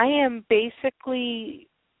 I am basically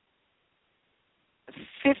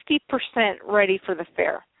 50% ready for the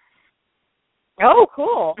fair. Oh,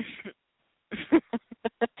 cool.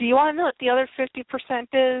 Do you want to know what the other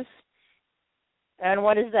 50% is? And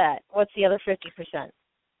what is that? What's the other 50%?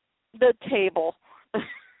 The table.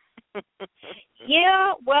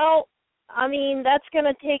 Yeah, well, I mean, that's going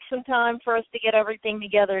to take some time for us to get everything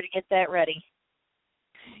together to get that ready.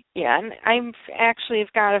 Yeah, and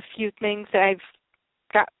I've got a few things that I've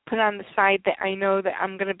got put on the side that I know that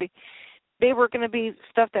I'm going to be, they were going to be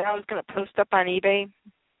stuff that I was going to post up on eBay.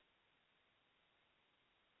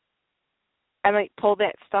 I might pull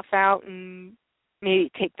that stuff out and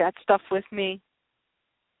maybe take that stuff with me.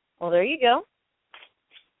 Well, there you go.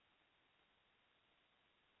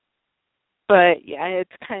 But yeah,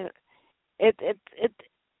 it's kind of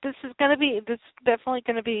this is definitely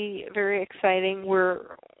going to be very exciting.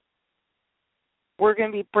 We're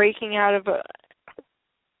going to be breaking out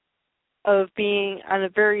of being on a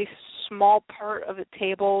very small part of a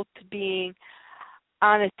table to being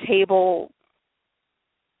on a table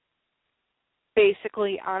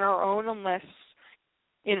basically on our own, unless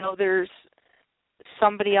there's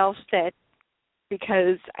somebody else that,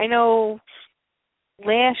 because I know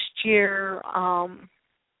last year, oh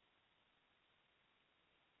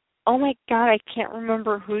my God, I can't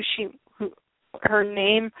remember her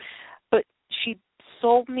name, but she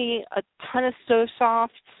sold me a ton of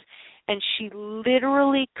So-Softs, and she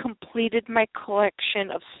literally completed my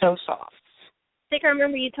collection of So-Softs. I think I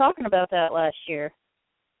remember you talking about that last year.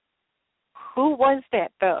 Who was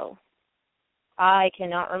that, though? I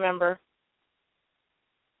cannot remember.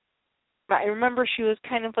 I remember she was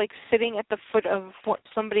kind of like sitting at the foot of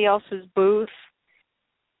somebody else's booth.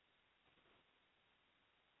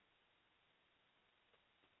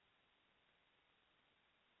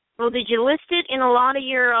 Well, did you list it in a lot of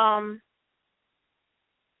your,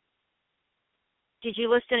 did you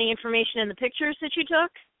list any information in the pictures that you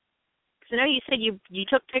took? Because I know you said you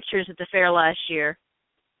took pictures at the fair last year.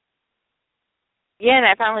 Yeah, and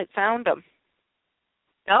I finally found them.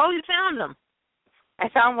 Oh, you found them. I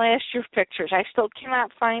found last year's pictures. I still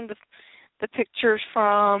cannot find the pictures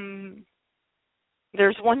from,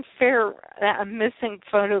 there's one fair that I'm missing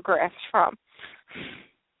photographs from.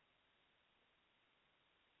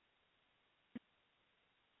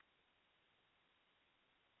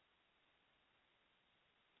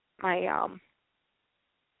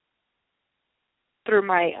 Through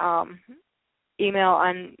my email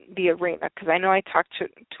on the arena, because I know I talked to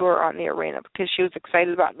her on the arena because she was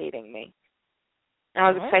excited about meeting me. And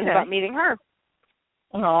I was excited about meeting her.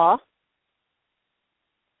 Aw.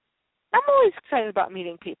 I'm always excited about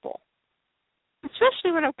meeting people,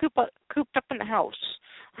 especially when I'm cooped up in the house.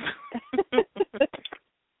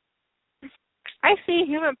 I see a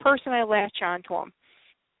human person, I latch on to them.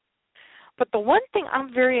 But the one thing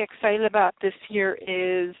I'm very excited about this year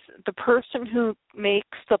is the person who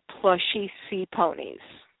makes the plushie sea ponies.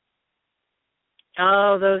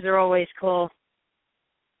 Oh, those are always cool.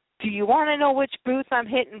 Do you want to know which booth I'm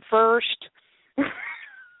hitting first?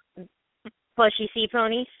 Plushy sea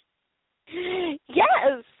ponies?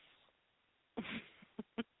 Yes.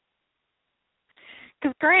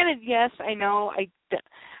 Because granted, yes, I know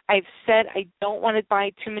I've said I don't want to buy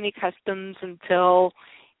too many customs until,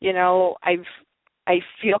 you know, I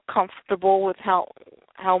feel comfortable with how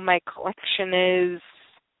my collection is.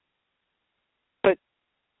 But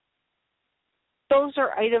those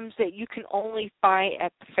are items that you can only buy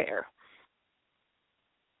at the fair.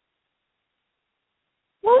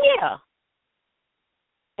 Well, yeah.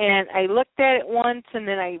 And I looked at it once, and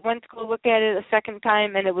then I went to go look at it a second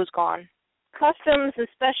time, and it was gone. Customs,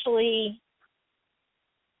 especially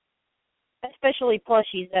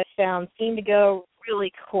plushies, I've found seem to go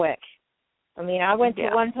really quick. I mean, I went to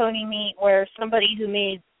one pony meet where somebody who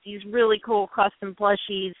made these really cool custom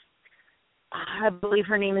plushies, I believe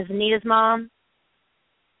her name is Anita's mom,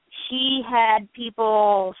 she had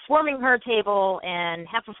people swarming her table and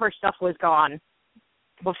half of her stuff was gone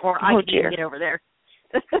before I could even get over there.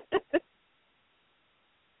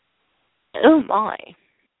 Oh, my.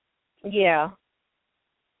 Yeah.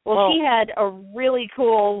 Well, she had a really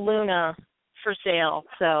cool Luna for sale,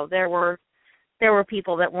 so there were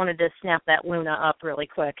people that wanted to snap that Luna up really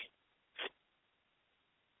quick.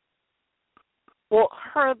 Well,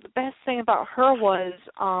 the best thing about her was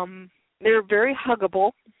they're very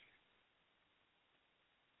huggable,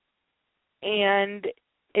 and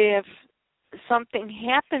if something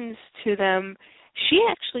happens to them, she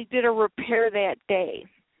actually did a repair that day.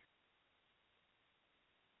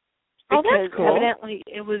 Oh, that's cool. Because evidently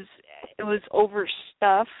it was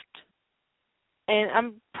overstuffed, and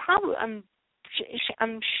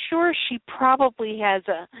I'm sure she probably has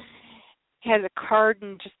a card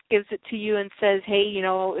and just gives it to you and says, hey, you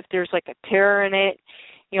know, if there's like a tear in it,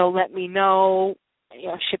 you know, let me know, you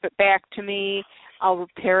know, ship it back to me. I'll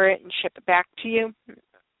repair it and ship it back to you.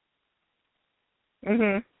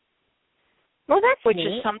 Mhm. Well, that's which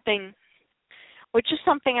neat. is something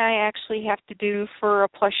I actually have to do for a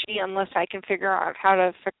plushie unless I can figure out how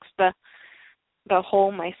to fix the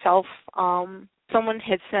hole myself. Someone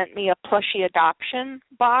had sent me a plushie adoption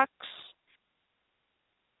box,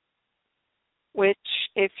 which,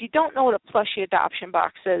 if you don't know what a plushie adoption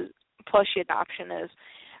is,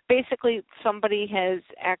 basically somebody has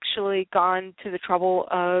actually gone to the trouble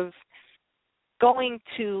of going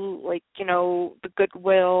to, like, you know, the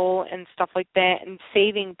Goodwill and stuff like that and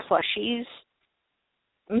saving plushies.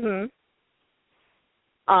 Mhm.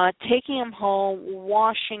 Taking them home,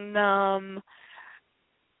 washing them,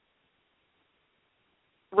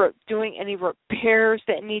 doing any repairs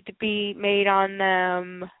that need to be made on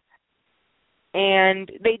them, and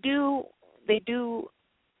they do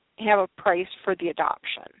have a price for the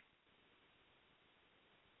adoption.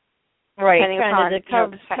 Right, kind of to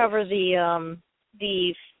cover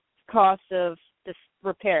the cost of the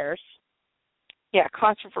repairs. Yeah,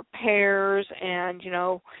 cost of repairs and, you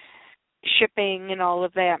know, shipping and all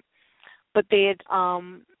of that. But they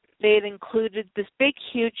had included this big,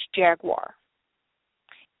 huge jaguar.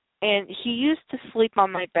 And he used to sleep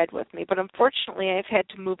on my bed with me, but unfortunately I've had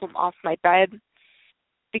to move him off my bed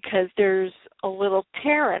because there's a little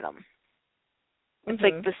tear in him. It's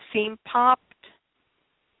like the seam popped.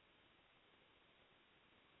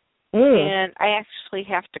 And I actually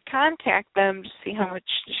have to contact them to see how much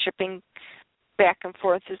the shipping back and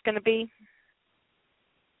forth is going to be.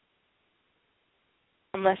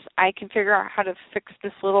 Unless I can figure out how to fix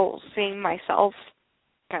this little seam myself.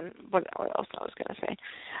 And what else I was going to say.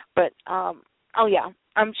 But,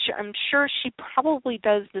 I'm sure she probably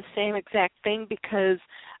does the same exact thing because,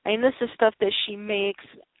 I mean, this is stuff that she makes,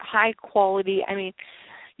 high quality. I mean,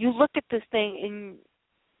 you look at this thing and,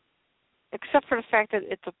 except for the fact that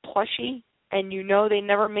it's a plushie and you know they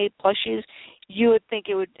never made plushies, you would think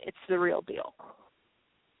it's the real deal.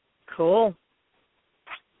 Cool.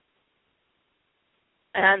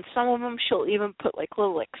 And some of them she'll even put like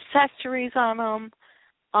little accessories on them.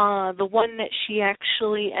 The one that she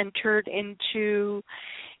actually entered into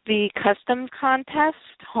the custom contest,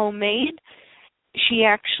 homemade, she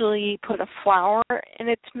actually put a flower in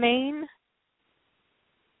its mane.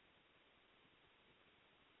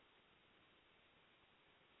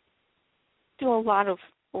 Do a lot of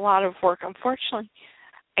work. Unfortunately,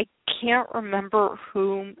 I can't remember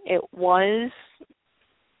whom it was.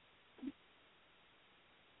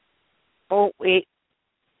 Oh, wait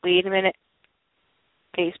a minute.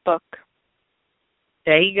 Facebook.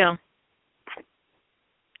 There you go.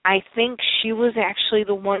 I think she was actually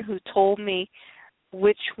the one who told me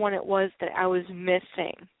which one it was that I was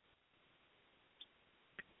missing.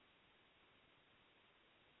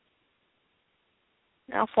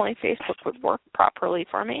 Now, if only Facebook would work properly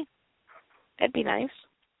for me, that'd be nice.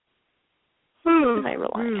 And I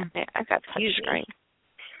rely on it. I got touch screen.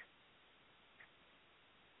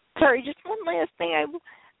 Sorry, just one last thing.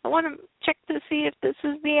 I want to check to see if this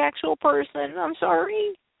is the actual person. I'm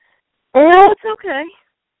sorry. No, it's okay.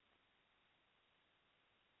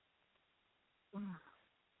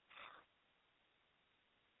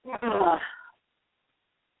 Well,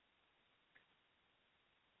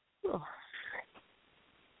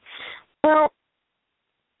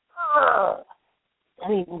 I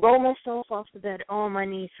mean, roll myself off the bed. Oh, my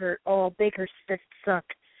knees hurt. Oh, Baker's fists suck.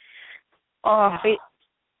 Oh, wait.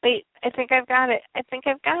 I think I've got it. Have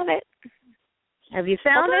you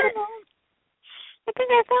found it? I think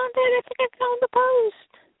I found it. I think I found the post.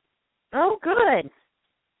 Oh, good.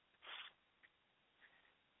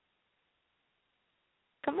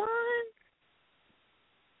 Come on.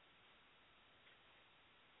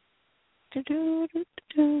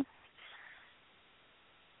 Do-do-do-do-do.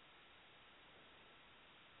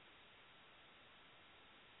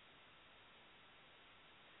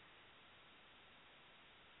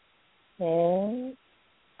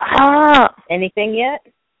 Anything yet?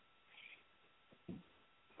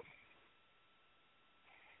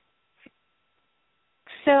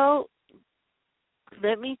 So,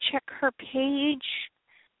 let me check her page.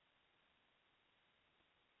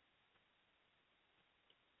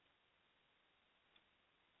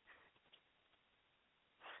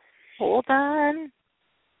 Hold on.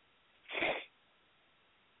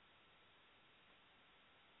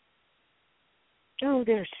 Oh,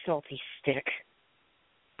 there's Salty Stick.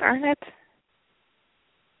 Darn it.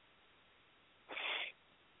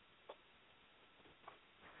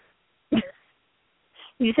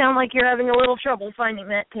 You sound like you're having a little trouble finding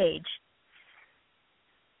that page.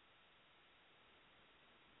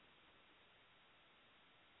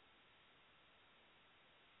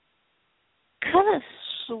 Could have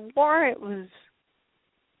swore it was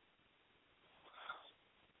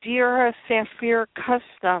Dira Sapphire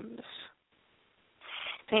Customs,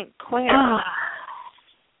 St. Clair.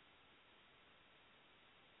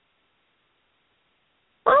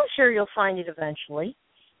 Well, I'm sure you'll find it eventually.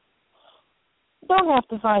 Don't have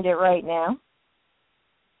to find it right now.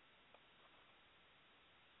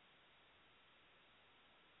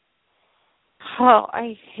 Oh,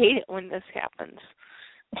 I hate it when this happens.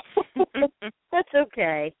 That's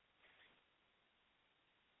okay.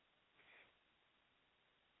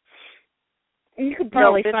 You could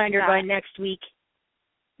probably find her by next week.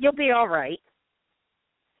 You'll be all right.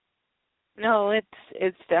 No,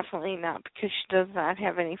 it's definitely not, because she does not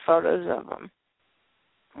have any photos of them.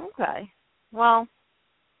 Okay. Well,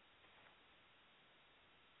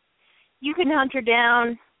 you can hunt her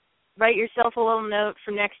down, write yourself a little note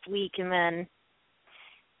for next week, and then...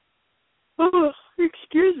 Oh,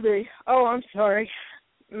 excuse me. Oh, I'm sorry.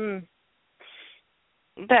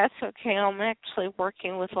 That's okay. I'm actually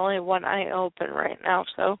working with only one eye open right now,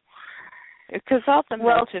 so... Because all the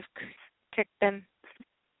notes have kicked in.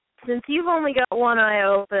 Since you've only got one eye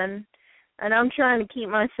open, and I'm trying to keep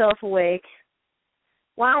myself awake,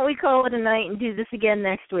 why don't we call it a night and do this again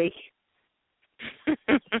next week?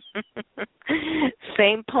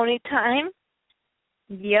 Same pony time?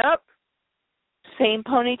 Yep. Same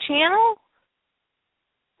pony channel?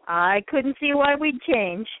 I couldn't see why we'd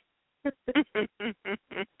change.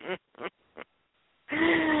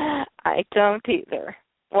 I don't either.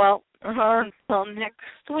 Well, until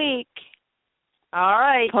next week. All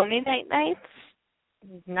right. Pony night nights?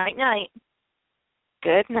 Night-night.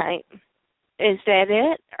 Good night. Is that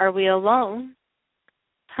it? Are we alone?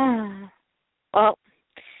 Well,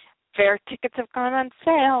 fair tickets have gone on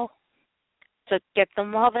sale, so get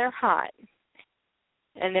them while they're hot.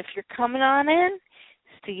 And if you're coming on in,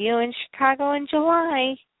 see you in Chicago in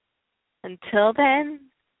July. Until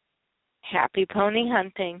then, happy pony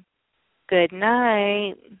hunting. Good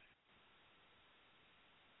night.